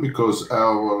extra one because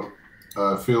our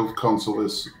field consul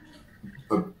is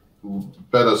a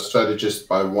better strategist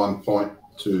by 1 point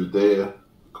to their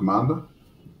commander.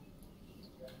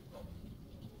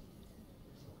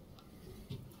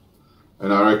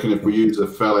 And I reckon if we use a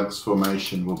phalanx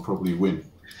formation, we'll probably win.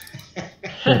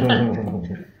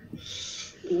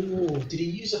 Ooh, did he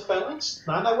use a phalanx?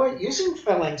 No, they weren't using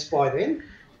phalanx by then.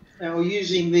 They were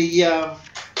using the.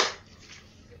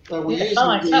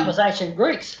 Phalanx. That was ancient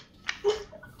Greeks.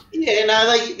 Yeah, no,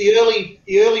 the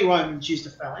early Romans used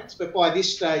a phalanx, but by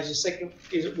this stage,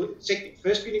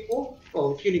 First Punic War? Well,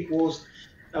 the Punic Wars,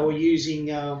 they were using.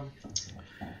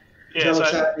 Yeah, so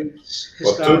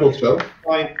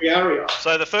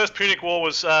the First Punic War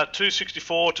was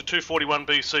 264 to 241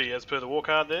 BC, as per the war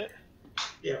card there.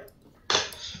 Yeah.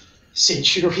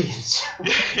 Centurions.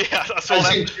 Yeah, I saw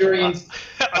that. Centurions.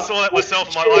 I saw that myself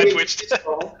and my eye twitched.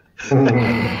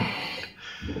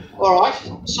 All right,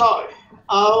 so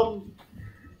I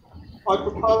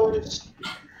propose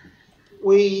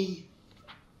we.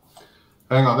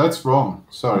 Hang on, that's wrong.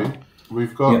 Sorry,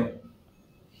 we've got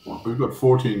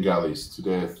 14 galleys to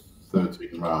their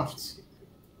 13 rafts.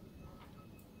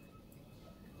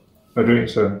 I do it.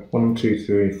 So 1, 2,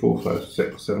 3, 4, 5,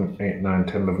 6, 7, 8, 9,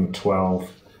 10, 11,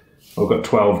 12. I've got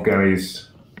 12 galleys.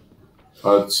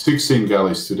 16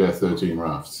 galleys to their 13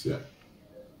 rafts, yeah.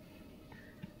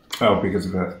 Oh, because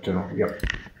of that general, yep.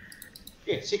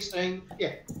 Yeah, 16,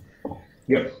 yeah.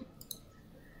 Yep.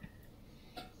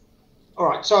 All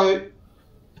right, so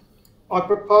I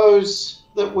propose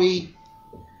that we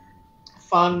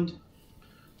fund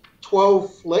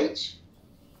 12 fleets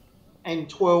and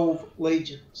 12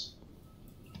 legions.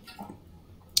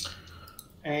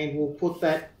 And we'll put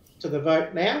that to the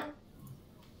vote now.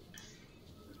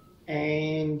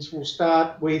 And we'll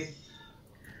start with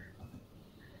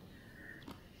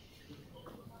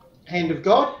Hand of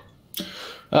God.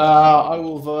 I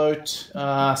will vote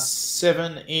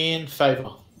 7 in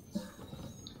favour.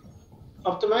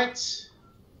 Optimates.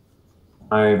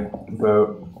 I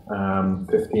vote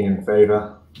 15 in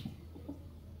favour.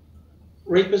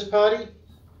 Reaper's Party.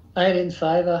 8 in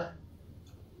favour.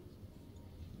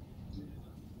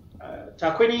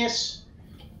 Tarquinius.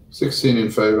 16 in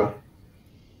favour.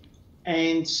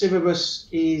 And Civibus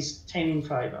is 10 in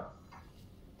favour.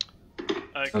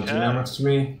 Sounds unanimous to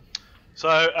me. So,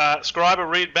 Scriber,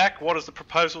 read back. What is the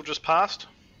proposal just passed?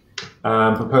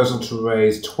 Proposal to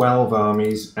raise 12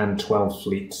 armies and 12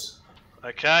 fleets.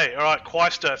 Okay, all right,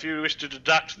 Quaister, if you wish to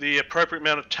deduct the appropriate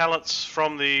amount of talents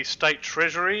from the state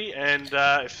treasury, and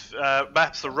if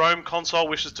perhaps the Rome consul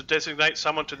wishes to designate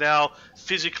someone to now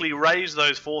physically raise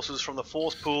those forces from the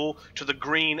force pool to the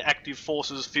green active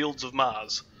forces fields of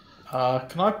Mars.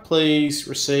 Can I please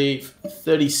receive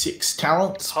 36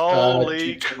 talents?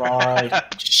 Holy due to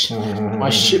my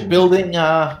shipbuilding,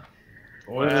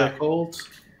 whatever they're called?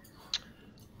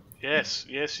 Yes,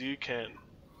 you can.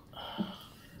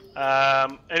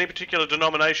 Any particular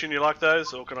denomination you like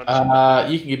those, or can I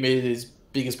just... you can give me it as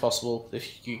big as possible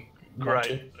if you want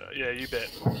to. Yeah, you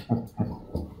bet.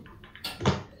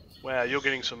 Wow, you're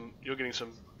getting some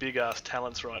big ass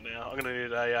talents right now. I'm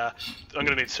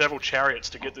gonna need several chariots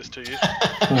to get this to you.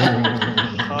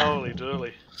 Holy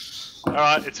dooly! All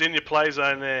right, it's in your play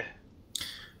zone there.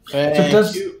 So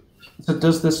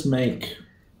does this make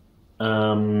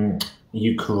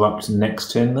you corrupt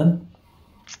next turn then?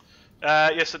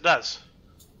 Yes, it does.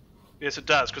 Yes, it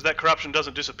does, because that corruption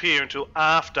doesn't disappear until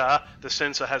after the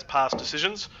censor has passed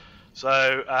decisions.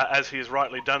 So, as he has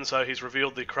rightly done so, he's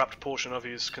revealed the corrupt portion of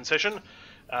his concession,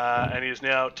 and he has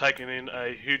now taken in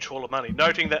a huge haul of money.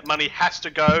 Noting that money has to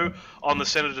go on the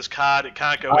senator's card; it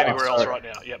can't go anywhere else right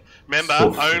now. Yep. Remember,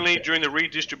 only during the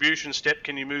redistribution step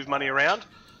can you move money around.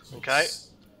 Okay.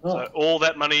 So all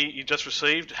that money you just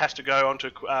received has to go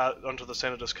onto the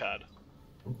senator's card.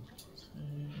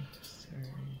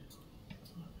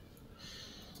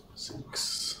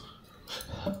 6.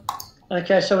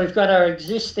 Okay, so we've got our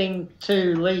existing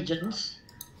 2 legions,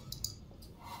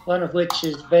 one of which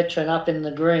is veteran up in the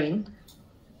green.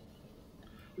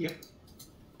 Yep.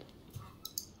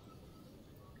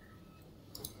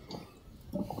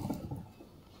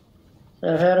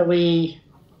 So how do we...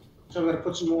 So we're going to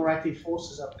put some more active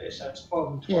forces up there, so it's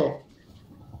 12 and 12. Yeah.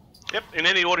 Yep, in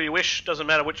any order you wish. Doesn't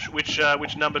matter which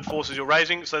numbered forces you're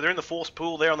raising. So they're in the force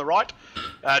pool there on the right.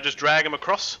 Just drag them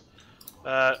across.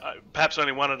 Perhaps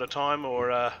only one at a time,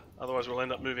 or otherwise we'll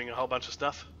end up moving a whole bunch of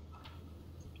stuff.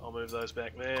 I'll move those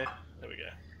back there. There we go.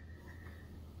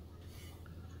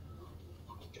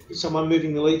 Is someone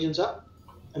moving the legions up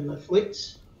and the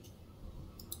fleets?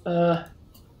 You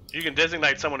can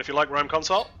designate someone if you like, Rome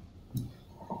Consul.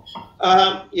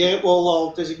 Yeah, well,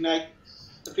 I'll designate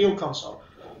the field consul.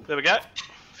 There we go.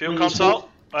 Field Consul,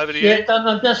 over to you. Yeah,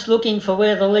 I'm just looking for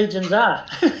where the legions are.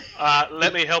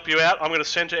 Let me help you out. I'm going to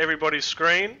center everybody's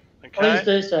screen. Okay. Please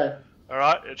do so. All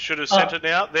right, it should have centered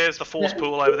now. There's the force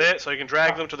pool over there, so you can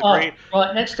drag them to the green.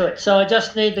 Right next to it. So I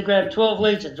just need to grab 12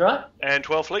 legions, right? And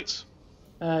 12 fleets.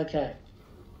 Okay.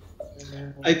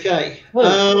 Okay.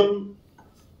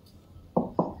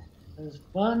 There's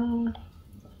 1,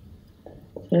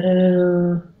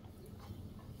 2,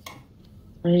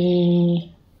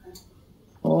 3,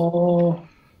 4,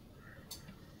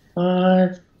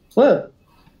 5. Whoa.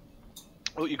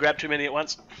 Oh, you grabbed too many at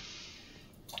once.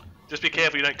 Just be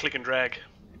careful you don't click and drag.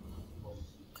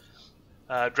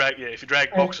 If you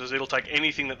drag boxes, it'll take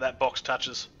anything that box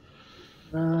touches.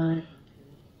 9,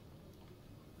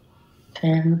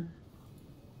 10,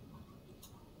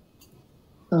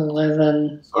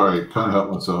 11. Sorry, can't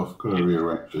help myself. Got to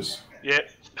rearrange this. Yeah.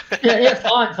 yeah,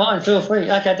 fine, feel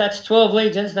free. Okay, that's 12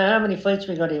 legions. Now, how many fleets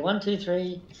we got here? 1, 2,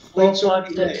 3, 4,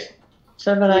 5, 6,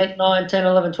 7, 8, 9, 10,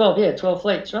 11, 12. Yeah, 12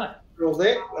 fleets, right. We're all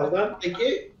there. Well done. Thank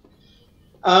you.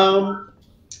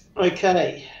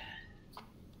 Okay.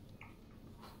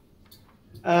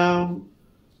 I'm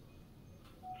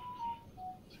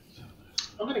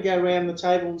going to go around the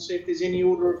table and see if there's any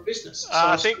order of business.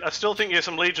 I still think you're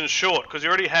some legions short, because you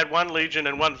already had 1 legion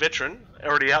and 1 veteran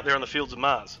already out there on the fields of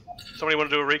Mars. Somebody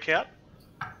want to do a recount?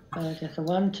 Okay, so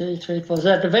 1, 2, 3, 4.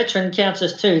 So the veteran counts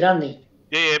as 2, doesn't he?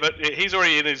 Yeah, but he's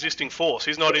already in an existing force.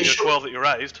 He's not in your 12 that you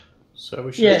raised. So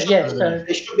we should. So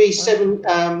there should be 7.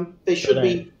 There should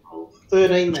be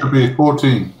 13. There should be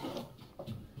 14.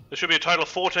 There should be a total of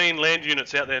 14 land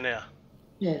units out there now.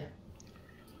 Yeah.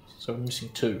 So we're missing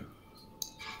 2.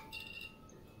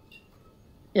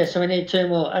 Yeah, so we need 2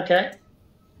 more. Okay.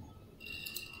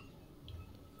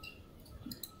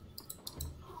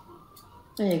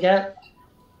 There you go.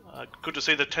 Good to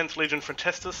see the 10th Legion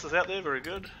Frontestus is out there. Very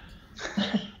good.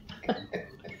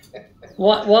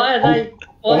 Why are they?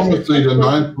 Honestly, the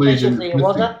 9th Legion.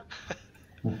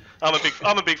 I'm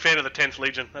a big fan of the 10th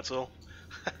Legion. That's all.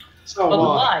 So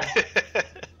why?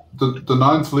 The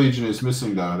 9th Legion is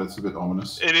missing though. That's a bit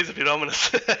ominous. It is a bit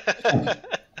ominous. A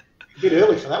bit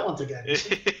early for that one to go.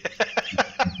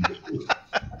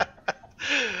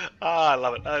 I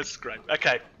love it. That's great.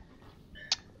 Okay.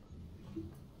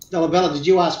 Dolabella, did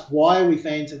you ask why are we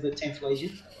fans of the 10th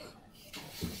Legion?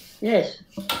 Yes.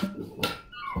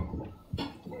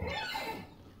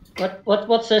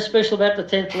 What's so special about the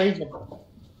 10th Legion?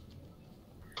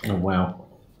 Oh, wow.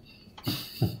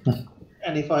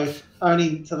 And if I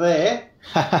only to there,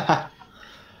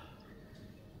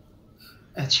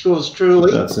 it's yours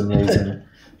truly. That's amazing.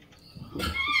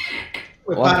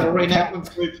 We're part of a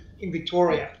reenactment group in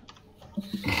Victoria.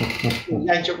 The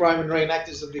ancient Roman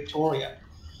reenactors of Victoria,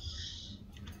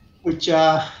 which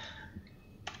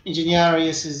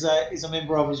Ingeniarius is a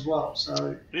member of as well.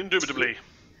 So indubitably.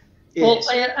 Yes.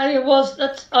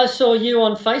 Well, I saw you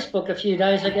on Facebook a few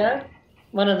days ago.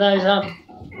 One of those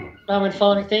Roman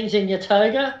following things in your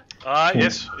toga.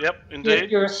 Yes, yep, indeed.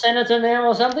 You're a senator now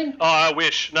or something? Oh, I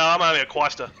wish. No, I'm only a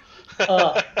quaestor.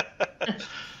 Oh.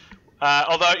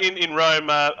 Although in Rome,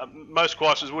 most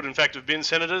quaestors would in fact have been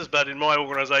senators, but in my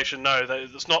organisation, no,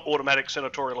 it's not automatic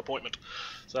senatorial appointment.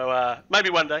 So maybe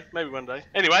one day,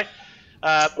 Anyway,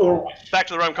 back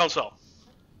to the Rome Console.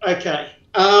 Okay.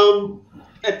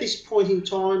 At this point in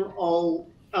time, I'll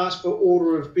ask for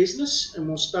order of business, and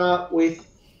we'll start with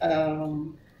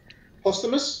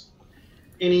Postumus.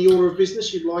 Any order of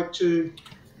business you'd like to?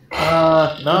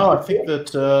 No, I think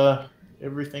that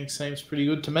everything seems pretty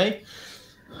good to me.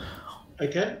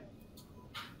 Okay.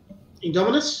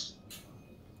 Indominus,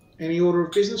 any order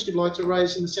of business you'd like to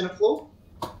raise in the Senate floor?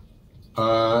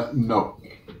 No.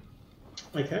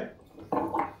 Okay.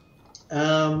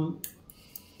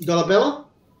 Dolabella,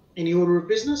 any order of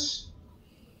business?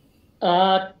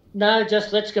 No,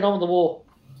 just let's get on with the war.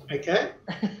 Okay.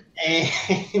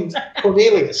 And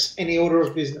Cornelius, any order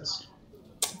of business?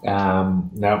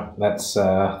 No, let's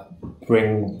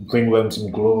bring Rome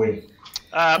some glory.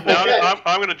 Now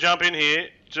I'm going to jump in here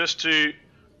just to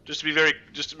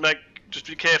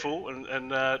be careful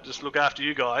and just look after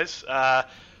you guys.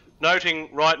 Noting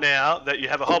right now that you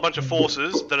have a whole bunch of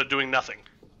forces that are doing nothing.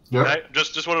 Yep. Okay,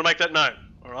 just want to make that known.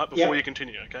 All right, before you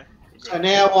continue. Okay. So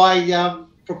now I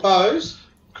propose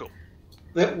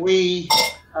that we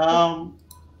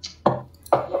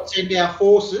send our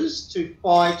forces to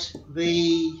fight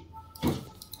the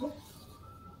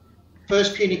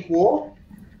First Punic War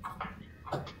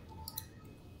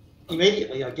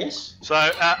immediately, I guess. So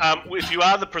if you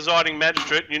are the presiding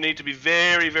magistrate, you need to be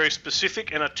very, very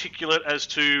specific and articulate as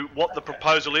to what the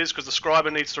proposal is, because the scribe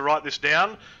needs to write this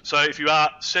down. So if you are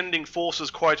sending forces,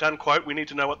 quote unquote, we need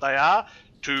to know what they are,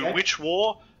 to which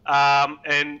war,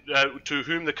 and to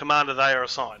whom the commander they are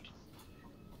assigned.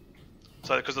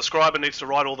 So because the scribe needs to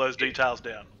write all those details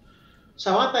down.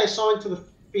 So aren't they assigned to the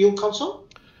field consul?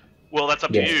 Well, that's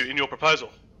up to you in your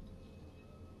proposal.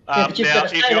 But you've got to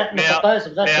say that in the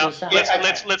proposal. That's what he's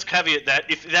saying. Let's caveat that.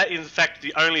 If that is in fact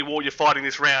the only war you're fighting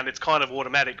this round, it's kind of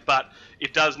automatic, but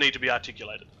it does need to be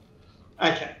articulated.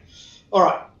 Okay. All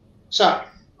right. So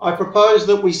I propose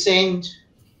that we send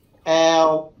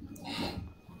our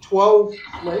 12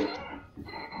 fleet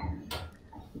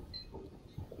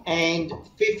and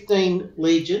 15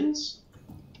 legions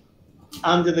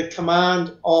under the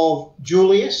command of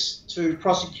Julius to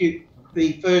prosecute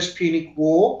the First Punic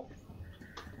War.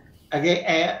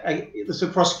 To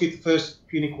prosecute the First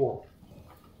Punic War.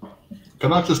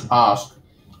 Can I just ask,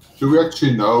 do we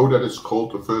actually know that it's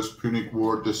called the First Punic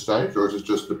War at this stage, or is it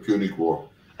just the Punic War?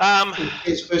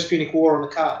 It's First Punic War on the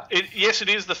card. Yes, it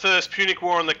is the First Punic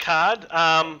War on the card,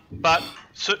 but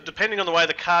depending on the way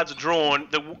the cards are drawn,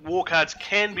 the war cards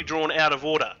can be drawn out of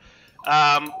order.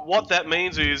 What that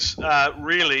means is,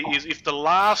 really, is if the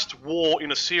last war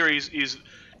in a series is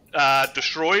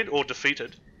destroyed or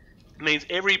defeated, means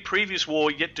every previous war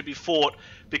yet to be fought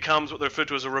becomes what they refer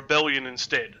to as a rebellion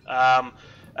instead,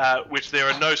 which there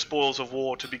are no spoils of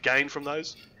war to be gained from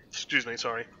those. Excuse me,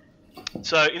 sorry.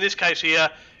 So in this case here,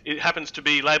 it happens to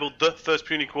be labelled the First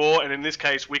Punic War, and in this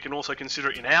case we can also consider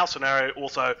it in our scenario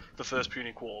also the First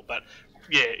Punic War. But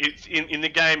yeah, in the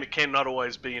game it cannot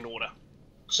always be in order.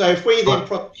 So if we then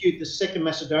prosecute the Second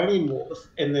Macedonian War,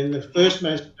 and then the First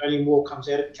Macedonian War comes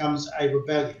out, it becomes a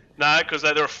rebellion. No, because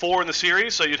there are 4 in the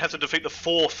series, so you'd have to defeat the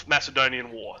 4th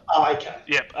Macedonian War. Oh, okay.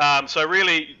 Yep. So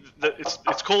really,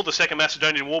 it's called the Second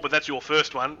Macedonian War, but that's your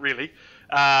first one, really.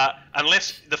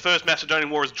 Unless the First Macedonian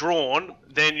War is drawn,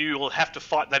 then you will have to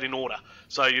fight that in order.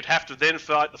 So you'd have to then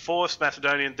fight the 4th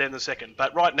Macedonian, then the 2nd.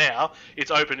 But right now,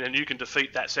 it's open, and you can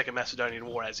defeat that Second Macedonian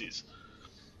War as is.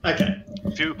 Okay.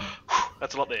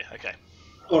 That's a lot there. Okay.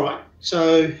 All right.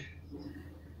 So,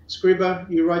 Scriber,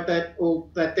 you write all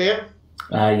that down?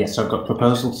 Yes, I've got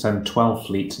proposal to send 12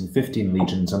 fleets and 15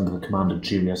 legions under the command of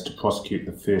Julius to prosecute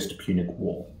the First Punic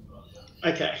War.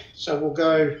 Okay, so we'll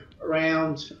go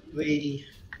around the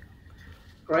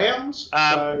grounds.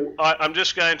 I'm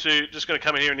just going to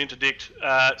come in here and interdict.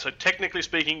 So technically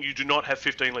speaking, you do not have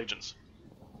 15 legions.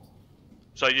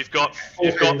 So you've got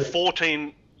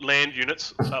 14 land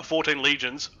units, 14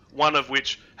 legions, one of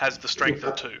which has the strength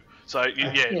of 2. So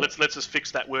let's just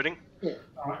fix that wording. Yeah.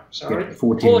 All right. Sorry. Yeah,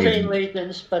 14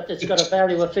 legions, but it's got a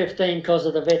value of 15 because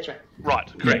of the veteran.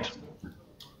 Right. Correct.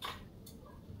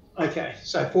 Yeah. Okay.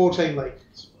 So 14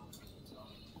 legions.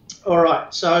 All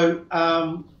right. So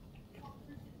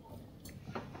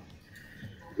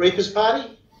Reaper's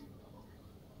Party.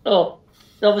 Oh,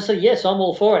 obviously yes. I'm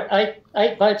all for it.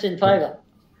 8 votes in favour.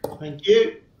 Thank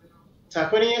you.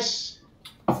 Tarquinius.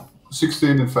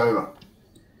 16 in favour.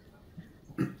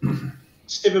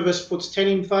 Stibibus puts 10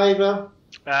 in favour.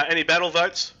 Any battle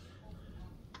votes?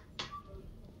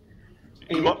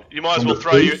 You might as well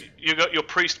throw you got your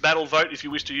priest battle vote if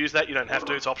you wish to use that. You don't have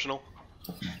to; it's optional.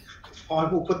 I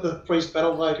will put the priest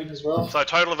battle vote in as well. So a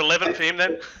total of 11 for him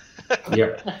then.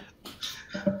 Yep.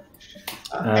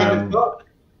 And God.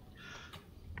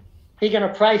 He going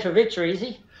to pray for victory, is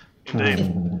he?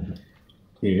 Indeed.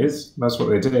 He is. That's what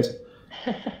they did.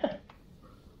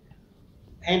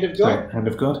 Hand of God. Hand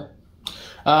of God.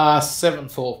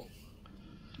 7-4.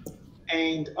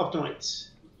 And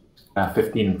Optimates.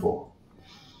 15-4.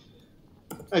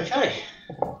 Okay.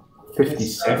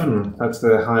 57. That's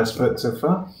the highest vote so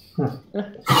far.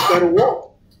 Go to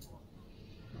war.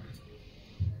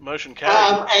 Motion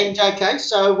carried. And okay,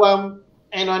 so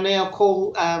and I now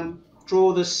call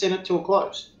draw the Senate to a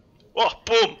close. Oh,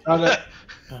 boom!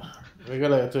 We got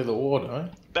to do the war, don't we?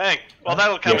 Bang! Well,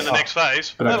 that'll come in the next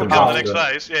phase. But That'll come in the next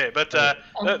phase. Yeah, but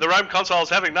the Rome consul's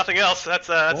having nothing else. That's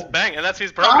bang, and that's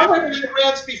his I prerogative. went in the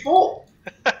rounds before.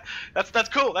 That's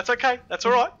cool. That's okay. That's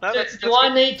all right. No, that's Do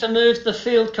I need to move the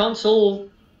field consul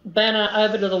banner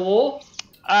over to the war?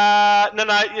 No,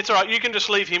 it's all right. You can just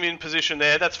leave him in position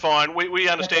there. That's fine. We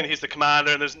understand he's the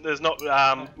commander, and there's not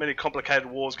many complicated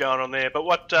wars going on there. But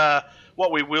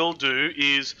what we will do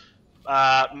is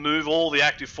move all the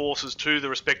active forces to the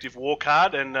respective war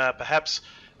card, and perhaps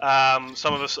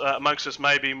some of us amongst us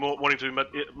may be more wanting to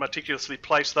meticulously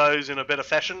place those in a better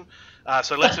fashion.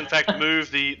 So let's in fact move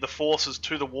the forces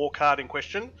to the war card in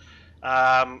question,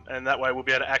 and that way we'll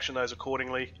be able to action those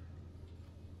accordingly.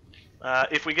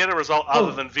 If we get a result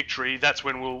other than victory, that's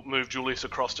when we'll move Julius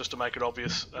across, just to make it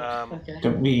obvious. Okay.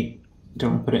 Don't we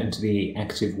put it into the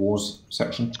active wars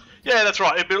section? Yeah, that's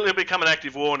right. It'll become an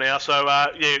active war now. So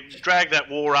drag that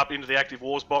war up into the active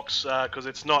wars box because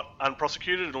it's not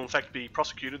unprosecuted. It'll in fact be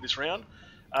prosecuted this round,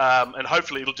 and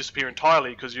hopefully it'll disappear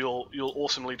entirely because you'll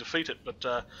awesomely defeat it.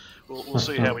 But we'll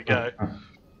see how we go.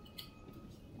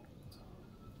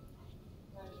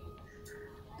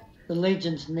 The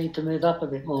legions need to move up a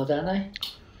bit more, don't they?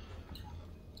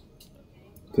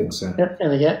 I think so. Yep, there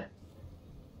we go.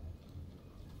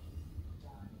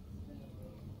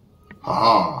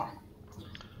 Aha.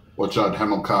 Watch out,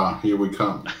 Hamilcar. Here we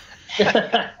come.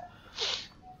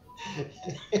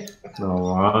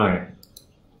 All right.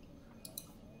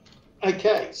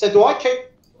 Okay, so do I keep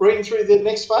reading through the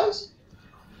next phase?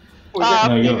 Or is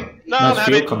that I'm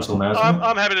happy. Consul now, isn't it?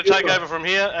 I'm happy to take over from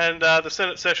here, and the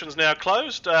Senate session's now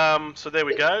closed. So there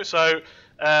we go. So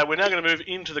we're now going to move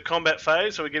into the combat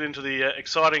phase. So we get into the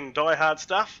exciting die-hard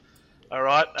stuff. All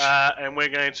right, and we're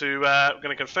going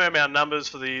to confirm our numbers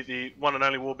for the one and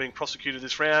only war being prosecuted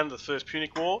this round, the First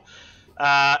Punic War.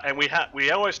 And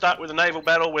we always start with a naval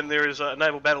battle when there is a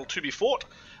naval battle to be fought.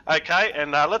 Okay,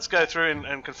 and let's go through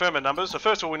and confirm our numbers. So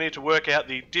first of all, we need to work out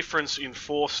the difference in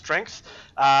force strength.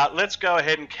 Let's go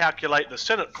ahead and calculate the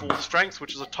Senate full strength,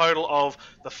 which is a total of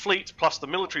the fleet plus the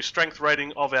military strength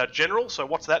rating of our general. So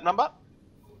what's that number?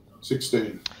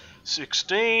 16.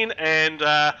 16, and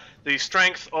the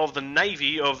strength of the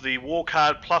navy of the war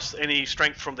card plus any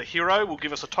strength from the hero will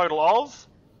give us a total of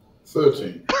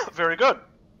 13. Very good.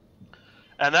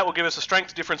 And that will give us a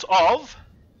strength difference of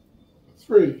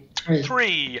 3.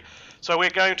 3. So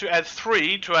we're going to add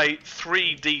 3 to a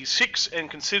 3d6, and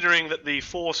considering that the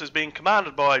force is being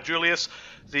commanded by Julius,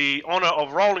 the honour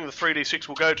of rolling the 3d6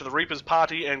 will go to the Reaper's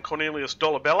Party and Cornelius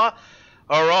Dolabella.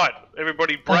 All right,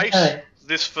 everybody brace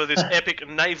for this epic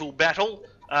naval battle.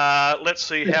 Let's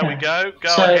see how we go.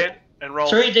 Go ahead and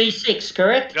roll 3d6,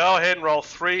 correct? Go ahead and roll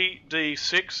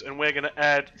 3d6, and we're going to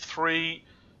add 3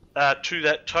 to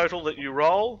that total that you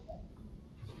roll.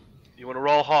 You want to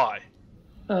roll high.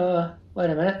 Wait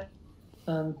a minute.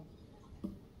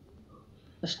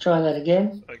 Let's try that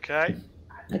again. Okay.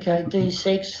 Okay,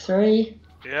 d6, 3.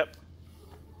 Yep.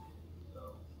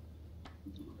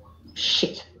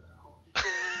 Shit.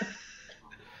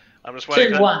 I'm just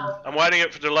waiting. 2-1. I'm waiting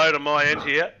it to load on my end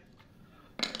here.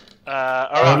 All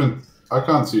I right.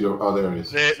 can't see the. Oh, there it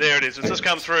is. There it is. It's just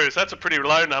come through. So that's a pretty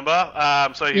low number.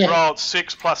 So he rolled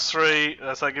 6 plus 3,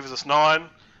 so that gives us 9.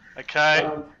 Okay.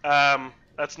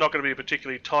 That's not going to be a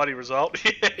particularly tidy result.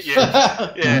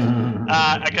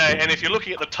 Yeah. Okay, and if you're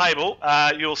looking at the table,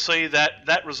 you'll see that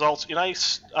that results in a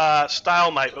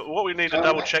stalemate. But what we need to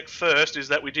double check first is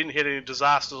that we didn't hit any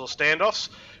disasters or standoffs.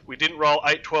 We didn't roll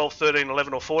 8, 12, 13,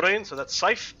 11 or 14, so that's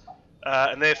safe.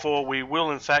 And therefore we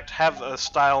will in fact have a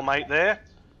stalemate there.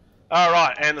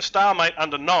 Alright, and the stalemate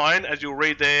under 9, as you'll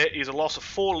read there, is a loss of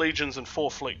 4 legions and 4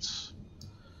 fleets.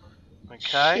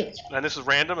 Okay, and this is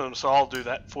random, and so I'll do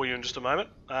that for you in just a moment.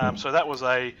 So that was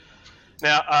a...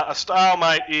 Now, a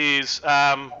stalemate is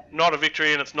not a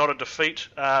victory and it's not a defeat.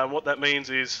 What that means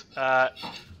is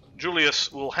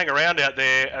Julius will hang around out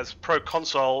there as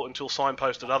proconsul until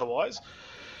signposted otherwise.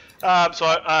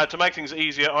 So to make things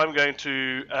easier, I'm going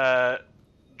to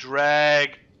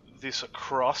drag this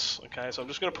across. Okay, so I'm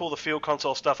just going to pull the field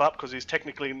console stuff up because he's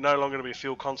technically no longer going to be a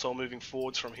field console moving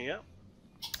forwards from here.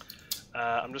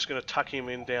 I'm just going to tuck him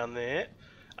in down there,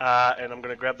 and I'm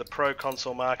going to grab the Pro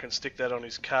Console marker and stick that on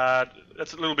his card.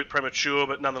 That's a little bit premature,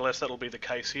 but nonetheless that'll be the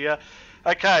case here.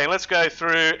 Okay, let's go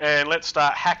through and let's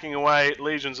start hacking away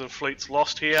legions and fleets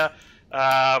lost here,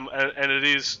 and it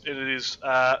is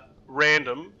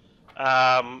random.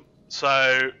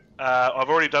 So I've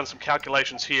already done some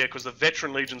calculations here because the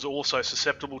veteran legions are also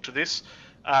susceptible to this.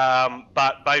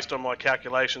 But based on my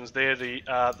calculations, they're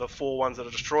the 4 ones that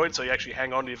are destroyed. So you actually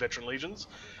hang on to your veteran legions,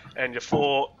 and your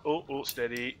 4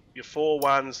 your 4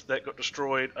 ones that got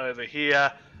destroyed over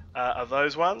here are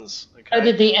those ones. Okay. Oh,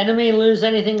 did the enemy lose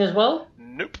anything as well?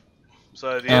 Nope.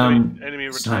 So the enemy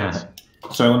retains.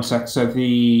 Sorry, one sec. So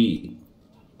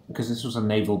because this was a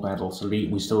naval battle, so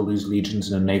we still lose legions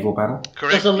in a naval battle?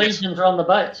 Correct. Because the legions are on the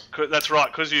boats. That's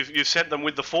right, because you've sent them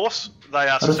with the force, they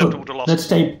are susceptible to losses. They'd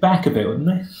stay back a bit, wouldn't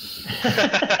they?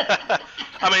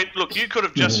 I mean, look, you could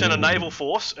have just sent a naval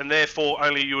force, and therefore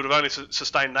you would have only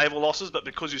sustained naval losses, but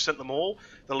because you sent them all,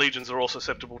 the legions are also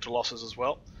susceptible to losses as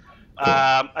well.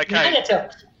 Okay.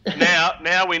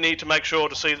 Now we need to make sure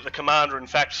to see that the commander in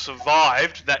fact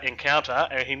survived that encounter,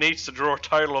 and he needs to draw a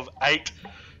total of 8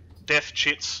 death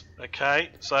chits.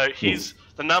 Okay, so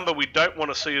the number we don't want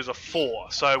to see is a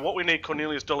 4. So what we need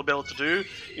Cornelius Dolabella to do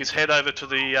is head over to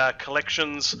the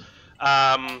collections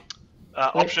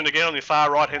option again on your far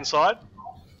right hand side.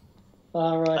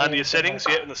 Under your settings,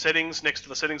 in the settings, next to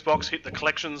the settings box, hit the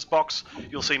collections box.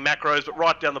 You'll see macros, but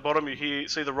right down the bottom you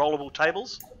see the rollable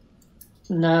tables.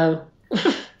 No.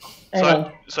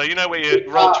 So you know where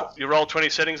your roll 20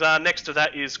 settings are. Next to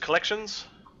that is collections.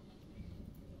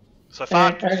 So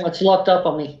far, it's locked up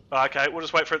on me. Okay, we'll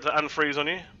just wait for it to unfreeze on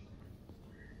you.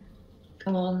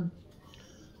 Come on.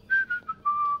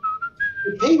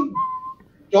 If he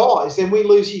dies, then we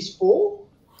lose his 4?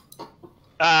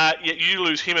 Yeah, you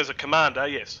lose him as a commander,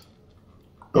 yes.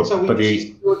 So we lose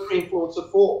his military influence of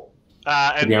 4.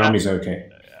 And the army's okay.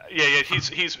 Yeah,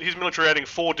 his military rating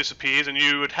 4 disappears, and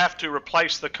you would have to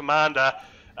replace the commander.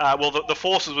 Well, the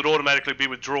forces would automatically be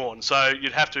withdrawn, so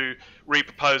you'd have to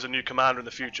repropose a new commander in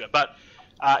the future. But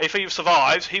if he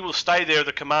survives, he will stay there as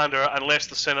the commander unless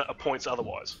the Senate appoints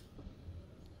otherwise.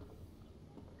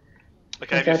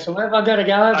 Okay, so where have I got to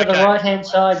go? Over the right-hand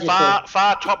side?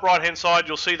 Far top right-hand side,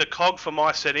 you'll see the cog for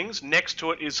my settings. Next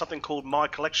to it is something called my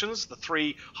collections, the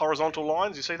 3 horizontal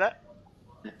lines. You see that?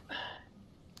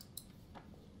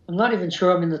 I'm not even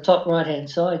sure I'm in the top right-hand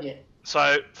side yet.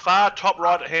 So far top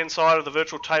right-hand side of the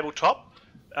virtual tabletop,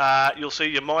 you'll see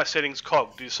your My Settings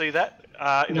cog. Do you see that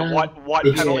in the white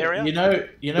panel area? You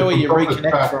know where you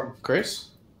reconnect from, Chris?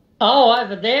 Oh,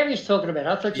 over there he's talking about.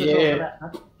 I thought you were talking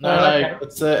about. No,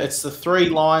 it's the 3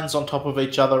 lines on top of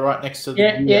each other, right next to the.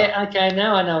 Yeah. Okay,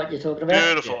 now I know what you're talking about.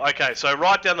 Beautiful. Yeah. Okay, so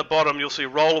right down the bottom you'll see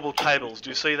rollable tables.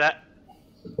 Do you see that?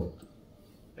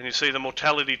 And you see the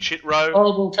mortality chit row.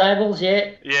 Rollable tables,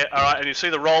 yeah. Yeah, all right. And you see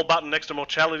the roll button next to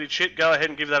mortality chit. Go ahead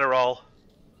and give that a roll.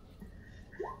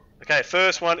 Okay,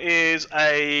 first one is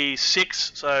a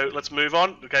 6. So let's move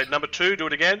on. Okay, number 2, do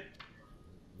it again.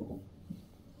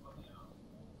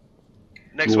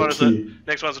 Next one's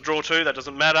a draw 2. That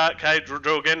doesn't matter. Okay,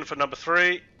 draw again for number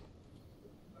 3.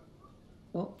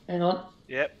 Oh, hang on.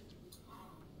 Yep.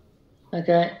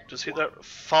 Okay. Just hit that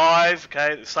 5.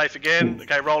 Okay, safe again.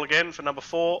 Okay, roll again for number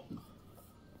 4.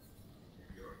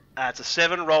 It's a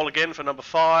 7. Roll again for number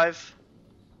 5.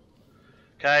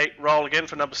 Okay, roll again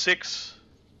for number 6.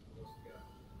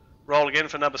 Roll again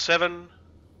for number 7.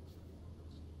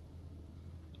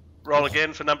 Roll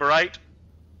again for number 8.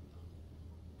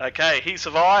 Okay, he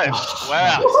survived.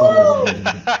 Wow.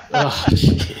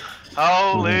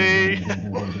 Holy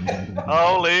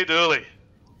dooly.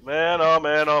 Man, oh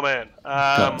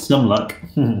man. Some luck.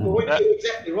 Well, you're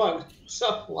exactly right.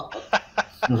 Some luck.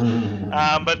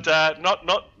 But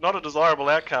not a desirable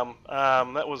outcome.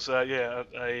 That was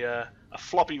a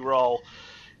floppy roll,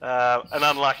 an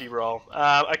unlucky roll.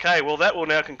 Okay, well that will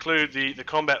now conclude the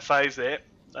combat phase there.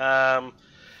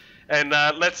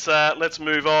 Let's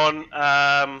move on.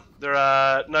 There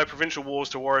are no provincial wars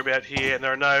to worry about here, and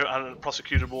there are no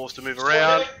unprosecuted wars to move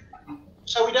around.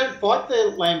 So we don't fight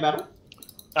the land battle.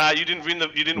 You didn't win the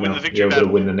victory battle.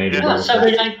 Win the navy battle. So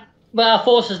we don't. Well, our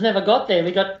forces never got there.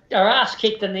 We got our ass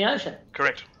kicked in the ocean.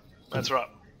 Correct. That's right.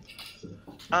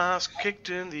 Ass kicked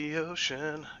in the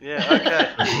ocean. Yeah.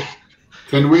 Okay.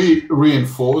 Can we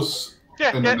reinforce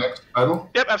the next battle?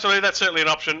 Yep, absolutely. That's certainly an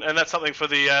option, and that's something for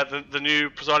the new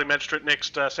presiding magistrate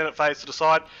next Senate phase to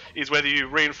decide, is whether you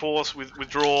reinforce,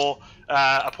 withdraw,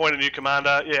 appoint a new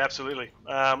commander. Yeah, absolutely.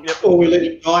 Yep. Or we let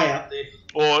him die out there.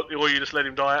 Or you just let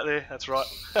him die out there. That's right.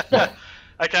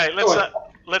 Okay,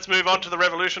 let's move on to the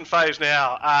revolution phase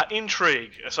now.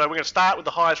 Intrigue. So we're going to start with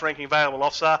the highest ranking available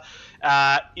officer.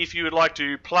 If you would like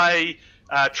to play,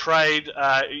 trade,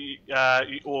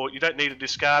 or you don't need to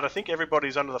discard. I think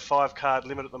everybody's under the 5-card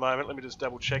limit at the moment. Let me just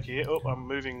double check here. Oh, I'm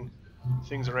moving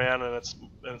things around and it's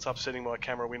upsetting my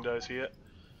camera windows here.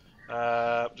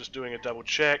 Just doing a double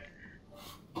check.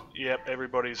 Yep,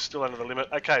 everybody's still under the limit.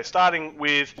 Okay, starting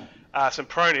with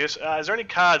Sempronius. Is there any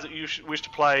cards that you wish to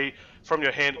play from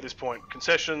your hand at this point?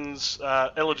 Concessions,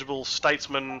 eligible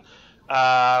statesmen,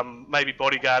 maybe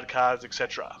bodyguard cards,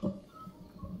 etc.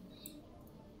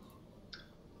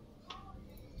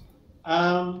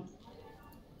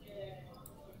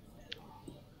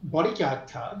 Bodyguard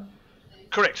card?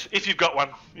 Correct. If you've got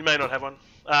one. You may not have one.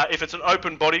 If it's an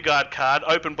open bodyguard card,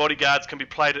 open bodyguards can be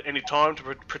played at any time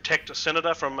to protect a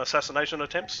senator from assassination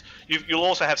attempts. You'll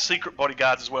also have secret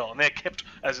bodyguards as well, and they're kept,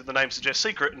 as the name suggests,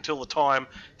 secret until the time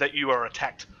that you are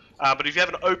attacked. But if you have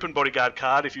an open bodyguard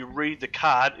card, if you read the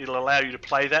card, it'll allow you to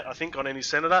play that, I think, on any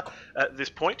senator at this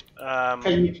point.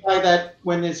 Can you play that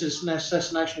when there's an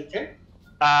assassination attempt?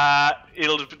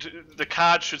 The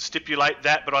card should stipulate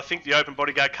that, but I think the open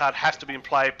bodyguard card has to be in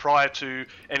play prior to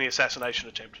any assassination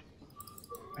attempt.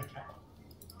 Okay.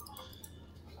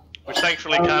 Which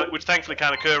thankfully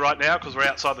can't occur right now because we're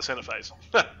outside the Senate phase.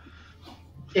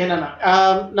 Yeah, no.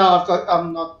 I'm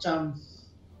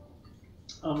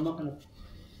not going to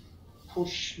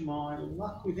push my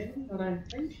luck with any, I don't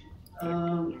think.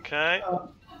 Okay.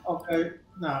 I'll go.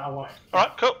 No, I won't. All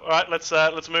right, cool. All right, let's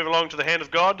move along to the Hand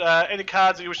of God. Any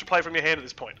cards that you wish to play from your hand at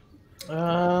this point?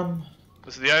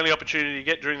 This is the only opportunity you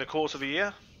get during the course of a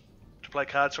year to play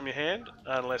cards from your hand,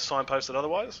 unless signposted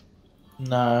otherwise.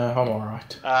 No, I'm all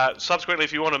right. Subsequently,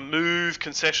 if you want to move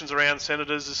concessions around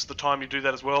senators, this is the time you do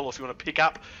that as well. Or if you want to pick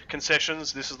up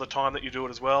concessions, this is the time that you do it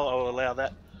as well. I will allow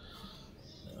that.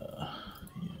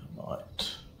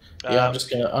 Right. Yeah, I'm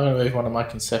gonna move one of my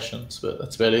concessions, but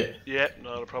that's about it. Yeah,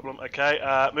 not a problem. Okay,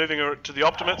 moving to the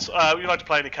Optimates. Would you like to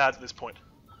play any cards at this point?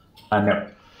 No.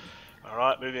 All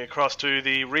right, moving across to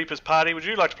the Reapers Party. Would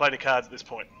you like to play any cards at this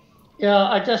point? Yeah,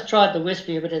 I just tried the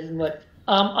Wispy, but it didn't work.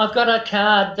 I've got a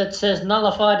card that says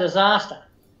Nullify Disaster.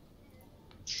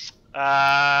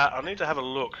 I need to have a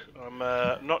look. I'm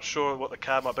not sure what the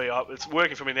card might be. It's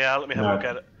working for me now. Let me have a look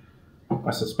at it.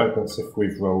 I suspect that's if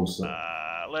we've rolled some.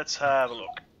 Let's have a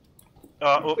look.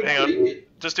 Oh, hang on.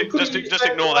 Just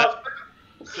ignore that.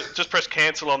 Just press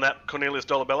cancel on that, Cornelius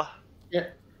Dolabella. Yeah.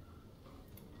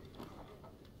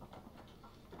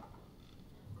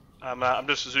 I'm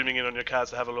just zooming in on your cards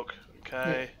to have a look.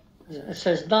 Okay. It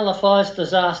says Nullifies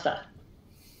Disaster.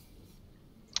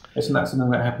 Isn't that something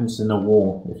that happens in a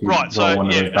war if you roll one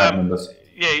of those bad numbers?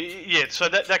 Yeah. So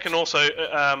that can also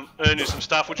earn you some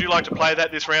stuff. Would you like to play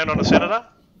that this round on a senator?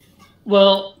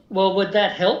 Well, would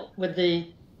that help with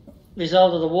the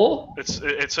result of the war?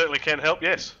 It certainly can help.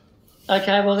 Yes.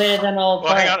 Okay. Well, then I'll.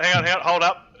 Well, hang on. Hold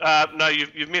up. No,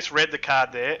 you've misread the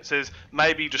card there. It says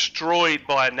may be destroyed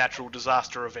by a natural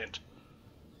disaster event.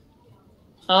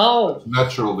 Oh.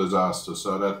 Natural disaster,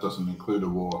 so that doesn't include a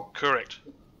war. Correct.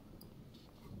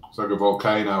 It's like a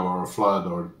volcano or a flood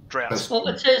or drought. Well,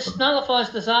 it says nullifies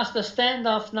disaster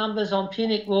standoff numbers on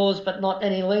Punic Wars, but not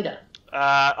any leader.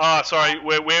 Sorry,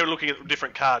 we're looking at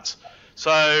different cards.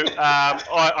 So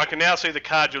I can now see the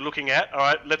card you're looking at. All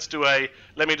right, let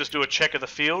me just do a check of the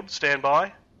field. Stand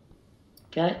by.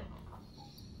 Okay.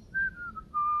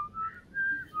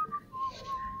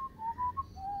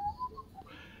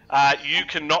 You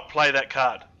cannot play that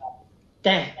card.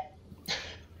 Damn.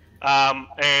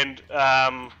 And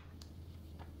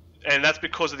that's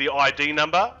because of the ID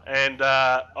number, and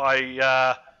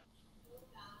I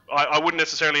wouldn't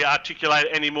necessarily articulate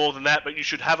any more than that, but you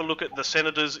should have a look at the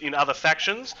senators in other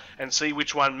factions and see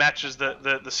which one matches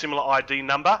the similar ID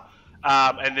number.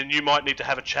 and then you might need to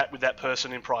have a chat with that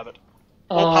person in private.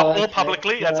 Or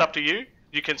publicly, that's up to you.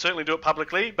 You can certainly do it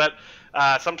publicly, but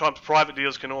sometimes private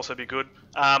deals can also be good.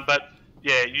 But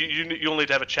yeah, you'll need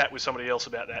to have a chat with somebody else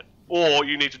about that. Or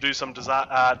you need to do some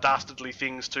dastardly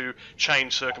things to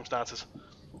change circumstances.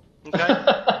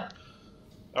 Okay?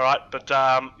 All right, but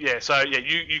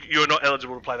you're not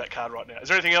eligible to play that card right now. Is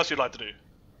there anything else you'd like to do?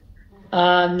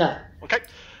 No. Okay.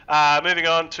 Moving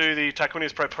on to the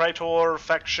Tarquinius Pro Praetor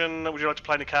faction. Would you like to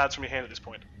play any cards from your hand at this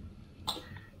point?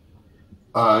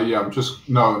 I'm just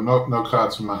no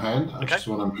cards from my hand. I just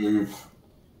want to move.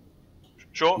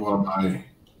 Sure. One of my.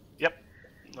 Yep.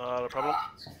 Not a problem.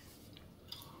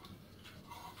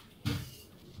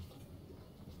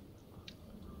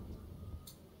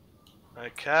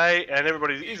 Okay, and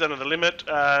everybody is under the limit.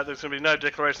 There's going to be no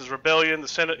declarations of rebellion. The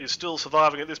Senate is still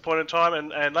surviving at this point in time,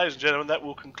 and ladies and gentlemen, that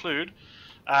will conclude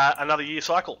another year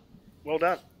cycle. Well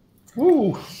done.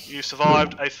 Woo! You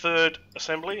survived a third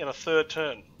assembly and a third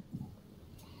turn.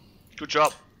 Good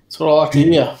job. That's what I like to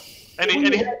hear.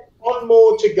 We have one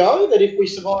more to go, that if we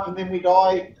survive and then we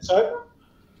die, it's over?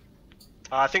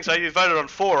 I think so. You voted on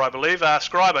 4, I believe.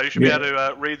 Scriber, you should be able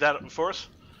to read that for us.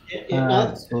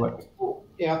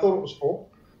 Yeah, I thought it was 4.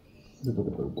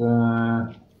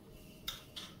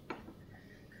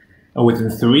 Within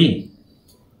 3.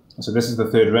 So this is the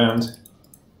 3rd round.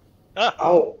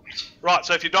 Oh. Right,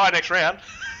 so if you die next round...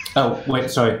 Oh, wait,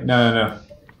 sorry. No.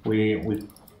 We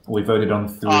voted on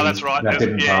 3. Oh, that's right. That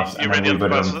didn't pass, and then we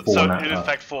voted on 4. So it is in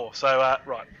fact 4. So,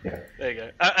 right. Yeah. There you go.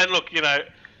 And look, you know,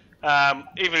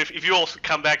 even if you all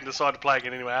come back and decide to play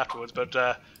again anyway afterwards, but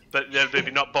they'd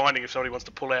be not binding if somebody wants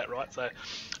to pull out, right? So,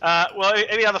 well,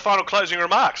 any other final closing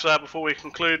remarks before we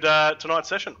conclude tonight's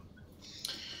session?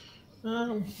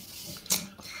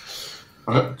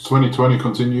 2020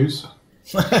 continues.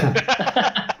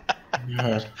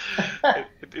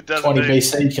 It does 20 indeed.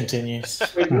 BC continues.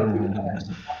 Go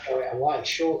our way,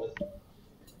 surely.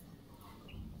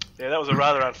 Yeah, that was a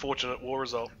rather unfortunate war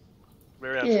result.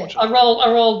 Very unfortunate. I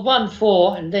rolled 1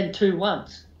 4 and then 2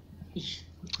 1s.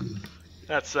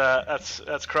 That's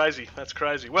crazy. That's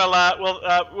crazy. Well,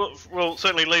 we'll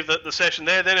certainly leave the session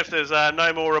there. Then, if there's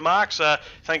no more remarks,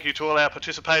 thank you to all our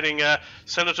participating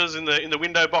senators in the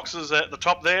window boxes at the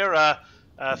top there.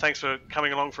 Thanks for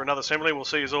coming along for another assembly. We'll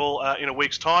see you all in a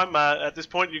week's time. At this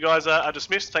point, you guys are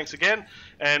dismissed. Thanks again.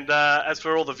 And as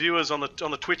for all the viewers on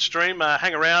the Twitch stream,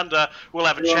 hang around. We'll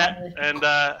have a chat and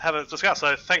have a discuss.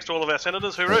 So thanks to all of our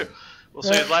senators. Hooroo! We'll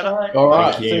see you later. All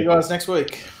right. See you guys next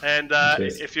week. And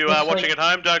if you are watching at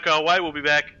home, don't go away. We'll be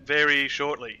back very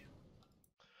shortly.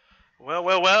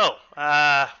 Well.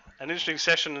 An interesting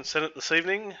session in Senate this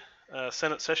evening.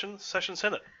 Senate session.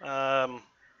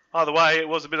 Either way, it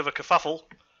was a bit of a kerfuffle.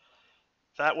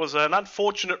 That was an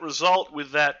unfortunate result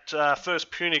with that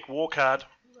first Punic War card.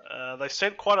 They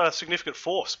sent quite a significant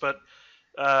force, but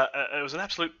it was an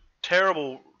absolute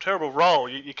terrible roll.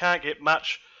 You can't get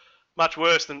much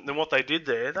worse than what they did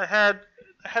there. They had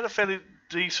a fairly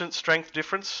decent strength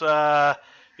difference. A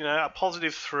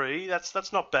positive 3.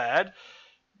 That's not bad,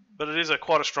 but it is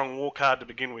quite a strong war card to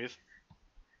begin with.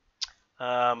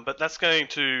 But that's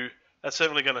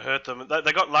certainly going to hurt them.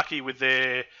 They got lucky with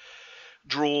their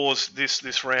draws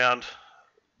this round.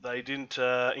 They didn't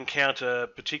encounter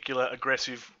particular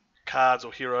aggressive cards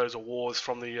or heroes or wars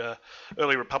from the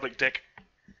early Republic deck.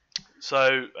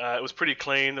 So it was pretty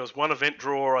clean. There was one event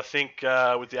draw, I think,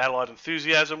 with the Allied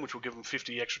Enthusiasm, which will give them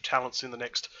 50 extra talents in the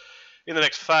next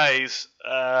phase.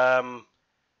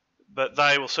 But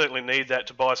they will certainly need that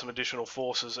to buy some additional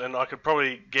forces, and I could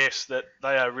probably guess that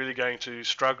they are really going to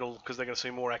struggle because they're going to see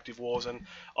more active wars, and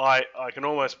I can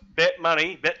almost bet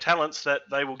talents that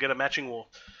they will get a matching war,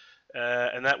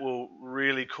 and that will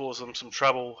really cause them some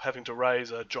trouble having to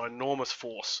raise a ginormous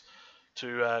force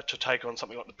to take on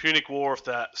something like the Punic War if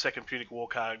that second Punic War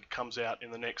card comes out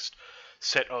in the next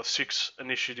set of 6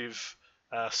 initiative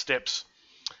steps.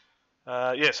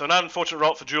 So an unfortunate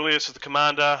result for Julius as the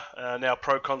commander, now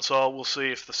proconsul. We'll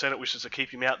see if the Senate wishes to keep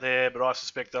him out there, but I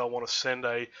suspect they'll want to send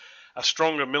a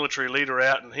stronger military leader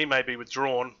out, and he may be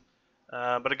withdrawn.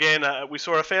 But again, we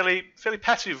saw a fairly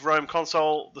passive Rome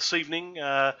consul this evening,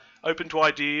 open to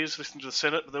ideas, listening to the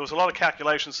Senate. But there was a lot of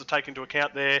calculations to take into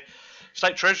account there.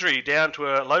 State Treasury down to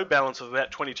a low balance of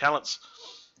about 20 talents.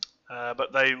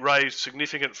 But they raised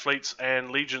significant fleets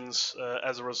and legions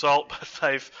as a result, but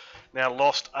they've now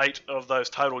lost 8 of those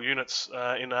total units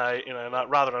in a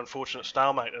rather unfortunate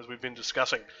stalemate, as we've been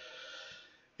discussing.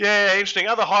 Yeah, interesting.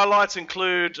 Other highlights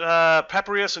include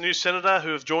Papirius, a new senator who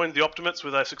have joined the Optimates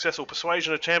with a successful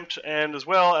persuasion attempt, and as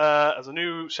well as a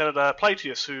new senator,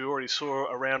 Platius, who already saw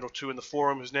a round or two in the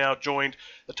forum, who's now joined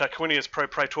the Tarquinius Pro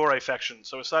Praetore faction.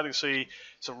 So we're starting to see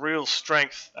some real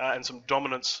strength and some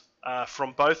dominance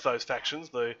from both those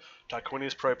factions, the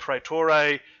Tarquinius Pro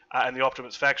Praetore and the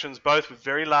Optimates factions, both with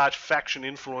very large faction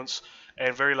influence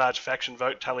and very large faction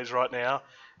vote tallies right now.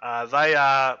 They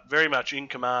are very much in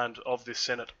command of this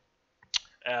Senate.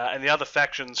 And the other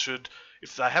factions should,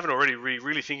 if they haven't already,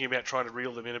 really thinking about trying to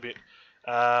reel them in a bit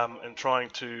and trying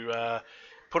to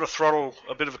put a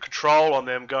bit of a control on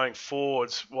them going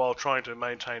forwards while trying to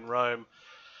maintain Rome.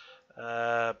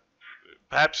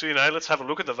 Perhaps, let's have a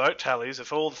look at the vote tallies.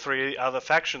 If all the three other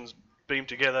factions beam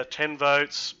together, 10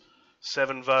 votes,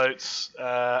 7 votes,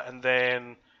 and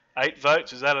then 8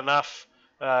 votes, is that enough?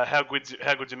 How good's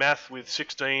your math with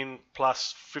 16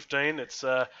 plus 15? It's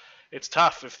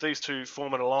tough. If these two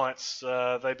form an alliance,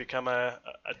 they become a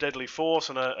deadly force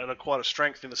and quite a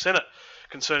strength in the Senate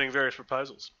concerning various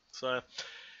proposals. So,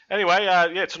 anyway,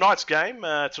 tonight's game,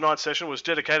 tonight's session was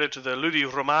dedicated to the Ludi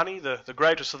Romani, the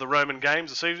greatest of the Roman games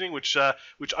this evening, which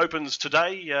opens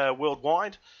today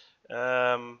worldwide.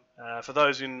 For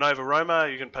those in Nova Roma,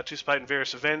 you can participate in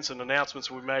various events and announcements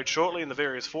will be made shortly in the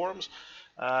various forums.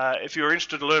 If you're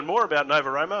interested to learn more about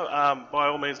Nova Roma, by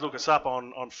all means look us up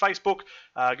on Facebook,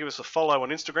 give us a follow on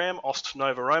Instagram, Ost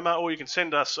Nova Roma, or you can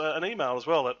send us an email as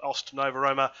well at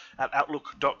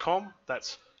ostnovaroma@outlook.com.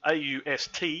 That's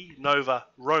AUST Nova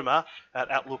Roma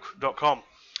 @outlook.com.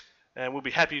 And we'll be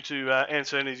happy to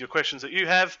answer any of your questions that you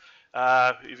have.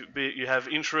 If you have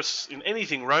interests in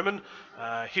anything Roman,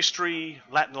 history,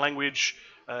 Latin language,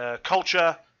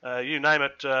 culture, you name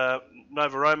it,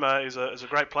 Nova Roma is a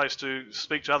great place to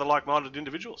speak to other like-minded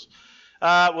individuals.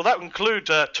 Well, that will conclude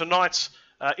tonight's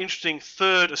interesting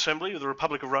third assembly of the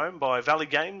Republic of Rome by Valley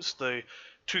Games, the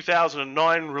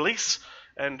 2009 release.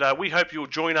 And we hope you'll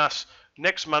join us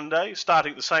next Monday,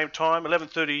 starting at the same time,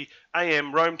 11:30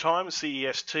 a.m. Rome time,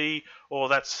 CEST, or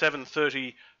that's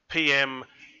 7:30 p.m.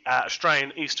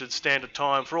 Australian Eastern Standard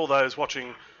Time for all those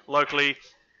watching locally.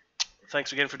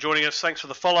 Thanks again for joining us. Thanks for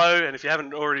the follow, and if you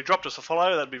haven't already dropped us a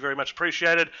follow, that'd be very much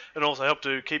appreciated, and also help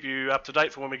to keep you up to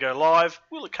date for when we go live.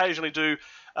 We'll occasionally do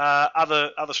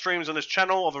other streams on this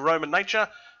channel of a Roman nature,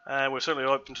 and we're certainly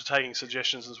open to taking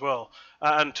suggestions as well.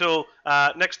 Until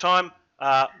next time,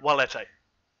 Walete.